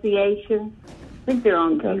Association. I think they're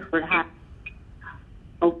on Buford High.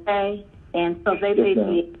 Okay? And so they may be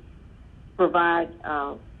able to provide,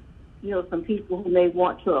 some people who may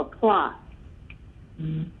want to apply.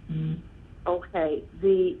 Mm-hmm. Okay.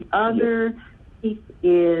 The other piece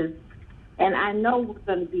is, and I know we're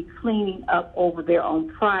going to be cleaning up over there on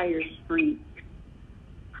Pryor Street,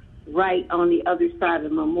 right on the other side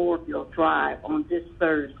of Memorial Drive on this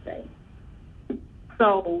Thursday.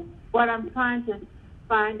 So what I'm trying to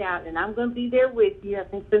find out, and I'm going to be there with you. I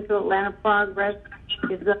think Central Atlanta Progress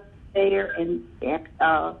is up there, and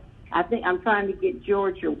I think I'm trying to get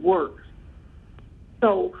Georgia Works.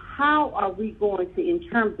 So how are we going to, in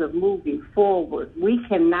terms of moving forward, we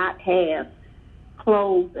cannot have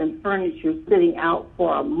clothes and furniture sitting out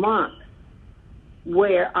for a month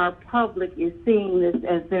where our public is seeing this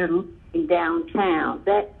as they're looking downtown.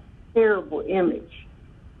 That's a terrible image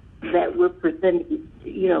that we're presenting,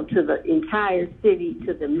 to the entire city,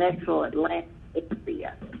 to the metro Atlanta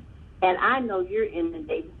area. And I know you're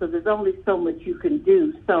inundated, so there's only so much you can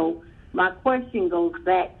do. So my question goes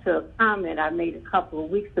back to a comment I made a couple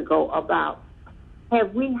of weeks ago about,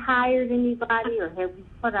 have we hired anybody or have we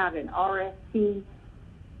put out an RFP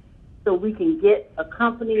so we can get a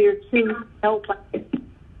company or two to help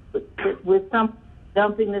with some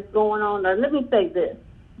dumping that's going on? Or let me say this.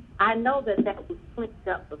 I know that was cleaned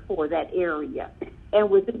up before, that area. And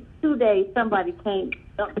within 2 days, somebody came and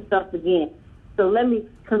dumped stuff again. So let me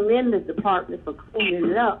commend the department for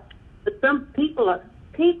cleaning it up. But some people are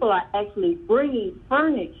actually bringing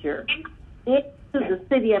furniture into the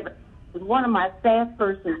city of. One of my staff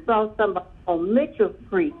persons saw somebody on Mitchell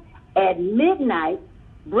Street at midnight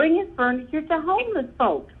bringing furniture to homeless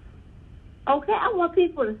folks. Okay, I want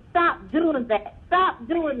people to stop doing that. Stop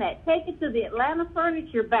doing that. Take it to the Atlanta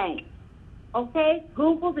Furniture Bank. Okay,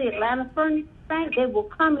 Google the Atlanta Furniture Bank. They will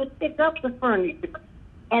come and pick up the furniture.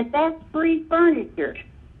 And that's free furniture.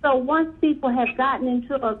 So once people have gotten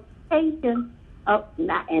into a location,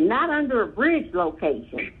 not under a bridge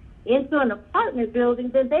location, into an apartment building,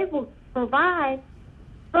 then they will provide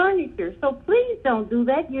furniture. So please don't do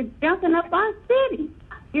that. You're junking up our city.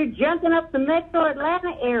 You're junking up the metro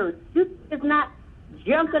Atlanta area. This is not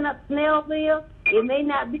junking up Snellville. It may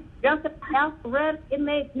not be junking up Alpharetta. It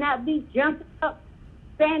may not be junking up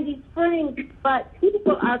Sandy Springs. But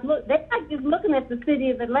people they're not just looking at the city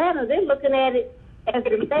of Atlanta. They're looking at it as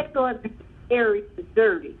the metro area is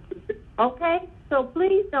dirty. Okay? So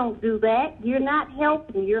please don't do that. You're not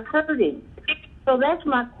helping. You're hurting. So that's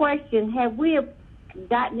my question. Have we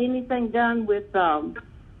gotten anything done with trying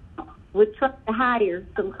to hire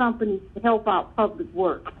some companies to help out public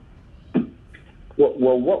works?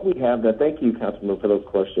 Well, what we have done, thank you, Councilman, for those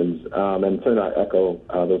questions, and certainly I echo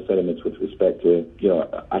those sentiments with respect to,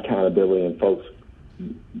 accountability and folks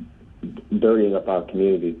dirtying up our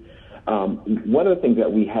community. One of the things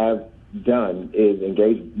that we have done is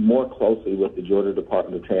engage more closely with the Georgia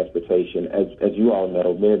Department of Transportation. As you all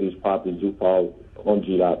know, many of these properties do fall on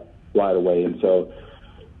GDOT right away, and so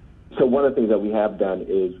one of the things that we have done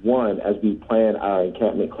is, one, as we plan our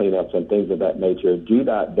encampment cleanups and things of that nature,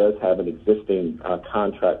 GDOT does have an existing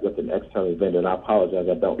contract with an external vendor, and I apologize,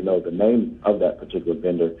 I don't know the name of that particular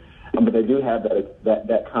vendor, but they do have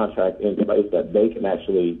that contract in place that they can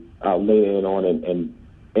actually lean in on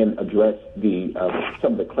and address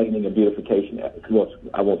some of the cleaning and beautification. Well,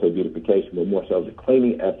 I won't say beautification, but more so the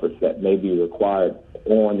cleaning efforts that may be required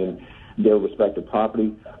on their respective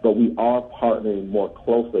property. But we are partnering more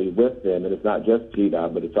closely with them, and it's not just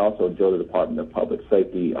GDOT, but it's also Georgia Department of Public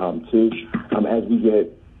Safety too. As we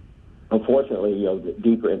get, unfortunately,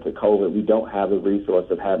 deeper into COVID, we don't have the resource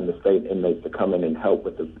of having the state inmates to come in and help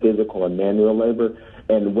with the physical and manual labor.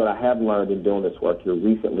 And what I have learned in doing this work here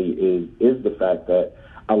recently is the fact that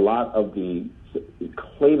a lot of the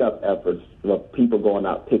cleanup efforts of people going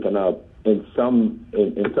out picking up in some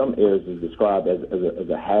areas is described as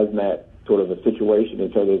a hazmat sort of a situation,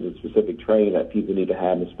 and so there's a specific training that people need to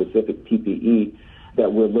have and specific PPE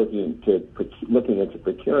that we're looking into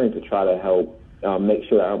procuring to try to help make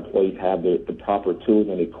sure our employees have the proper tools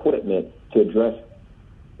and equipment to address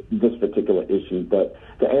this particular issue. But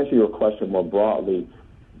to answer your question more broadly,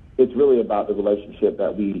 it's really about the relationship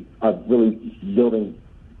that we are really building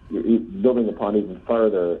upon even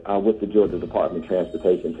further with the Georgia Department of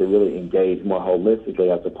Transportation to really engage more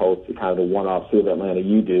holistically as opposed to kind of the one-off City of Atlanta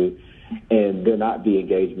you do, and there not be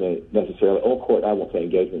engagement necessarily, or I won't say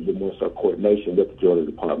engagement, but more so coordination with the Georgia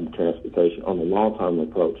Department of Transportation on the long-term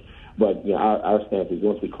approach. But our stance is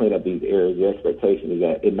once we clean up these areas, the expectation is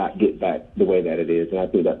that it not get back the way that it is. And I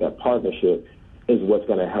think that partnership is what's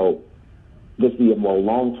going to help this be a more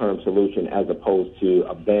long-term solution as opposed to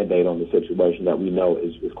a Band-Aid on the situation that we know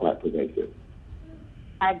is quite pervasive.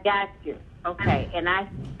 I got you. Okay, and I've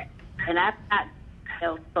got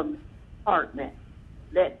emails from the department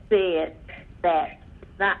that said that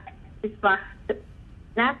it's not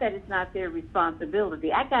that it's not their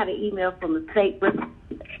responsibility. I got an email from the state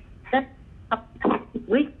a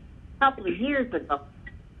couple of years ago.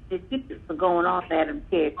 The students were going on Adam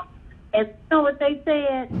Care. And you know what they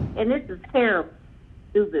said? And this is terrible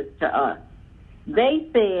to do this to us. They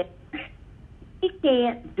said, we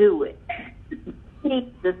can't do it.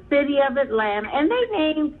 The city of Atlanta, and they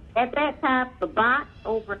named, at that time, the box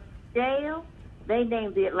over jail. They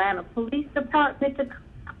named the Atlanta Police Department.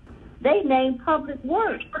 They named Public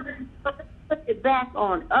Works. Put it back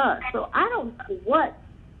on us. So I don't know what.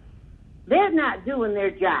 They're not doing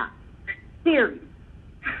their job. Serious.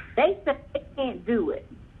 They said they can't do it.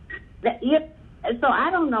 So I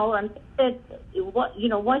don't know. And once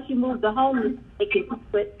you move the homeless, they can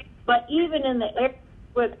do it. But even in the areas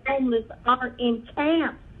where the homeless are in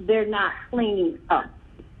camps, they're not cleaning up.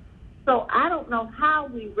 So I don't know how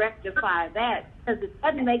we rectify that, because it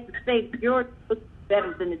doesn't make the state of Georgia look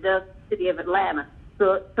better than it does the city of Atlanta.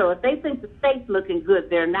 So if they think the state's looking good,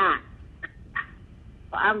 they're not.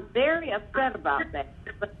 I'm very upset about that.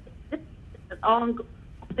 But this is an ongoing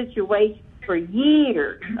situation for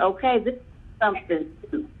years, okay? This is something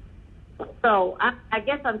too. So I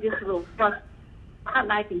guess I'm just a little frustrated.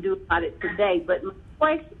 Nothing I can do about it today, but my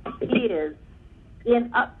question is,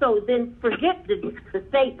 so then forget the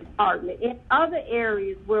State Department. In other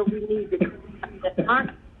areas where we need to,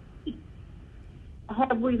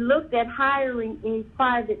 have we looked at hiring in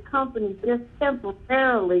private companies just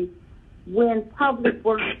temporarily when Public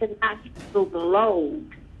Works cannot handle the load?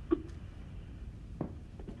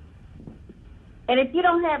 And if you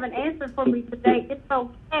don't have an answer for me today, it's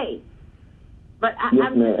okay. But I'm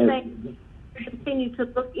just saying, continue to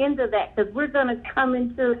look into that, because we're going to come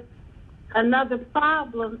into another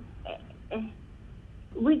problem.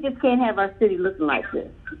 We just can't have our city looking like this.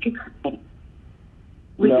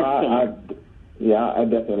 I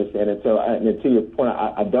definitely understand it. So, and to your point,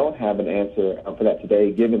 I don't have an answer for that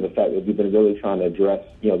today, given the fact that we've been really trying to address,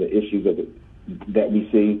 the issues that we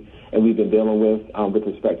see and we've been dealing with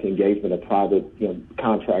respect to engagement of private,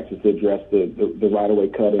 contractors to address the right-of-way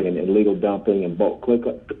cutting and illegal dumping and bulk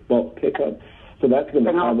pickup. So that's been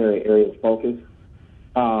the primary area of focus.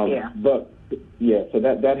 So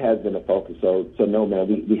that has been a focus. So no, man,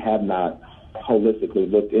 we have not holistically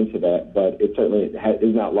looked into that, but it certainly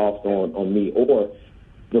is not lost on me or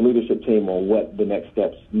the leadership team on what the next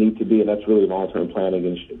steps need to be, and that's really long-term planning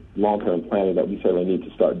that we certainly need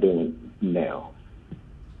to start doing now.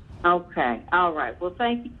 Okay, all right. Well,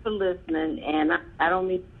 thank you for listening, and I don't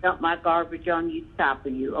mean to dump my garbage on you, top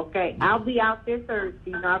of you. Okay, I'll be out there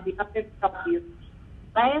Thursday, and I'll be out there to talk to you.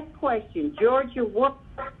 Last question, Georgia,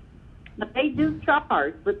 they do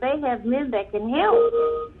charge, but they have men that can help.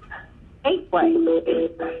 8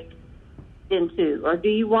 ways into, or do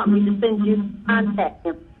you want me to send you contact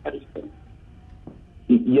information?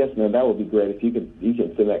 Yes, ma'am. That would be great. If you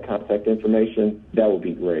can send that contact information, that would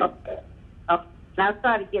be great. Okay. I'll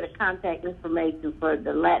try to get a contact information for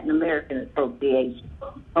the Latin American Association.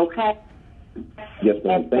 Okay. Yes,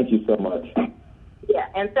 ma'am. Thank you so much. Yeah,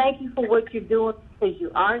 and thank you for what you're doing, because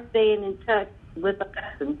you are staying in touch with us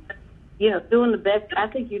and, doing the best. I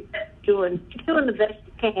think you're doing the best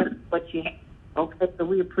you can with what you have. Okay, so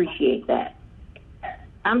we appreciate that.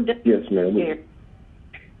 I'm just Yes, ma'am. here.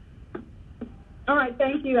 All right,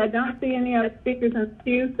 thank you. I don't see any other speakers in the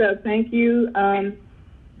queue, so thank you,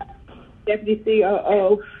 Deputy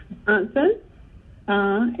COO Johnson.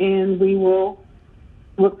 And we will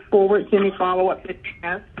look forward to any follow-up that you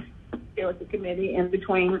have here with the committee in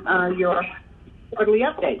between your quarterly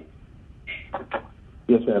updates.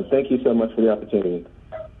 Yes, ma'am. Thank you so much for the opportunity.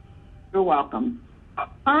 You're welcome.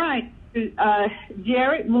 All right,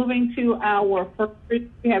 Jared, moving to our first,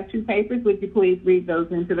 we have two papers. Would you please read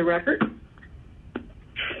those into the record?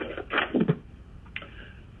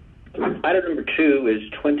 Item number 2 is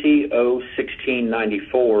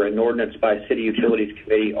 20-01694, an ordinance by City Utilities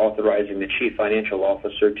Committee authorizing the Chief Financial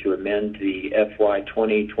Officer to amend the FY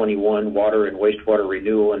 2021 Water and Wastewater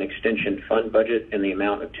Renewal and Extension Fund budget in the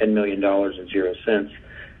amount of $10 million and 0 cents,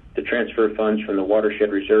 to transfer funds from the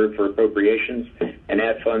Watershed Reserve for appropriations and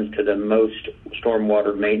add funds to the most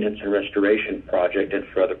stormwater maintenance and restoration project and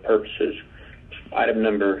for other purposes. Item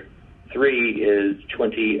number 3 is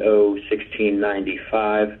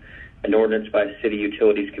 20-01695, an ordinance by City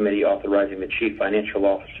Utilities Committee authorizing the Chief Financial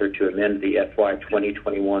Officer to amend the FY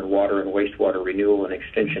 2021 Water and Wastewater Renewal and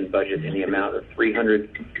Extension budget in the amount of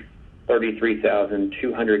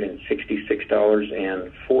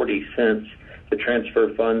 $333,266.40 to transfer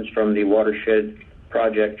funds from the Watershed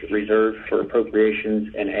Project Reserve for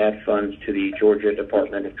appropriations and add funds to the Georgia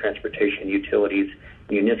Department of Transportation Utilities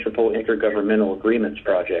Municipal Intergovernmental Agreements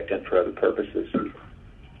Project and for other purposes.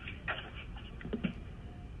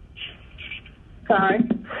 Sorry.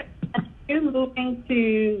 Moving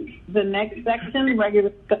to the next section, regular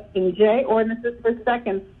discussion J, ordinances for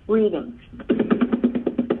second reading.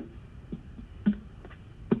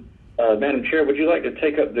 Madam Chair, would you like to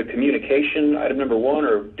take up the communication, item number 1,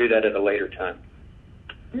 or do that at a later time?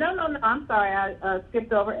 No, I'm sorry. I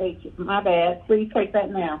skipped over H. My bad. Please take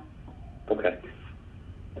that now. Okay.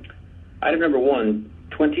 Item number 1,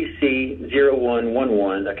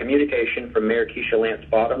 20C0111, a communication from Mayor Keisha Lance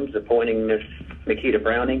Bottoms appointing Ms. Makita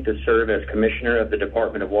Browning to serve as Commissioner of the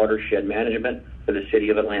Department of Watershed Management for the City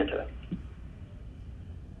of Atlanta.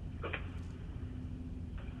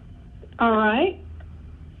 All right.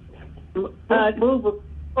 Move approval,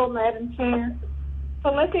 Madam Chair. So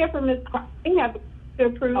let's hear from Ms. Browning. Have to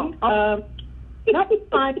approve. That's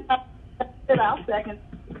fine. I'll second.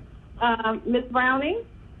 Ms. Browning,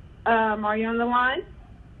 are you on the line?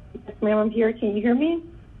 Yes, ma'am, I'm here. Can you hear me?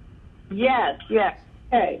 Yes.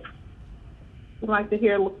 Okay. I'd like to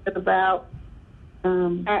hear a little bit about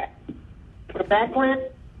the background.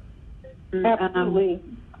 Absolutely.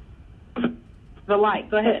 The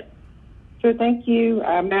light. Go ahead. Sure. Thank you,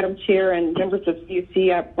 Madam Chair and members of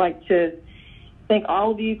CUC. I'd like to thank all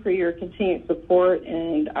of you for your continued support,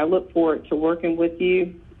 and I look forward to working with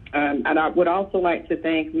you. And I would also like to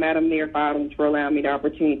thank Madam Mayor Bottoms for allowing me the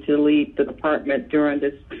opportunity to lead the department during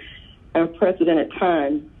this unprecedented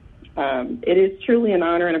time. It is truly an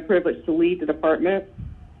honor and a privilege to lead the department.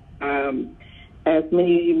 As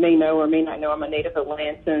many of you may know or may not know, I'm a native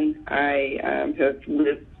Atlantan. I have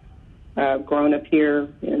lived, grown up here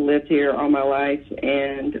and lived here all my life,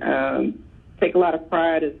 and take a lot of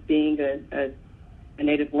pride as being a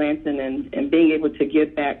native Atlantan and being able to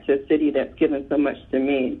give back to a city that's given so much to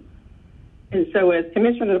me. And so as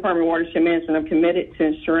Commissioner of the Department of Watershed Management, I'm committed to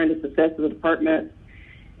ensuring the success of the department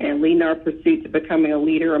and leading our pursuit to becoming a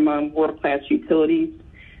leader among world-class utilities.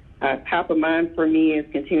 Top of mind for me is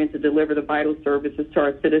continuing to deliver the vital services to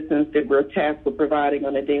our citizens that we're tasked with providing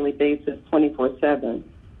on a daily basis, 24/7.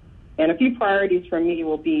 And a few priorities for me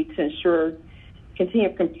will be to ensure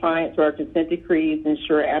continued compliance to our consent decrees,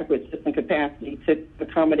 ensure adequate system capacity to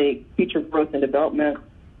accommodate future growth and development.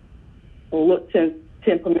 We'll look to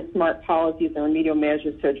implement smart policies and remedial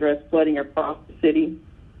measures to address flooding across the city.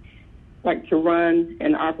 Like to run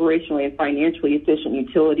an operationally and financially efficient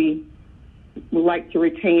utility. We like to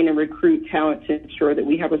retain and recruit talent to ensure that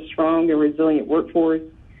we have a strong and resilient workforce.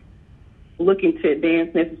 Looking to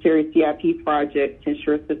advance necessary CIP projects to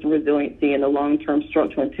ensure system resiliency and the long-term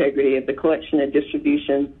structural integrity of the collection and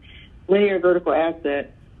distribution, linear and vertical assets.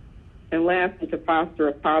 And lastly, to foster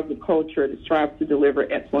a positive culture that strives to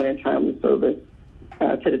deliver excellent and timely service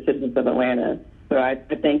to the citizens of Atlanta. So I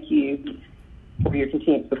thank you for your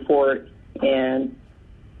continued support and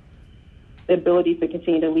the ability to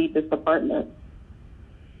continue to lead this department.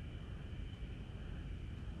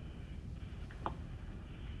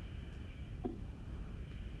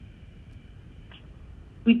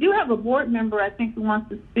 We do have a board member, I think, who wants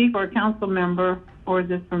to speak, or a council member, or is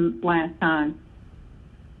this from last time?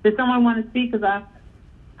 Does someone want to speak? That's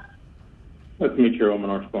me, Chairwoman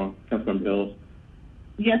Armstrong, Councilmember Hills.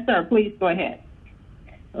 Yes, sir. Please go ahead.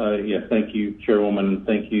 Yes, thank you, Chairwoman.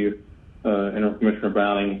 Thank you, Interim Commissioner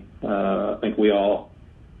Browning. I think we all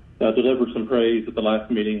delivered some praise at the last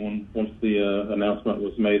meeting once the announcement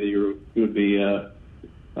was made that you would be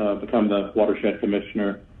become the watershed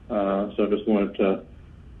commissioner. So I just wanted to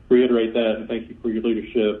reiterate that and thank you for your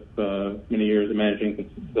leadership, many years of managing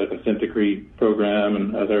the consent decree program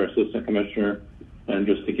and as our assistant commissioner. And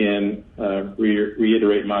just again,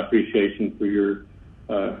 reiterate my appreciation for your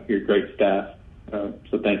great staff.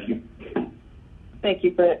 So thank you. Thank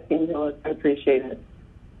you for that, Hillis. I appreciate it.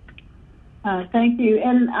 Thank you.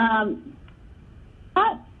 And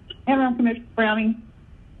Interim Commissioner Browning,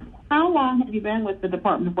 how long have you been with the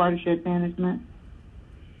Department of Watershed Management?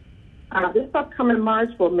 This upcoming March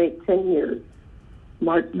will make 10 years.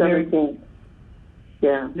 March 17th.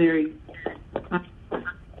 Yeah. Very.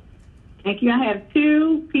 Thank you. I have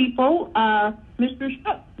two people. Mr.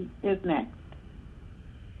 Shook is next.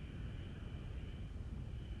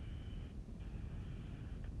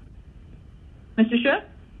 Mr. Shook?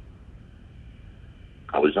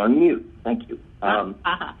 I was on mute. Thank you. Go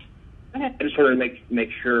ahead. I just wanted to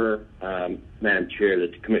make sure, Madam Chair,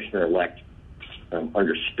 that the Commissioner-elect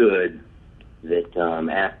understood that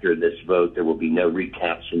after this vote, there will be no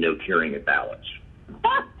recaps and no curing of ballots.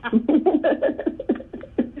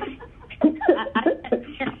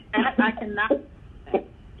 I cannot.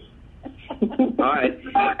 All right.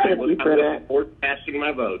 I look forward to casting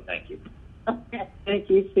my vote. Thank you. Okay. Thank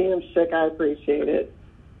you, CM Shook. I appreciate it.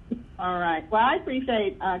 All right. Well, I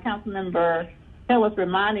appreciate Councilmember Hillis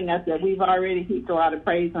reminding us that we've already heaped a lot of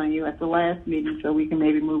praise on you at the last meeting, so we can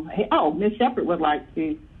maybe move. Oh, Ms. Shepherd would like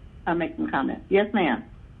to make some comments. Yes, ma'am.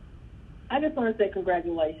 I just want to say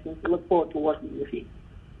congratulations. I look forward to working with you.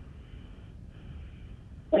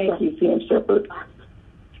 Thank you, CM Shepherd.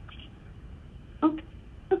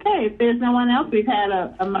 Okay, if there's no one else, we've had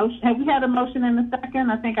a motion. Have we had a motion in a second?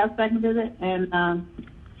 I think I seconded it, and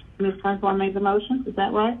Ms. Francois made the motion. Is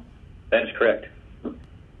that right? That's correct.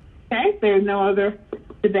 Okay, if there's no other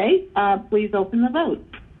debate, please open the vote.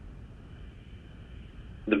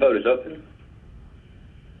 The vote is open.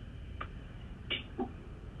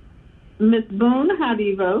 Ms. Boone, how do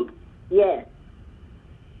you vote? Yes.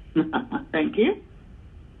 Thank you.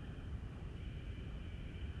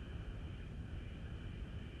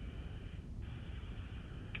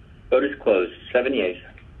 Vote is closed. 7 yeas.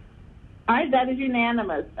 All right, that is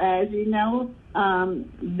unanimous. As you know,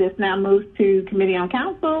 this now moves to Committee on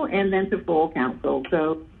Council and then to full council.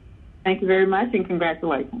 So thank you very much and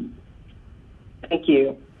congratulations. Thank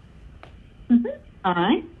you. Mm-hmm. All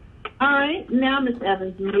right. All right. Now, Ms.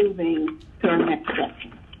 Evans, moving to our next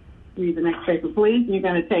section. Read the next paper, please. You're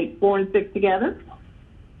going to take 4 and 6 together.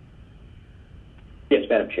 Yes,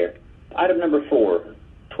 Madam Chair. Item number 4.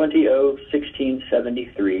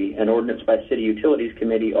 20-0-1673, an ordinance by City Utilities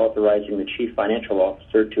Committee authorizing the Chief Financial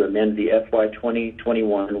Officer to amend the FY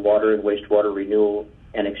 2021 Water and Wastewater Renewal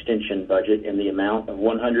and Extension budget in the amount of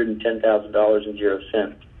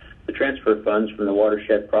 $110,000.00 to transfer funds from the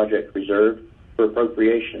Watershed Project Reserve for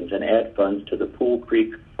appropriations and add funds to the Pool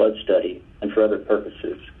Creek flood study and for other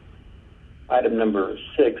purposes. Item number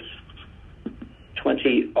 6.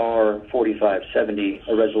 20-R-4570,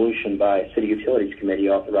 a resolution by City Utilities Committee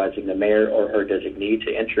authorizing the mayor or her designee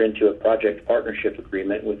to enter into a project partnership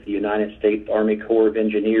agreement with the United States Army Corps of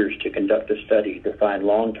Engineers to conduct a study to find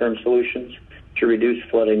long-term solutions to reduce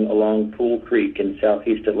flooding along Pool Creek in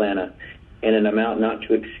southeast Atlanta in an amount not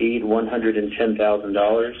to exceed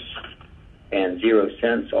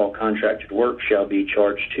 $110,000.00. All contracted work shall be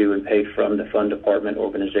charged to and paid from the fund department,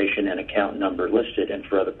 organization, and account number listed and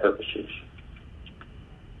for other purposes.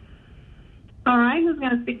 All right, who's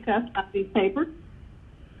going to speak to us about these papers?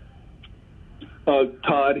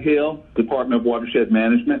 Todd Hill, Department of Watershed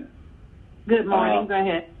Management. Good morning. Go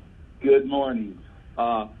ahead. Good morning.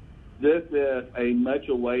 This is a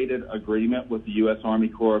much-awaited agreement with the U.S. Army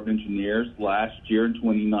Corps of Engineers. Last year in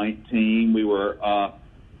 2019, we were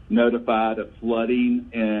notified of flooding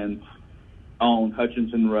on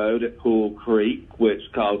Hutchinson Road at Pool Creek, which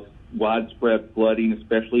caused widespread flooding,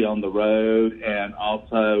 especially on the road, and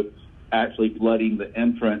also actually flooding the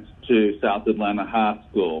entrance to South Atlanta High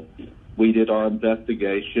School. We did our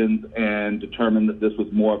investigations and determined that this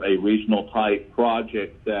was more of a regional type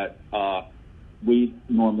project that we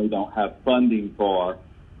normally don't have funding for.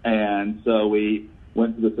 And so we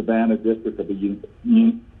went to the Savannah District of the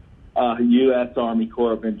U.S. Army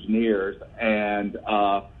Corps of Engineers and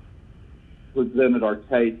presented our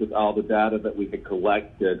case with all the data that we had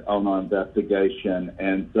collected on our investigation.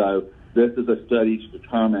 And so this is a study to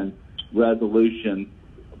determine resolution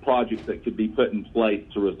projects that could be put in place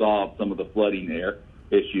to resolve some of the flooding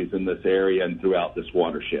issues in this area and throughout this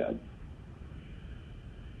watershed.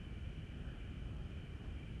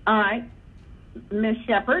 All right. Ms.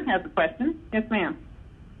 Shepherd has a question. Yes, ma'am.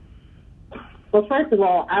 Well, first of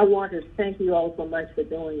all, I want to thank you all so much for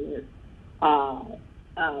doing this.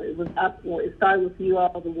 It started with you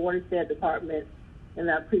all, the Watershed Department, and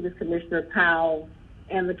our previous Commissioner Powell,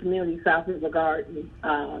 and the community south of the garden.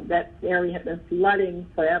 That area had been flooding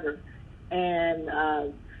forever. And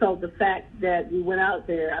so the fact that we went out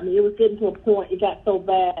there, I mean, it was getting to a point, it got so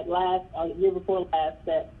bad year before last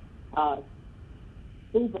that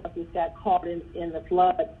school buses got caught in the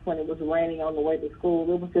flood when it was raining on the way to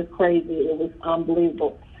school. It was just crazy. It was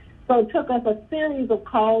unbelievable. So it took us a series of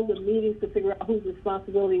calls and meetings to figure out whose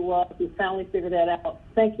responsibility was. We finally figured that out.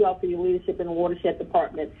 Thank you all for your leadership in the Watershed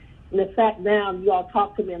Department. And in fact, now you all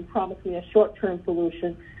talked to me and promised me a short-term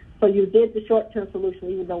solution. So you did the short-term solution,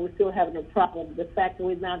 even though we're still having a problem. The fact that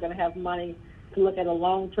we're now going to have money to look at a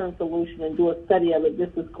long-term solution and do a study of it, this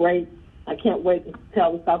is great. I can't wait to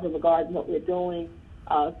tell the South of the Garden what we're doing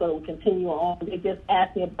so we continue on. They just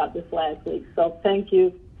asked me about this last week. So thank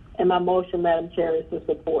you. And my motion, Madam Chair, is to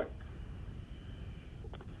support.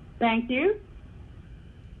 Thank you.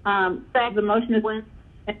 The motion has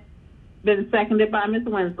been seconded by Ms.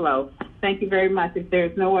 Winslow. Thank you very much. If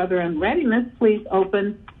there's no other in readiness, please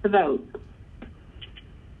open the vote.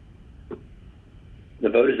 The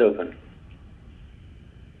vote is open.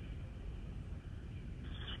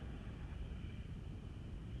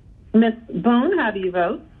 Ms. Boone, how do you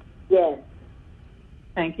vote? Yes.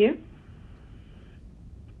 Thank you.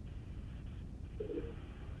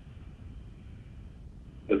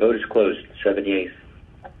 The vote is closed. 7 yeas.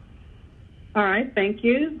 All right. Thank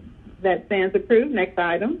you. That stands approved. Next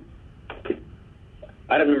item.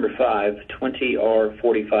 Item number 5,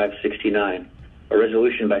 20R4569, a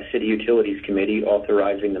resolution by City Utilities Committee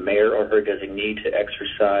authorizing the mayor or her designee to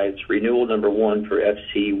exercise renewal number 1 for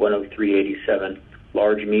FC 10387,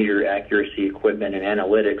 large meter accuracy equipment and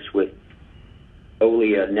analytics with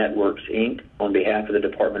Olia Networks, Inc., on behalf of the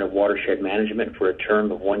Department of Watershed Management for a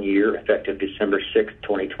term of 1 year, effective December 6,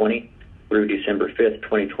 2020 through December 5,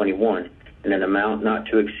 2021, in an amount not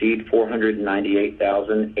to exceed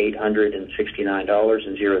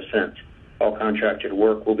 $498,869.00. All contracted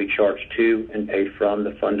work will be charged to and paid from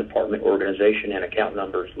the Fund Department organization and account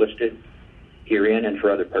numbers listed herein and for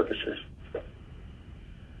other purposes.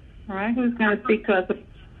 All right. Who's going to speak to us?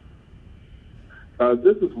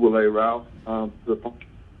 This is Willie Ralph. Go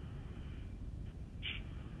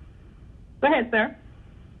ahead, sir.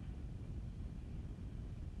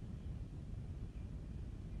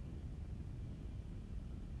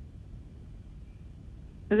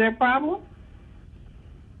 Is there a problem?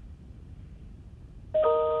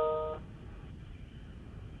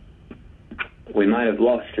 We might have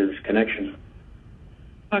lost his connection.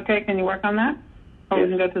 Okay, can you work on that? Or we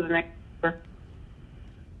can go to the next number.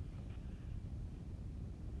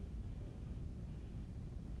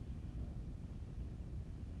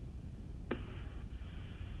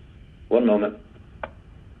 One moment.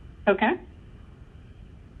 Okay.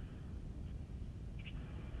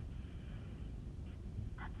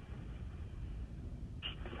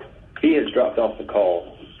 He has dropped off the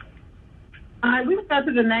call. All right, we will go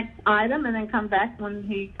to the next item and then come back when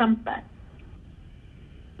he comes back.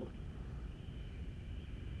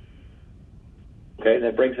 Okay,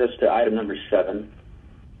 that brings us to item number 7,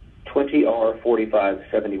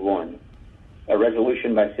 20R4571, a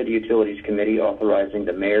resolution by City Utilities Committee authorizing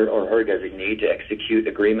the mayor or her designee to execute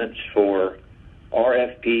agreements for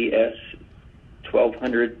RFPS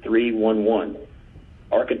 1200-311,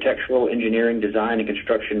 Architectural Engineering Design and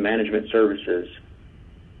Construction Management Services.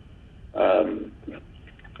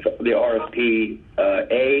 The RFP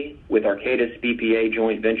A with Arcadis BPA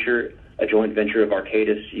joint venture, a joint venture of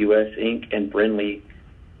Arcadis US Inc. and Brinley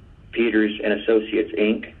Peters and Associates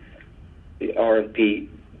Inc. The RFP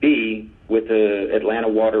B with the Atlanta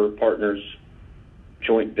Water Partners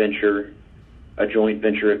joint venture, a joint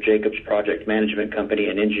venture of Jacobs Project Management Company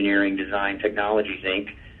and Engineering Design Technologies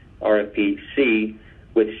Inc. RFP C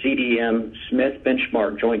with CDM Smith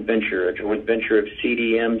Benchmark joint venture, a joint venture of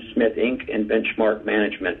CDM Smith Inc. and Benchmark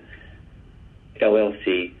Management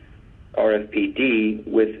LLC. RFP D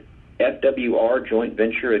with FWR joint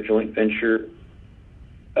venture, a joint venture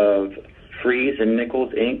of Fries and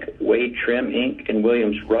Nichols Inc., Wade Trim Inc., and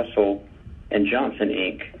Williams Russell and Johnson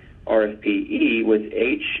Inc. RFP E with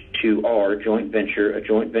R2R joint venture, a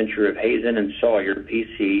joint venture of Hazen and Sawyer,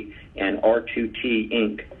 PC, and R2T,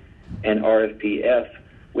 Inc., and RFPF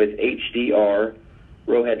with HDR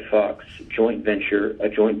Rohead Fox joint venture, a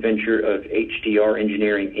joint venture of HDR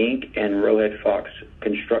Engineering, Inc., and Rohead Fox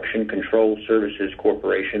Construction Control Services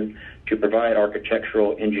Corporation to provide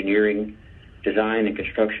architectural engineering, design, and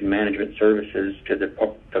construction management services to the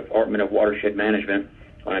Department of Watershed Management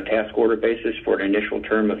on a task order basis for an initial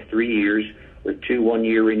term of 3 years with 2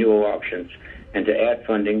 one-year renewal options, and to add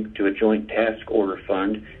funding to a joint task order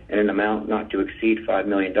fund in an amount not to exceed $5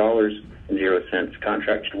 million and 0 cents.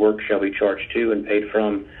 Contracted work shall be charged to and paid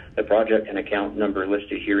from the project and account number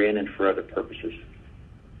listed herein and for other purposes.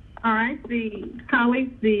 All right,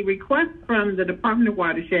 colleagues, the request from the Department of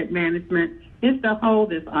Watershed Management is to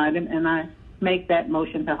hold this item, and I make that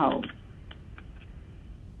motion to hold.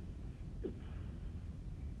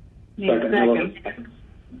 Need a second.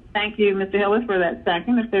 Thank you, Mr. Hillis, for that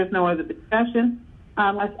second. If there's no other discussion,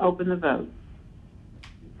 let's open the vote.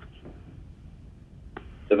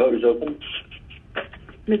 The vote is open.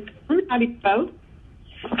 Ms. Brown, how do you vote?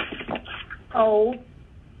 Hold.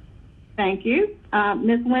 Thank you.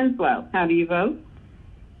 Ms. Winslow, how do you vote?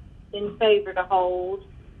 In favor to hold.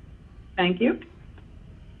 Thank you.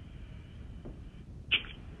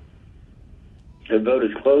 The vote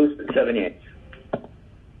is closed at 78.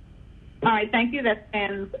 All right, thank you. That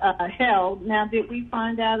stands held. Now, did we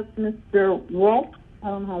find out if Mr. Rolfe, I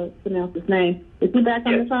don't know how to pronounce his name, is he back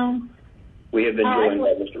on the phone? We have been joined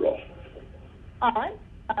by Mr. Rolfe. All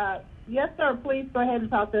right. Yes, sir. Please go ahead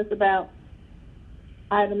and talk to us about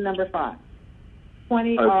item number 5.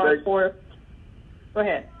 20 R4. Go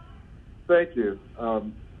ahead. Thank you.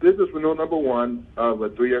 This is renewal number 1 of a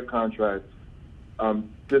 3-year contract.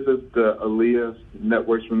 This is the Aaliyah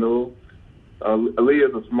Networks renewal. Aaliyah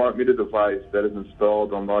is a smart meter device that is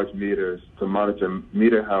installed on large meters to monitor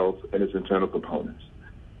meter health and its internal components.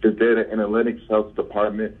 This data analytics helps the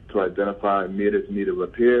department to identify meters needed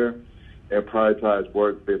repair and prioritize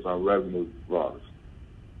work based on revenue loss.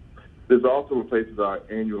 This also replaces our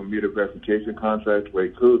annual meter verification contract, Ray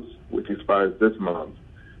Coots, which expires this month.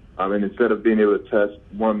 And instead of being able to test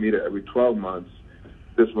 1 meter every 12 months,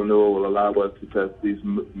 this renewal will allow us to test these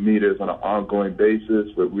meters on an ongoing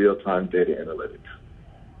basis with real-time data analytics.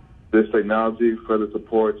 This technology further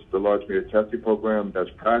supports the large meter testing program,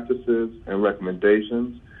 best practices, and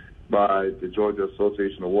recommendations by the Georgia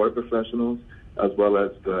Association of Water Professionals, as well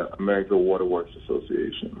as the American Water Works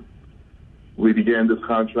Association. We began this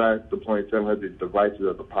contract deploying 700 devices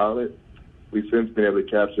as a pilot. We've since been able to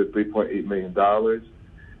capture $3.8 million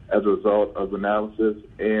as a result of analysis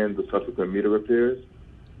and the subsequent meter repairs.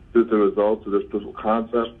 This is a result of this proof of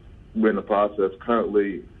concept. We're in the process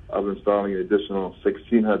currently of installing an additional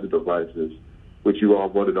 1,600 devices, which you all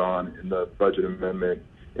voted on in the budget amendment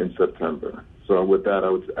in September. So with that, I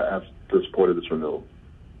would ask the support of this renewal.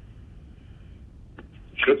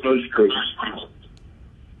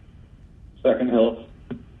 Second, Hillis.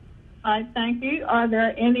 All right, thank you. Are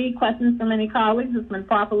there any questions from any colleagues? It's been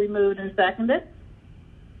properly moved and seconded.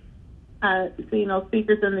 I see no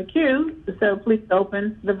speakers in the queue, so please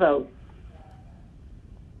open the vote.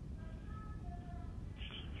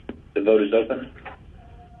 The vote is open.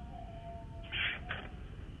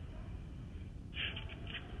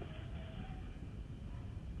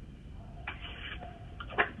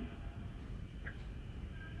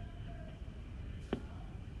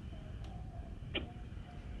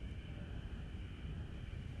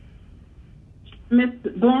 Ms.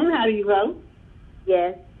 Boone, how do you vote?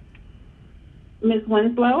 Yes. Ms.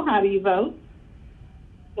 Winslow, how do you vote?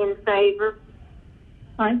 In favor.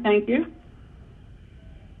 All right, thank you.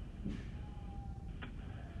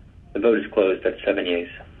 The vote is closed at 7 yeas.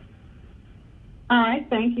 All right,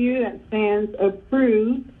 thank you. That stands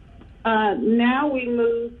approved. Now we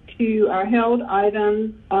move to our held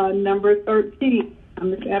item number 13.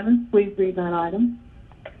 Ms. Evans, please read that item.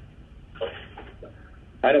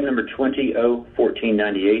 Item number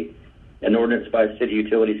 20-01498, an ordinance by City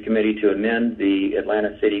Utilities Committee to amend the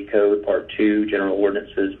Atlanta City Code Part 2, General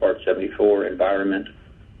Ordinances, Part 74, Environment,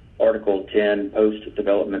 Article 10,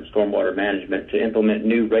 Post-Development Stormwater Management, to implement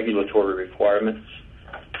new regulatory requirements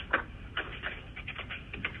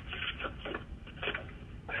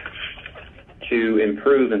to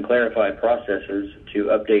improve and clarify processes, to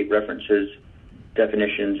update references,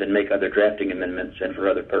 definitions, and make other drafting amendments, and for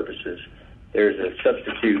other purposes. There's a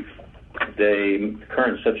substitute. The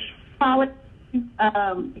current substitute.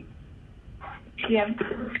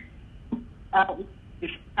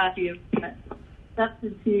 Copy of that.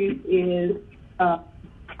 Substitute is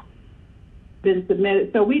been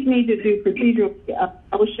submitted. So we need to do procedural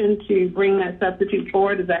motion to bring that substitute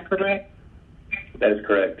forward. Is that correct? That is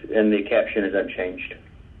correct, and the caption is unchanged.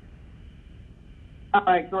 All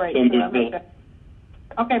right, great.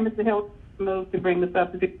 Okay, Mr. Hill, move to bring the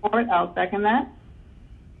substitute forward. I'll second that.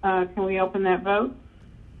 Can we open that vote?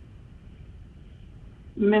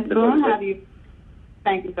 Ms. Boone, how do you?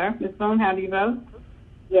 Thank you, sir. Ms. Boone, how do you vote?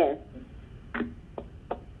 Yes.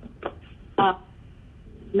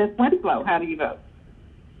 Ms. Winslow, how do you vote?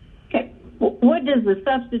 Okay. What does the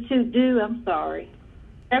substitute do? I'm sorry.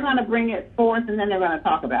 They're going to bring it forth, and then they're going to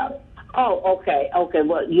talk about it. Oh, okay. Okay.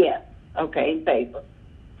 Well, yes. Okay, in favor.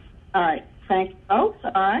 All right. Thank you, folks.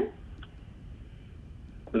 All right.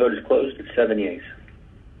 The vote is closed at 7 yeas.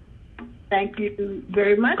 Thank you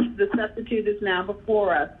very much. The substitute is now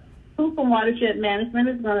before us. Who from Watershed Management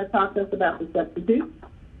is going to talk to us about the substitute?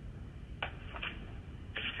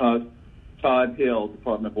 Todd Hill,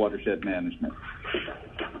 Department of Watershed Management.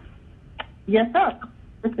 Yes, sir.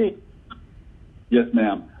 Proceed. Yes,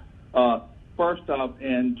 ma'am. First off,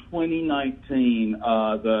 in 2019,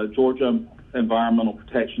 the Georgia Environmental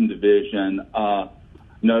Protection Division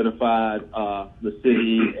notified the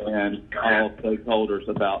city and all stakeholders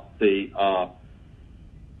about the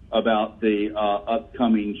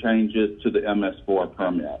upcoming changes to the MS4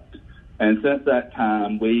 permit. And since that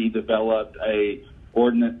time, we developed a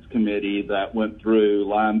ordinance committee that went through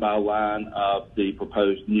line by line of the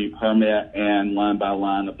proposed new permit and line by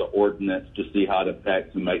line of the ordinance to see how it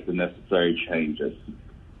affects and make the necessary changes.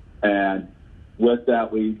 And with that,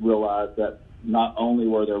 we realized that not only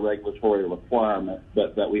were there regulatory requirements,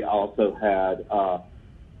 but that we also had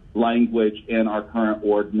language in our current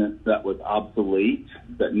ordinance that was obsolete,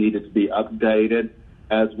 that needed to be updated,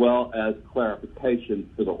 as well as clarifications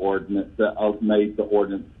to the ordinance that made the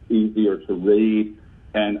ordinance easier to read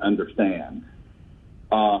and understand.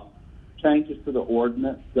 Changes to the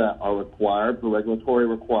ordinance that are required for regulatory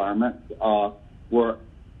requirements were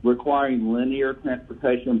requiring linear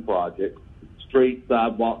transportation projects, streets,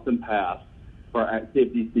 sidewalks, and paths for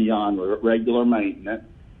activities beyond regular maintenance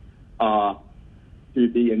to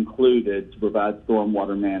be included to provide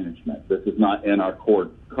stormwater management. This is not in our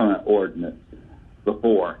current ordinance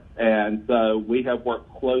before. And so we have worked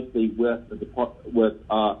closely with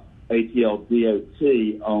ATL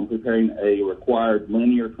DOT on preparing a required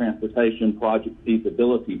linear transportation project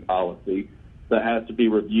feasibility policy that has to be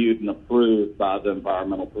reviewed and approved by the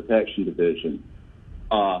Environmental Protection Division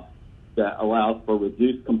that allows for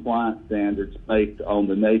reduced compliance standards based on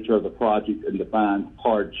the nature of the project and defined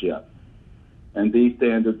hardship. And these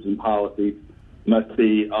standards and policies must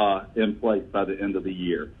be in place by the end of the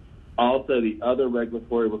year. Also, the other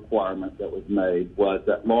regulatory requirement that was made was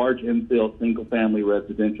that large infill single-family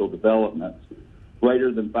residential developments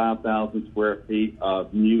greater than 5,000 square feet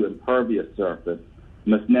of new impervious surface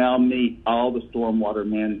must now meet all the stormwater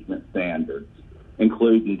management standards,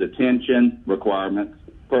 including detention requirements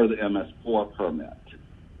per the MS4 permit.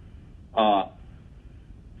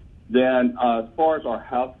 Then, as far as our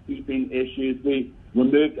housekeeping issues, we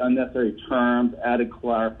removed unnecessary terms, added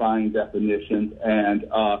clarifying definitions, and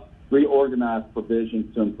reorganized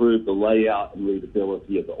provisions to improve the layout and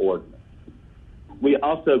readability of the ordinance. We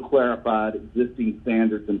also clarified existing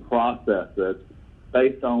standards and processes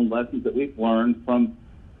based on lessons that we've learned from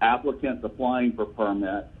applicants applying for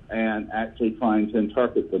permits and actually trying to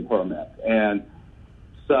interpret the permits, and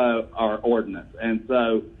so our ordinance. And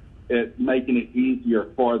so it's making it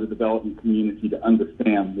easier for the development community to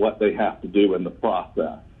understand what they have to do in the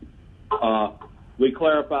process. We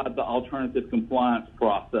clarified the alternative compliance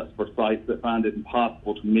process for sites that find it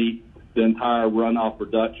impossible to meet the entire runoff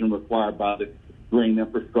reduction required by the green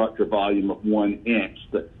infrastructure volume of 1 inch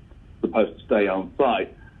that's supposed to stay on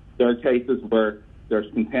site. There are cases where there's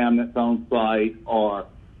contaminants on site or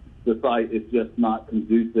the site is just not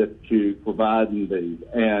conducive to providing these.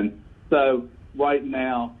 And so right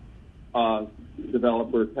now,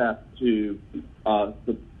 developers have to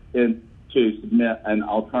submit an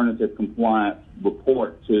alternative compliance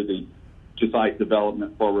report to site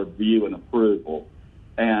development for review and approval.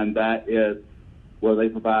 And that is where they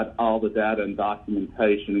provide all the data and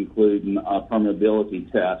documentation, including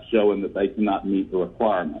permeability tests showing that they cannot meet the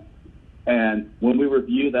requirements. And when we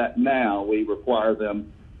review that now, we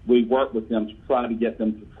work with them to try to get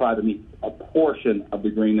them to try to meet a portion of the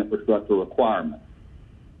green infrastructure requirements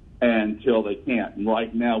until they can't. And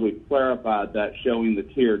right now we've clarified that, showing the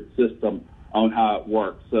tiered system on how it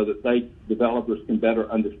works so that developers can better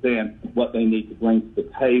understand what they need to bring to the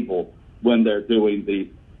table when they're doing the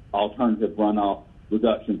alternative runoff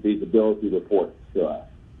reduction feasibility reports to us.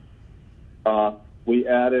 We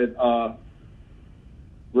added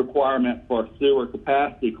requirement for sewer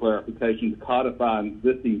capacity clarification to codify an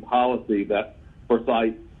existing policy that for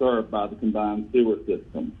sites served by the combined sewer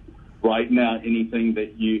system. Right now,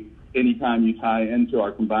 anytime you tie into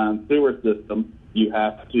our combined sewer system, you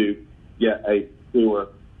have to get a sewer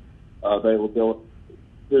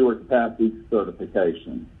capacity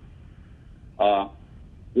certification.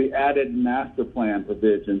 We added master plan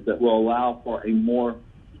provisions that will allow for a more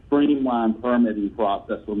streamlined permitting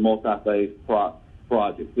process for multi-phase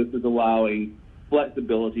projects. This is allowing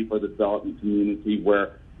flexibility for the development community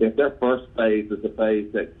where if their first phase is a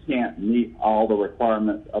phase that can't meet all the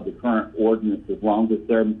requirements of the current ordinance, as long as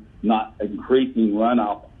they're not increasing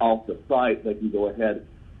runoff off the site, they can go ahead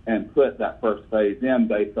and put that first phase in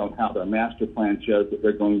based on how their master plan shows that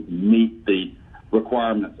they're going to meet the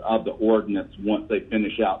requirements of the ordinance once they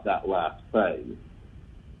finish out that last phase.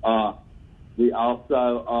 We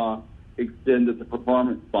also extended the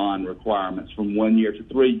performance bond requirements from 1 year to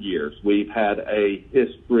 3 years. We've had a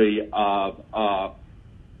history of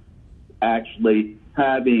actually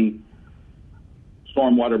having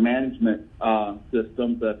stormwater management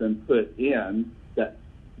systems that have been put in that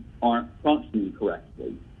aren't functioning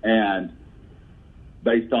correctly and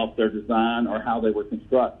based off their design or how they were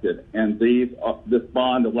constructed. And this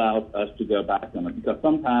bond allows us to go back on it because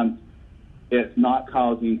sometimes it's not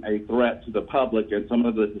causing a threat to the public, and some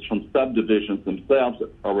of this is from subdivisions themselves that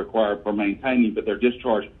are required for maintaining, but their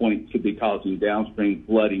discharge points could be causing downstream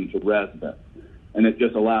flooding to residents. And it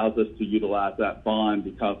just allows us to utilize that bond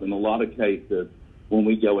because in a lot of cases, when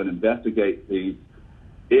we go and investigate these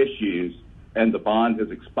issues and the bond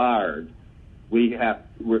has expired, we have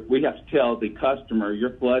to tell the customer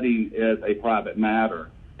your flooding is a private matter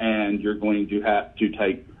and you're going to have to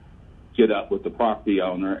get up with the property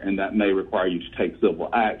owner, and that may require you to take civil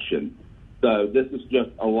action. So this is just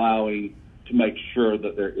allowing to make sure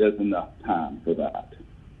that there is enough time for that.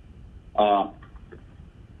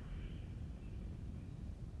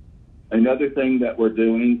 Another thing that we're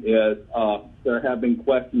doing is there have been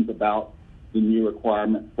questions about the new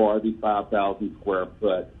requirement for the 5,000 square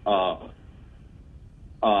foot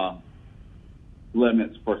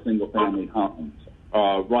limits for single-family homes.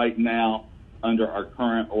 Right now, under our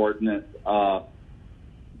current ordinance,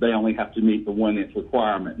 they only have to meet the 1 inch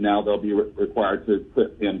requirement. Now they'll be required to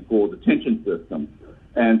put in full detention systems.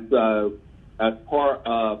 And so as part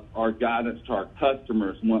of our guidance to our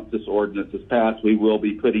customers, once this ordinance is passed, we will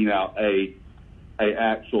be putting out a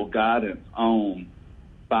actual guidance on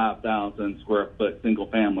 5,000 square foot single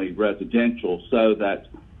family residential so that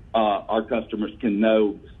our customers can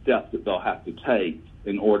know steps that they'll have to take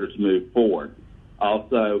in order to move forward.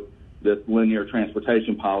 Also, this linear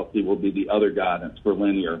transportation policy will be the other guidance for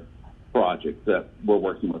linear projects that we're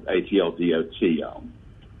working with ATL DOT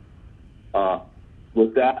on.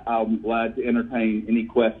 With that, I'm glad to entertain any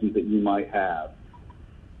questions that you might have.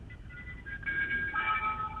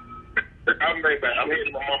 I'm right back. I'm heading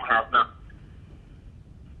to my mom's house now.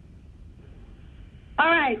 All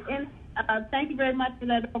right, and thank you very much for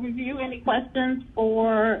that overview. Any questions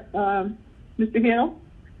for Mr. Hill?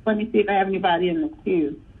 Let me see if I have anybody in the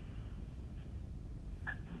queue.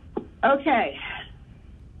 Okay,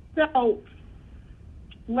 so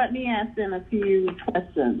let me ask them a few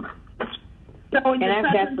questions. So okay, is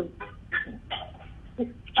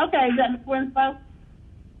that Ms. Winslow?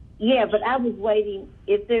 Yeah, but I was waiting.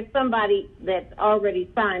 If there's somebody that's already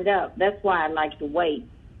signed up, that's why I like to wait,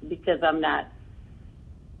 because I'm not,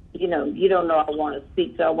 you don't know I want to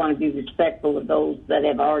speak, so I want to be respectful of those that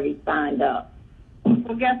have already signed up.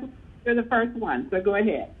 Well, guess what? You're the first one, so go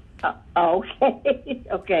ahead. Okay.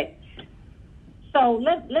 Okay. So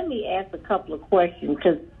let me ask a couple of questions,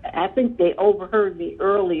 because I think they overheard me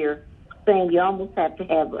earlier saying you almost have to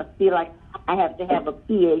feel like I have to have a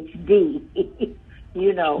PhD,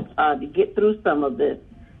 to get through some of this.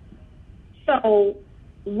 So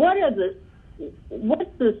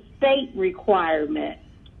what's the state requirement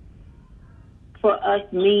for us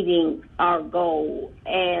meeting our goal?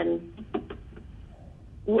 And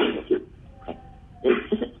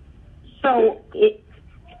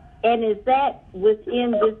and is that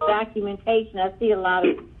within this documentation? I see a lot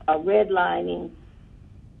of redlining,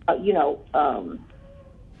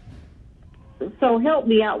 so help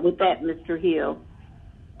me out with that, Mr. Hill.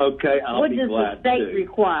 Okay, I'll be glad to. What does the state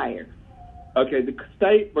require? Okay, the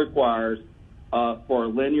state requires for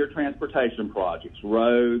linear transportation projects,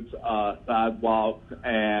 roads, sidewalks,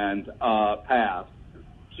 and paths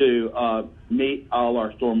to meet all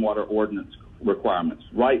our stormwater ordinance requirements.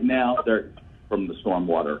 Right now, they're from the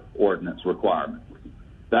stormwater ordinance requirements.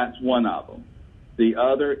 That's one of them. The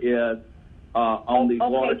other is on the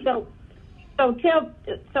large.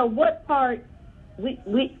 So what part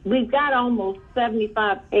we've got almost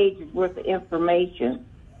 75 pages worth of information,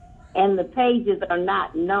 and the pages are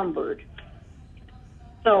not numbered.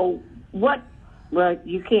 So what? Well,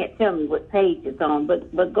 you can't tell me what page it's on,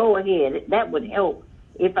 but go ahead. That would help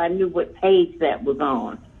if I knew what page that was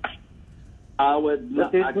on. I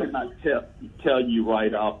cannot tell you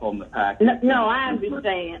right off on the package. No, I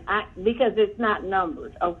understand. Because it's not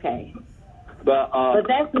numbered. Okay. But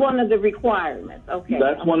that's one of the requirements. Okay.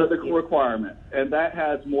 That's one of the requirements, and that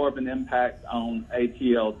has more of an impact on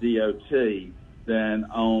ATL DOT than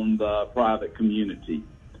on the private community.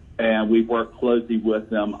 And we work closely with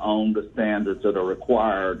them on the standards that are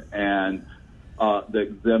required and the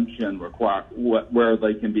exemption required, where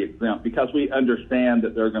they can be exempt, because we understand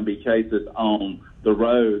that there are going to be cases on the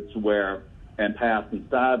roads and paths and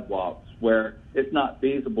sidewalks where it's not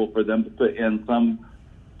feasible for them to put in some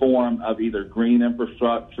form of either green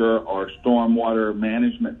infrastructure or stormwater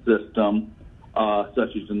management system,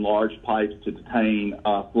 such as enlarged pipes to detain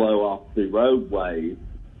flow off the roadways,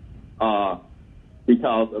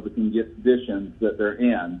 because of the conditions that they're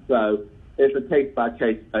in. So it's a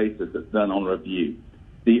case-by-case basis that's done on review.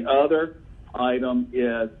 The other item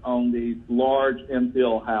is on these large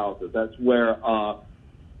infill houses. That's where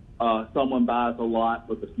someone buys a lot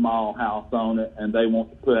with a small house on it, and they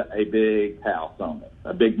want to put a big house on it,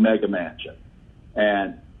 a big mega mansion.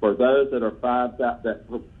 And for those that are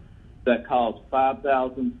that cause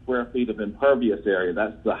 5,000 square feet of impervious area,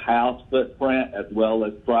 that's the house footprint as well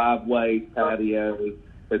as driveways, patios,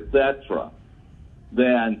 etc.,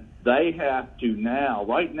 then they have to now,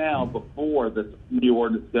 right now, before this new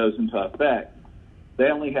ordinance goes into effect, they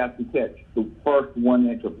only have to catch the first 1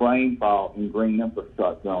 inch of rainfall in green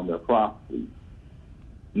infrastructure on their property.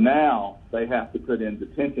 Now they have to put in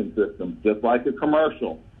detention systems, just like a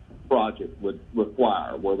commercial project would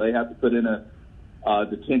require, where they have to put in a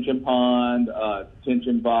detention pond,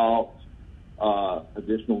 detention vault,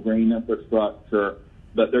 additional green infrastructure,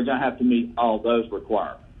 but they're going to have to meet all those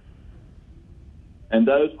requirements. And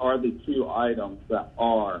those are the two items that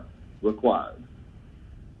are required.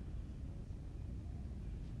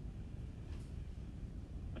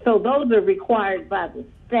 So those are required by the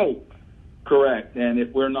state? Correct. And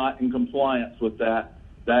if we're not in compliance with that,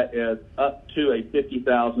 that is up to a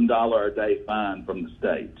 $50,000 a day fine from the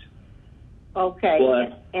state. Okay.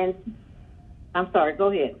 Plus, and I'm sorry,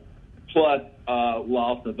 go ahead. Plus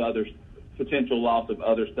potential loss of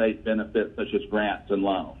other state benefits such as grants and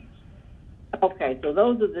loans. Okay, so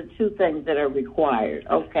those are the two things that are required.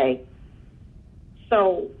 Okay.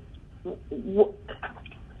 So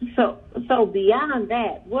beyond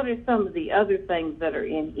that, what are some of the other things that are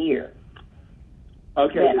in here?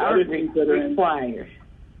 Okay, that the other things that are required.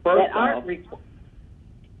 First off,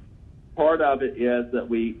 part of it is that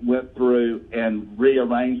we went through and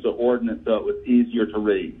rearranged the ordinance so it was easier to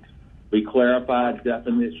read. We clarified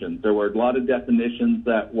definitions. There were a lot of definitions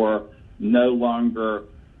that were no longer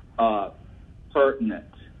pertinent,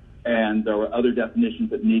 and there were other definitions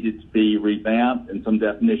that needed to be revamped and some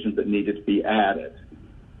definitions that needed to be added.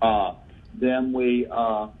 Then we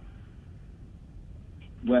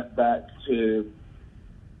went back to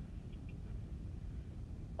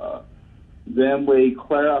then we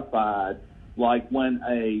clarified, like when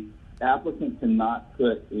a applicant cannot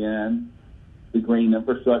put in the green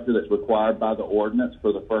infrastructure that's required by the ordinance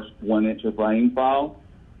for the first 1 inch of rainfall,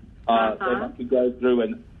 they have to go through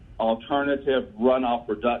an alternative runoff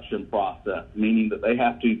reduction process, meaning that they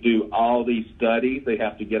have to do all these studies. They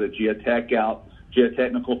have to get a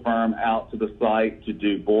geotechnical firm out to the site to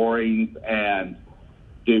do borings and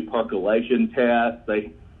do percolation tests.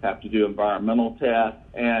 They have to do environmental tests,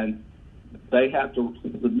 and they have to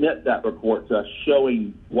submit that report to us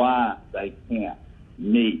showing why they can't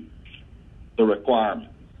meet the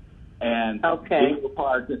requirements. And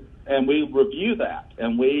we review that,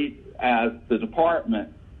 and we, as the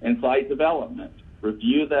department in site development,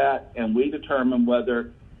 review that, and we determine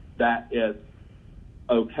whether that is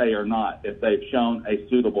okay or not, if they've shown a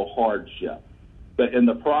suitable hardship. But in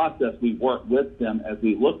the process, we work with them as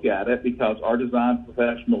we look at it, because our design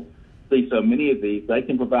professionals see so many of these. They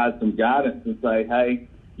can provide some guidance and say, hey,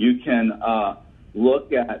 you can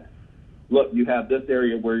look, you have this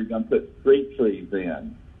area where you're going to put street trees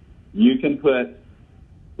in. You can put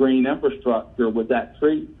green infrastructure with that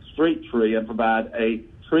street tree and provide a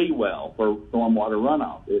tree well for stormwater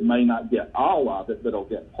runoff. It may not get all of it, but it'll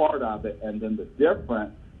get part of it, and then the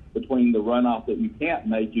difference between the runoff that you can't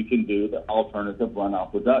make, you can do the alternative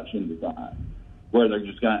runoff reduction design, where they're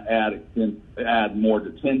just going to add more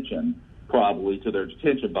detention probably to their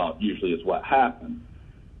detention vault, usually is what happens.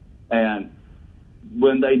 And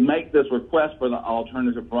when they make this request for the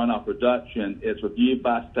alternative runoff reduction, it's reviewed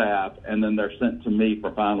by staff, and then they're sent to me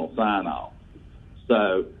for final sign-off,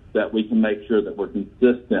 so that we can make sure that we're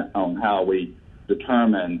consistent on how we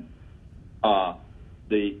determine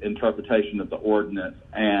the interpretation of the ordinance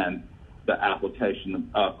and the application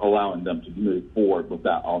of allowing them to move forward with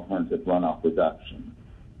that alternative runoff reduction.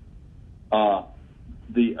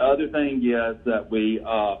 The other thing is that we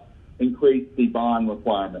increased the bond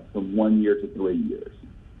requirement from 1 year to 3 years.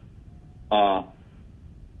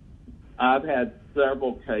 I've had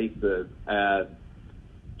several cases as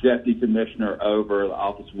Deputy Commissioner over the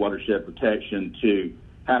Office of Watershed Protection to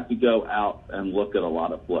have to go out and look at a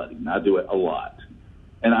lot of flooding. I do it a lot.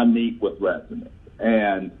 And I meet with residents.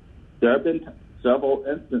 And there have been several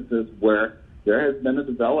instances where there has been a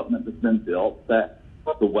development that's been built that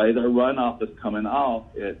the way their runoff is coming off,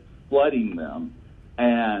 it's flooding them.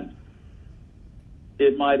 And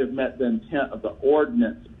it might have met the intent of the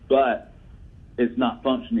ordinance, but it's not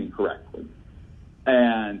functioning correctly.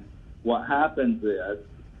 And what happens is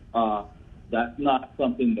that's not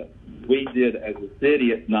something that we did as a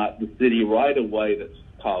city. It's not the city right away that's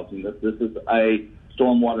causing this. This is a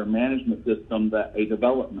stormwater management system that a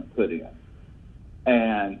development put in.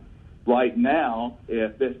 And right now,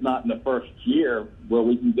 if it's not in the first year where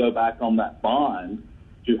we can go back on that bond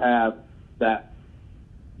to have that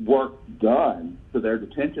work done to their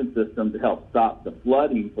detention system to help stop the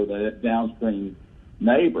flooding for the downstream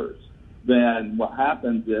neighbors, then what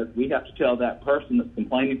happens is we have to tell that person that's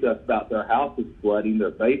complaining to us about their house is flooding,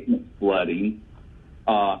 their basement's flooding,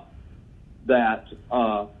 that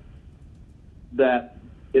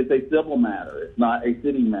it's a civil matter. It's not a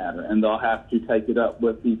city matter, and they'll have to take it up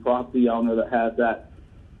with the property owner that has that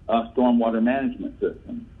stormwater management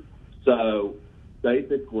system. So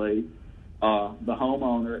basically, the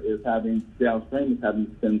homeowner is downstream is having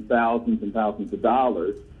to spend thousands and thousands of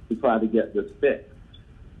dollars to try to get this fixed.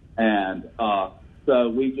 And so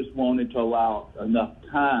we just wanted to allow enough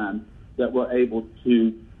time that we're able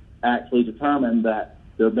to actually determine that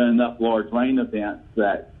there have been enough large rain events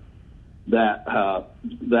that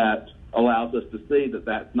allows us to see that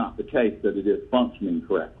that's not the case, that it is functioning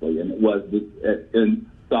correctly and it was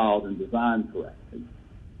installed and designed correctly.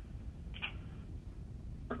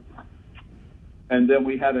 And then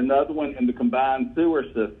we had another one in the combined sewer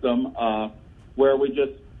system where we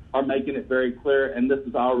just are making it very clear, and this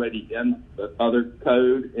is already in the other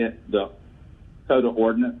code, in the code of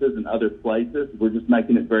ordinances and other places. We're just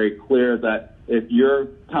making it very clear that if you're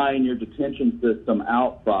tying your detention system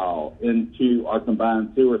outfall into our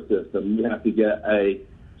combined sewer system, you have to get a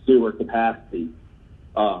sewer capacity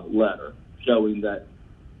letter showing that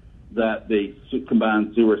the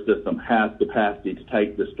combined sewer system has capacity to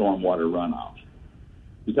take the stormwater runoff.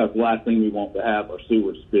 Because the last thing we want to have are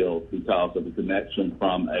sewer spills because of the connection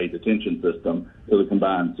from a detention system to the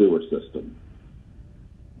combined sewer system.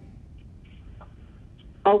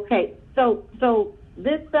 Okay, so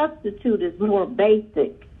this substitute is more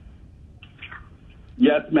basic.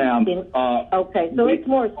 Yes, ma'am. Okay, so it's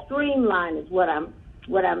more streamlined is what I'm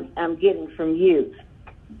getting from you.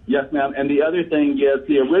 Yes, ma'am. And the other thing is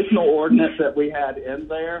the original ordinance that we had in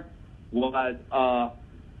there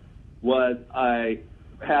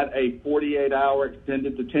had a 48-hour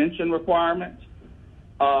extended detention requirement.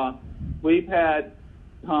 We've had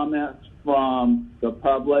comments from the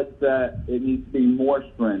public that it needs to be more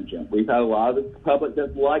stringent. We've had a lot of the public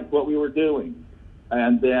that liked what we were doing.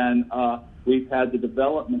 And then we've had the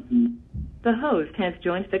development. The host has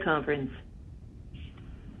joined the conference.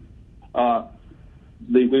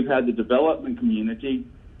 We've had the development community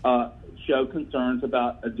show concerns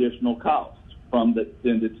about additional costs from the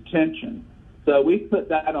extended detention. So we've put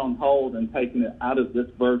that on hold and taken it out of this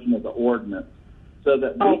version of the ordinance so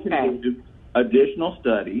that we can do additional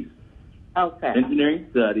studies, engineering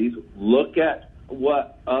studies, look at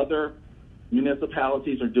what other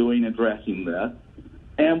municipalities are doing addressing this,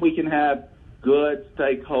 and we can have good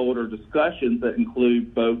stakeholder discussions that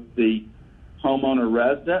include both the homeowner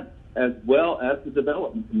residents as well as the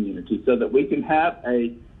development community so that we can have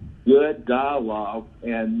a good dialogue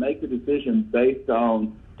and make a decision based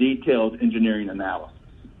on detailed engineering analysis.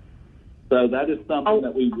 So that is something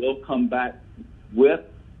that we will come back with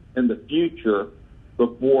in the future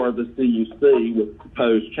before the CUC with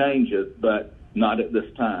proposed changes, but not at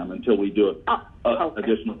this time until we do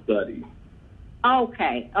additional studies.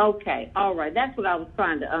 Okay, all right. That's what I was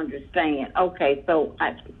trying to understand. Okay, so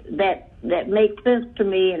that makes sense to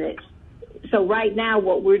me. And so right now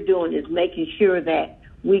what we're doing is making sure that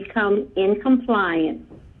we come in compliance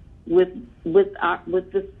with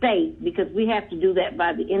the state, because we have to do that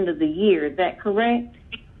by the end of the year. Is that correct?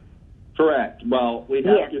 Correct. Well, we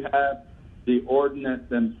have to have the ordinance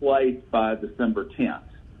in place by December 10th.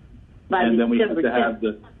 And then we have to have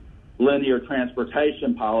the linear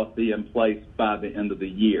transportation policy in place by the end of the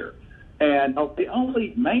year. And the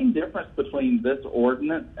only main difference between this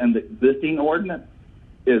ordinance and the existing ordinance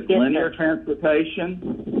is linear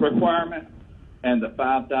transportation requirement and the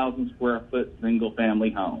 5,000 square foot single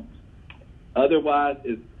family homes. Otherwise,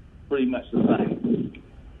 it's pretty much the same.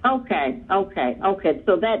 Okay.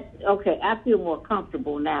 So I feel more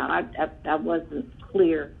comfortable now. I wasn't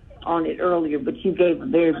clear on it earlier, but you gave a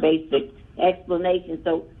very basic explanation.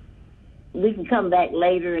 So we can come back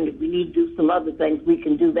later, and if we need to do some other things, we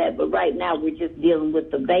can do that. But right now, we're just dealing with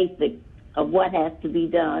the basics of what has to be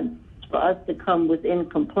done for us to come in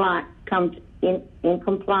compliance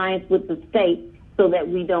with the state, so that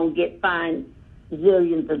we don't get fined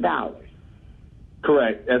zillions of dollars.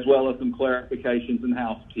 Correct, as well as some clarifications and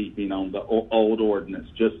housekeeping on the old ordinance,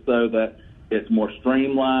 just so that it's more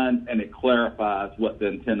streamlined and it clarifies what the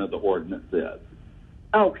intent of the ordinance is.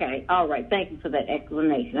 Okay, all right. Thank you for that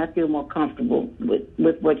explanation. I feel more comfortable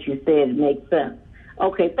with what you said. It makes sense.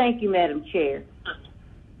 Okay, thank you, Madam Chair.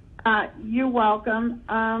 You're welcome.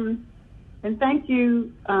 And thank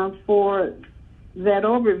you for that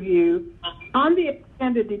overview. On the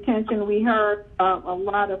extended detention, we heard a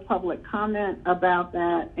lot of public comment about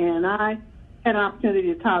that, and I had an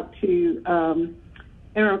opportunity to talk to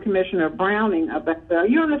Interim Commissioner Browning about that. Are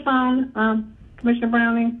you on the phone, Commissioner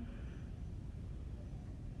Browning?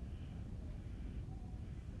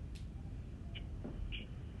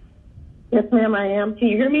 Yes, ma'am, I am. Can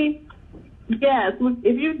you hear me? Yes.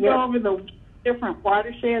 If you go over the different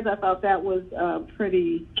watersheds, I thought that was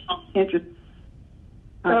pretty interesting.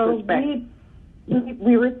 So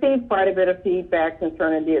we received quite a bit of feedback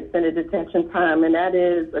concerning the extended detention time, and that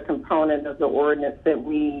is a component of the ordinance that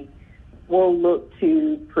we will look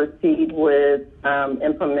to proceed with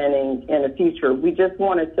implementing in the future. We just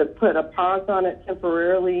wanted to put a pause on it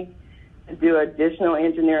temporarily, do additional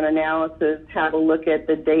engineering analysis, have a look at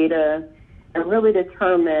the data, and really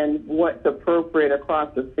determine what's appropriate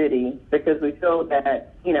across the city, because we feel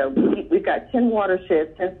that, we've got 10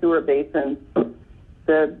 watersheds, 10 sewer basins.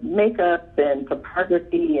 The makeup and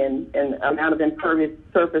topography and amount of impervious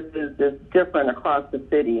surfaces is different across the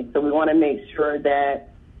city. So we want to make sure that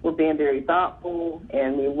we're being very thoughtful,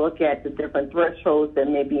 and we look at the different thresholds that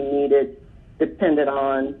may be needed dependent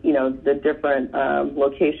on, the different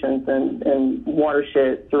locations and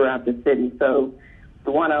watersheds throughout the city. So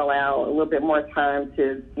we want to allow a little bit more time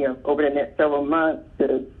to, over the next several months,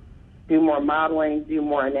 to do more modeling, do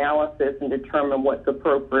more analysis, and determine what's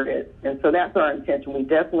appropriate. And so that's our intention. We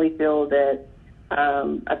definitely feel that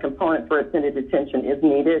a component for extended detention is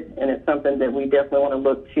needed, and it's something that we definitely want to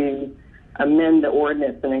look to amend the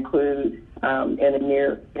ordinance and include in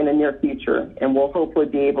the near future. And we'll hopefully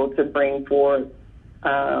be able to bring forth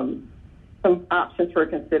some options for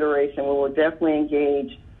consideration. We will definitely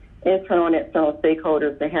engage internal and external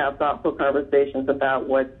stakeholders to have thoughtful conversations about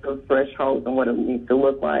what those thresholds and what it needs to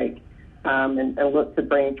look like, and look to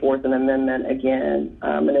bring forth an amendment again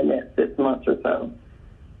in the next 6 months or so.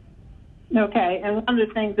 Okay, and one of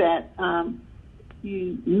the things that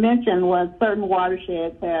you mentioned was certain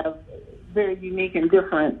watersheds have very unique and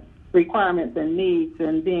different requirements and needs,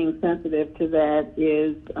 and being sensitive to that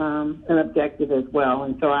is an objective as well,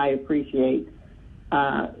 and so I appreciate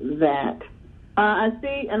that. I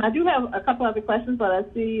see, and I do have a couple other questions, but I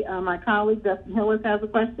see my colleague Dustin Hillis has a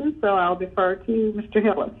question, so I'll defer to Mr.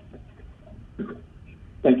 Hillis.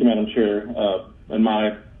 Thank you, Madam Chair. And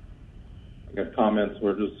my comments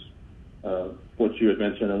were just what you had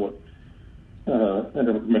mentioned and what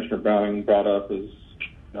Commissioner Browning brought up is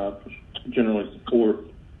generally support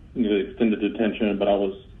the extended detention, but I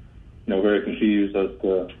was very confused as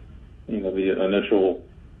to the initial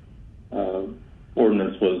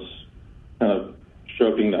ordinance was kind of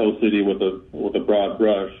stroking the whole city with a broad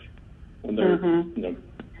brush when there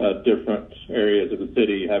different areas of the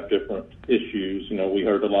city have different issues. We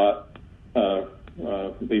heard a lot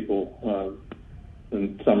from people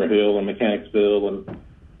in Summerhill and Mechanicsville and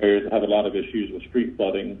areas that have a lot of issues with street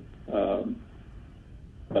flooding.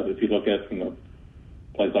 But if you look at a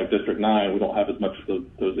place like District 9, we don't have as much of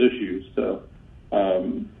those issues. So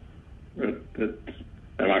am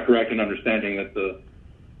I correct in understanding that the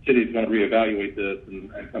city is going to reevaluate this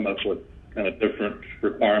and come up with kind of different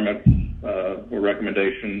requirements or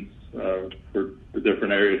recommendations for the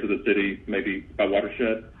different areas of the city, maybe by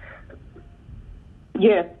watershed?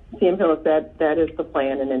 Yes, Tim Hillis, that is the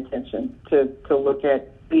plan and intention, to look at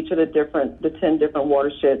each of the 10 different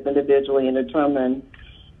watersheds individually and determine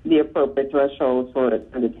the appropriate thresholds for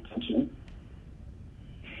extended detention.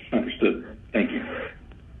 Understood. Thank you.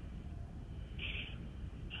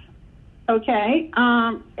 Okay.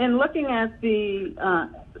 In looking at the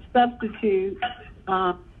substitute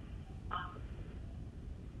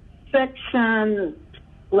section,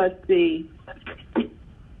 let's see.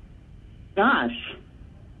 Gosh,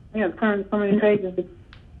 we have turned so many pages.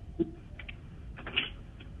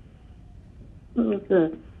 What was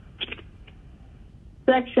this?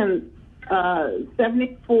 Section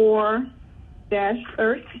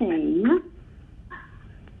 74-13,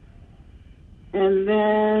 and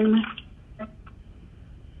then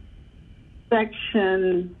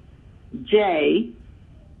section J,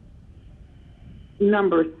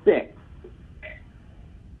 number 6.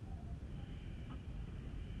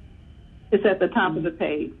 It's at the top of the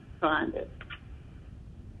page. Find it.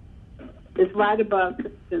 It's right above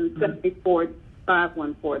section 74-514. That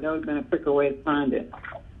would have been a quicker way to find it.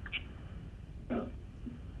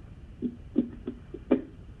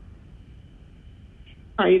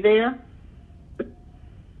 Are you there?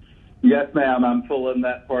 Yes, ma'am. I'm pulling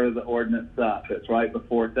that part of the ordinance up. It's right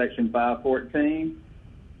before section 514.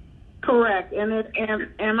 Correct. And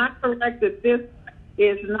am I correct that this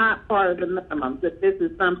is not part of the minimum, that this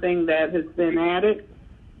is something that has been added?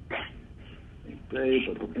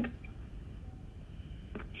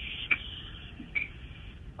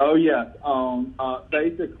 Oh, yes.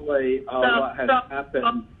 Basically, what has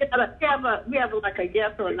happened... We have like a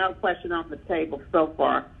yes or no question on the table so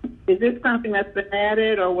far. Is this something that's been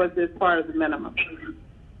added, or was this part of the minimum?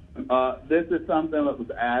 This is something that was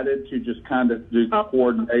added to just kind of do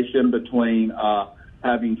coordination between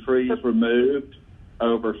having trees removed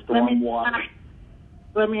over stormwater.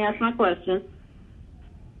 Let me ask my question.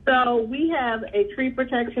 So we have a tree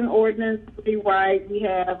protection ordinance, right? We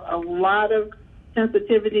have a lot of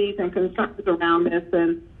sensitivities and concerns around this,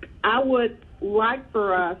 and I would like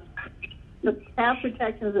for us to have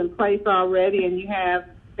protections in place already, and you have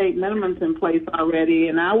state minimums in place already,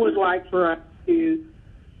 and I would like for us to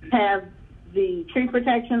have the tree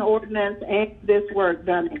protection ordinance and this work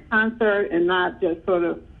done in concert and not just sort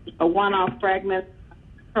of a one-off fragment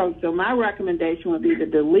approach. So my recommendation would be to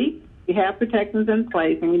delete. We have protections in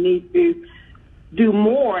place, and we need to do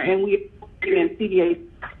more, and we in CDA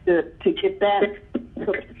to get that.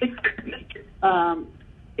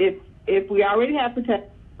 If we already have protection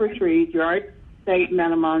for trees, you already have state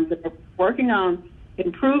minimums, and if we're working on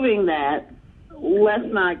improving that, let's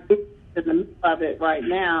not get in the middle of it right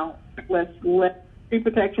now. Let's let tree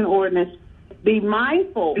protection ordinance be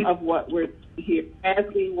mindful of what we're doing here as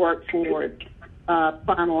we work toward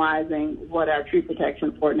finalizing what our tree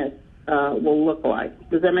protection ordinance will look like.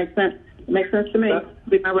 Does that make sense? It makes sense to me.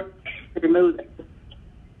 Remove it.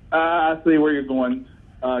 I see where you're going,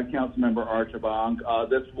 Councilmember Archibong.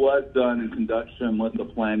 This was done in conjunction with the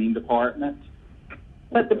planning department.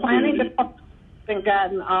 But the planning department hasn't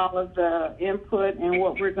gotten all of the input and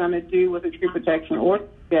what we're going to do with the tree protection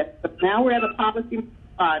ordinance yet. But now we're at a policy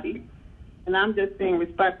body, and I'm just being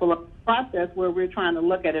respectful of the process where we're trying to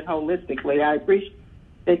look at it holistically. I appreciate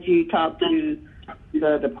that you talked to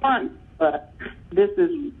the department, but this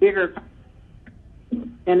is bigger,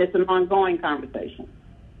 and it's an ongoing conversation.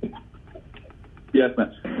 Yes,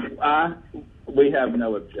 ma'am. We have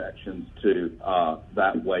no objections to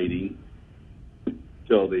that waiting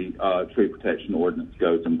till the tree protection ordinance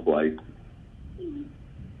goes in place.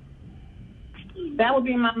 That would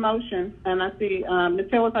be my motion, and I see Ms.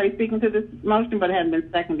 Hillis, are you speaking to this motion? But it hasn't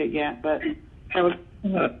been seconded yet. But that was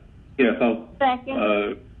yes, I'll second.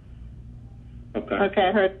 Okay. Okay,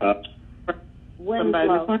 I heard.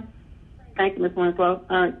 Winslow. Thank you, Ms. Winslow.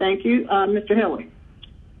 All right, thank you, Mr. Hillis.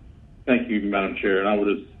 Thank you, Madam Chair. And I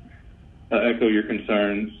will just echo your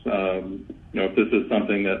concerns. If this is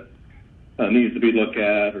something that needs to be looked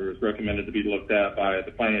at or is recommended to be looked at by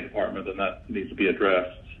the planning department, then that needs to be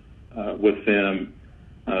addressed with them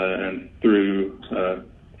and through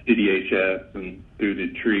CDHS and through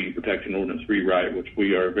the tree protection ordinance rewrite, which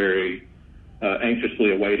we are very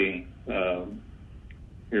anxiously awaiting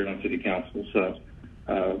here on City Council. So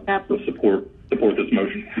we'll support this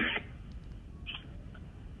motion.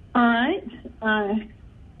 All right.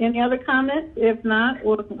 Any other comments? If not,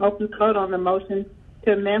 we'll open the vote on the motion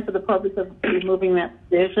to amend for the purpose of removing that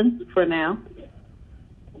provision for now.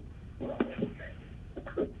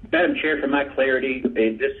 Madam Chair, for my clarity,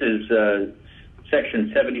 this is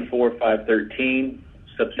section 74-513,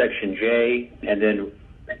 subsection J, and then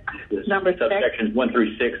Number subsections 6. 1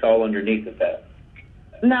 through 6 all underneath of that.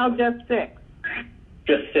 No, just 6.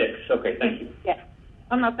 Just 6. Okay, thank you. Yes.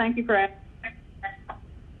 Oh, no, thank you for asking.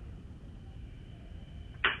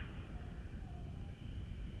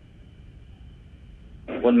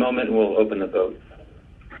 One moment, and we'll open the vote.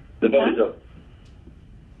 The vote is open.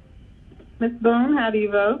 Ms. Boone, how do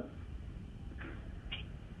you vote?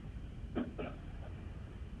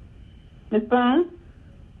 Ms. Boone?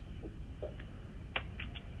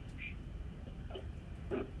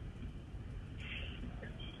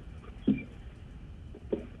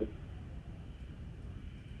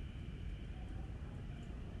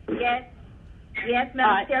 Yes. Yes,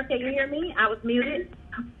 Madam Chair, can you hear me? I was muted.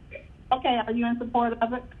 Okay, are you in support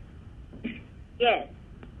of it? Yes.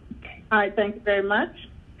 All right, thank you very much.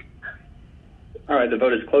 All right, the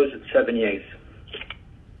vote is closed at 7 yeas.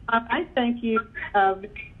 All right, thank you.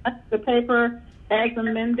 The paper as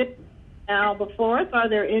amended now before us. Are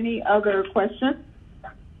there any other questions?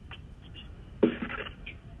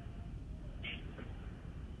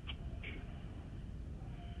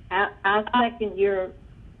 I'll second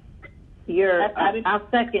I'll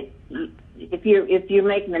second if you're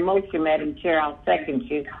making a motion, Madam Chair, I'll second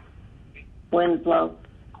you, Winslow,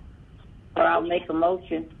 or I'll make a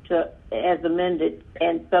motion as amended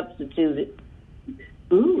and substitute it.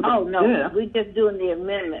 Ooh, oh no, good. we're just doing the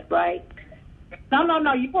amendment, right?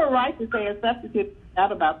 No, you were right to say a substitute.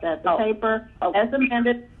 Out about that. The paper as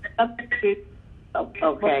amended, substitute.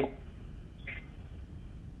 Okay,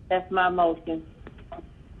 that's my motion.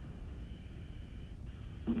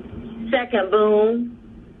 Second, Boone.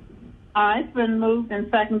 All right, it's been moved and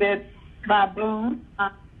seconded by Boone.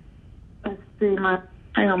 Let's see,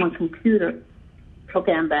 hang on my computer.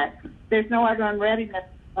 Okay, I'm back. There's no other unreadiness.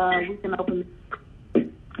 We can open.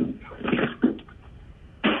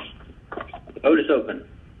 Vote is open.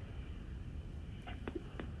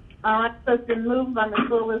 All right, so it's been moved by Ms.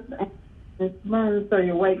 Willis. Ms. Boone, so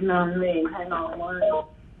you're waiting on me. Hang on one.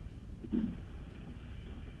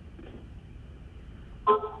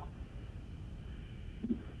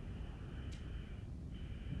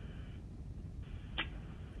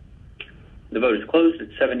 The vote is closed at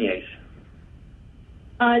 7 yeas.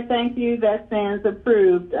 All right, thank you. That stands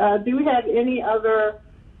approved. Do we have any other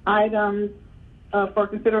items for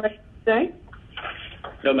consideration today?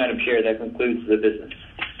 No, Madam Chair, that concludes the business.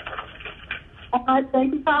 All right,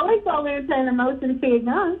 thank you, colleagues. I'll entertain a motion to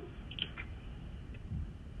adjourn.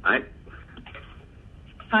 All right.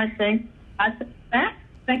 I think that.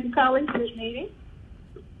 Thank you, colleagues. Good meeting.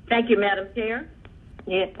 Thank you, Madam Chair.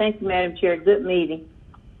 Yeah, thank you, Madam Chair. Good meeting.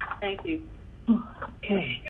 Thank you. Okay.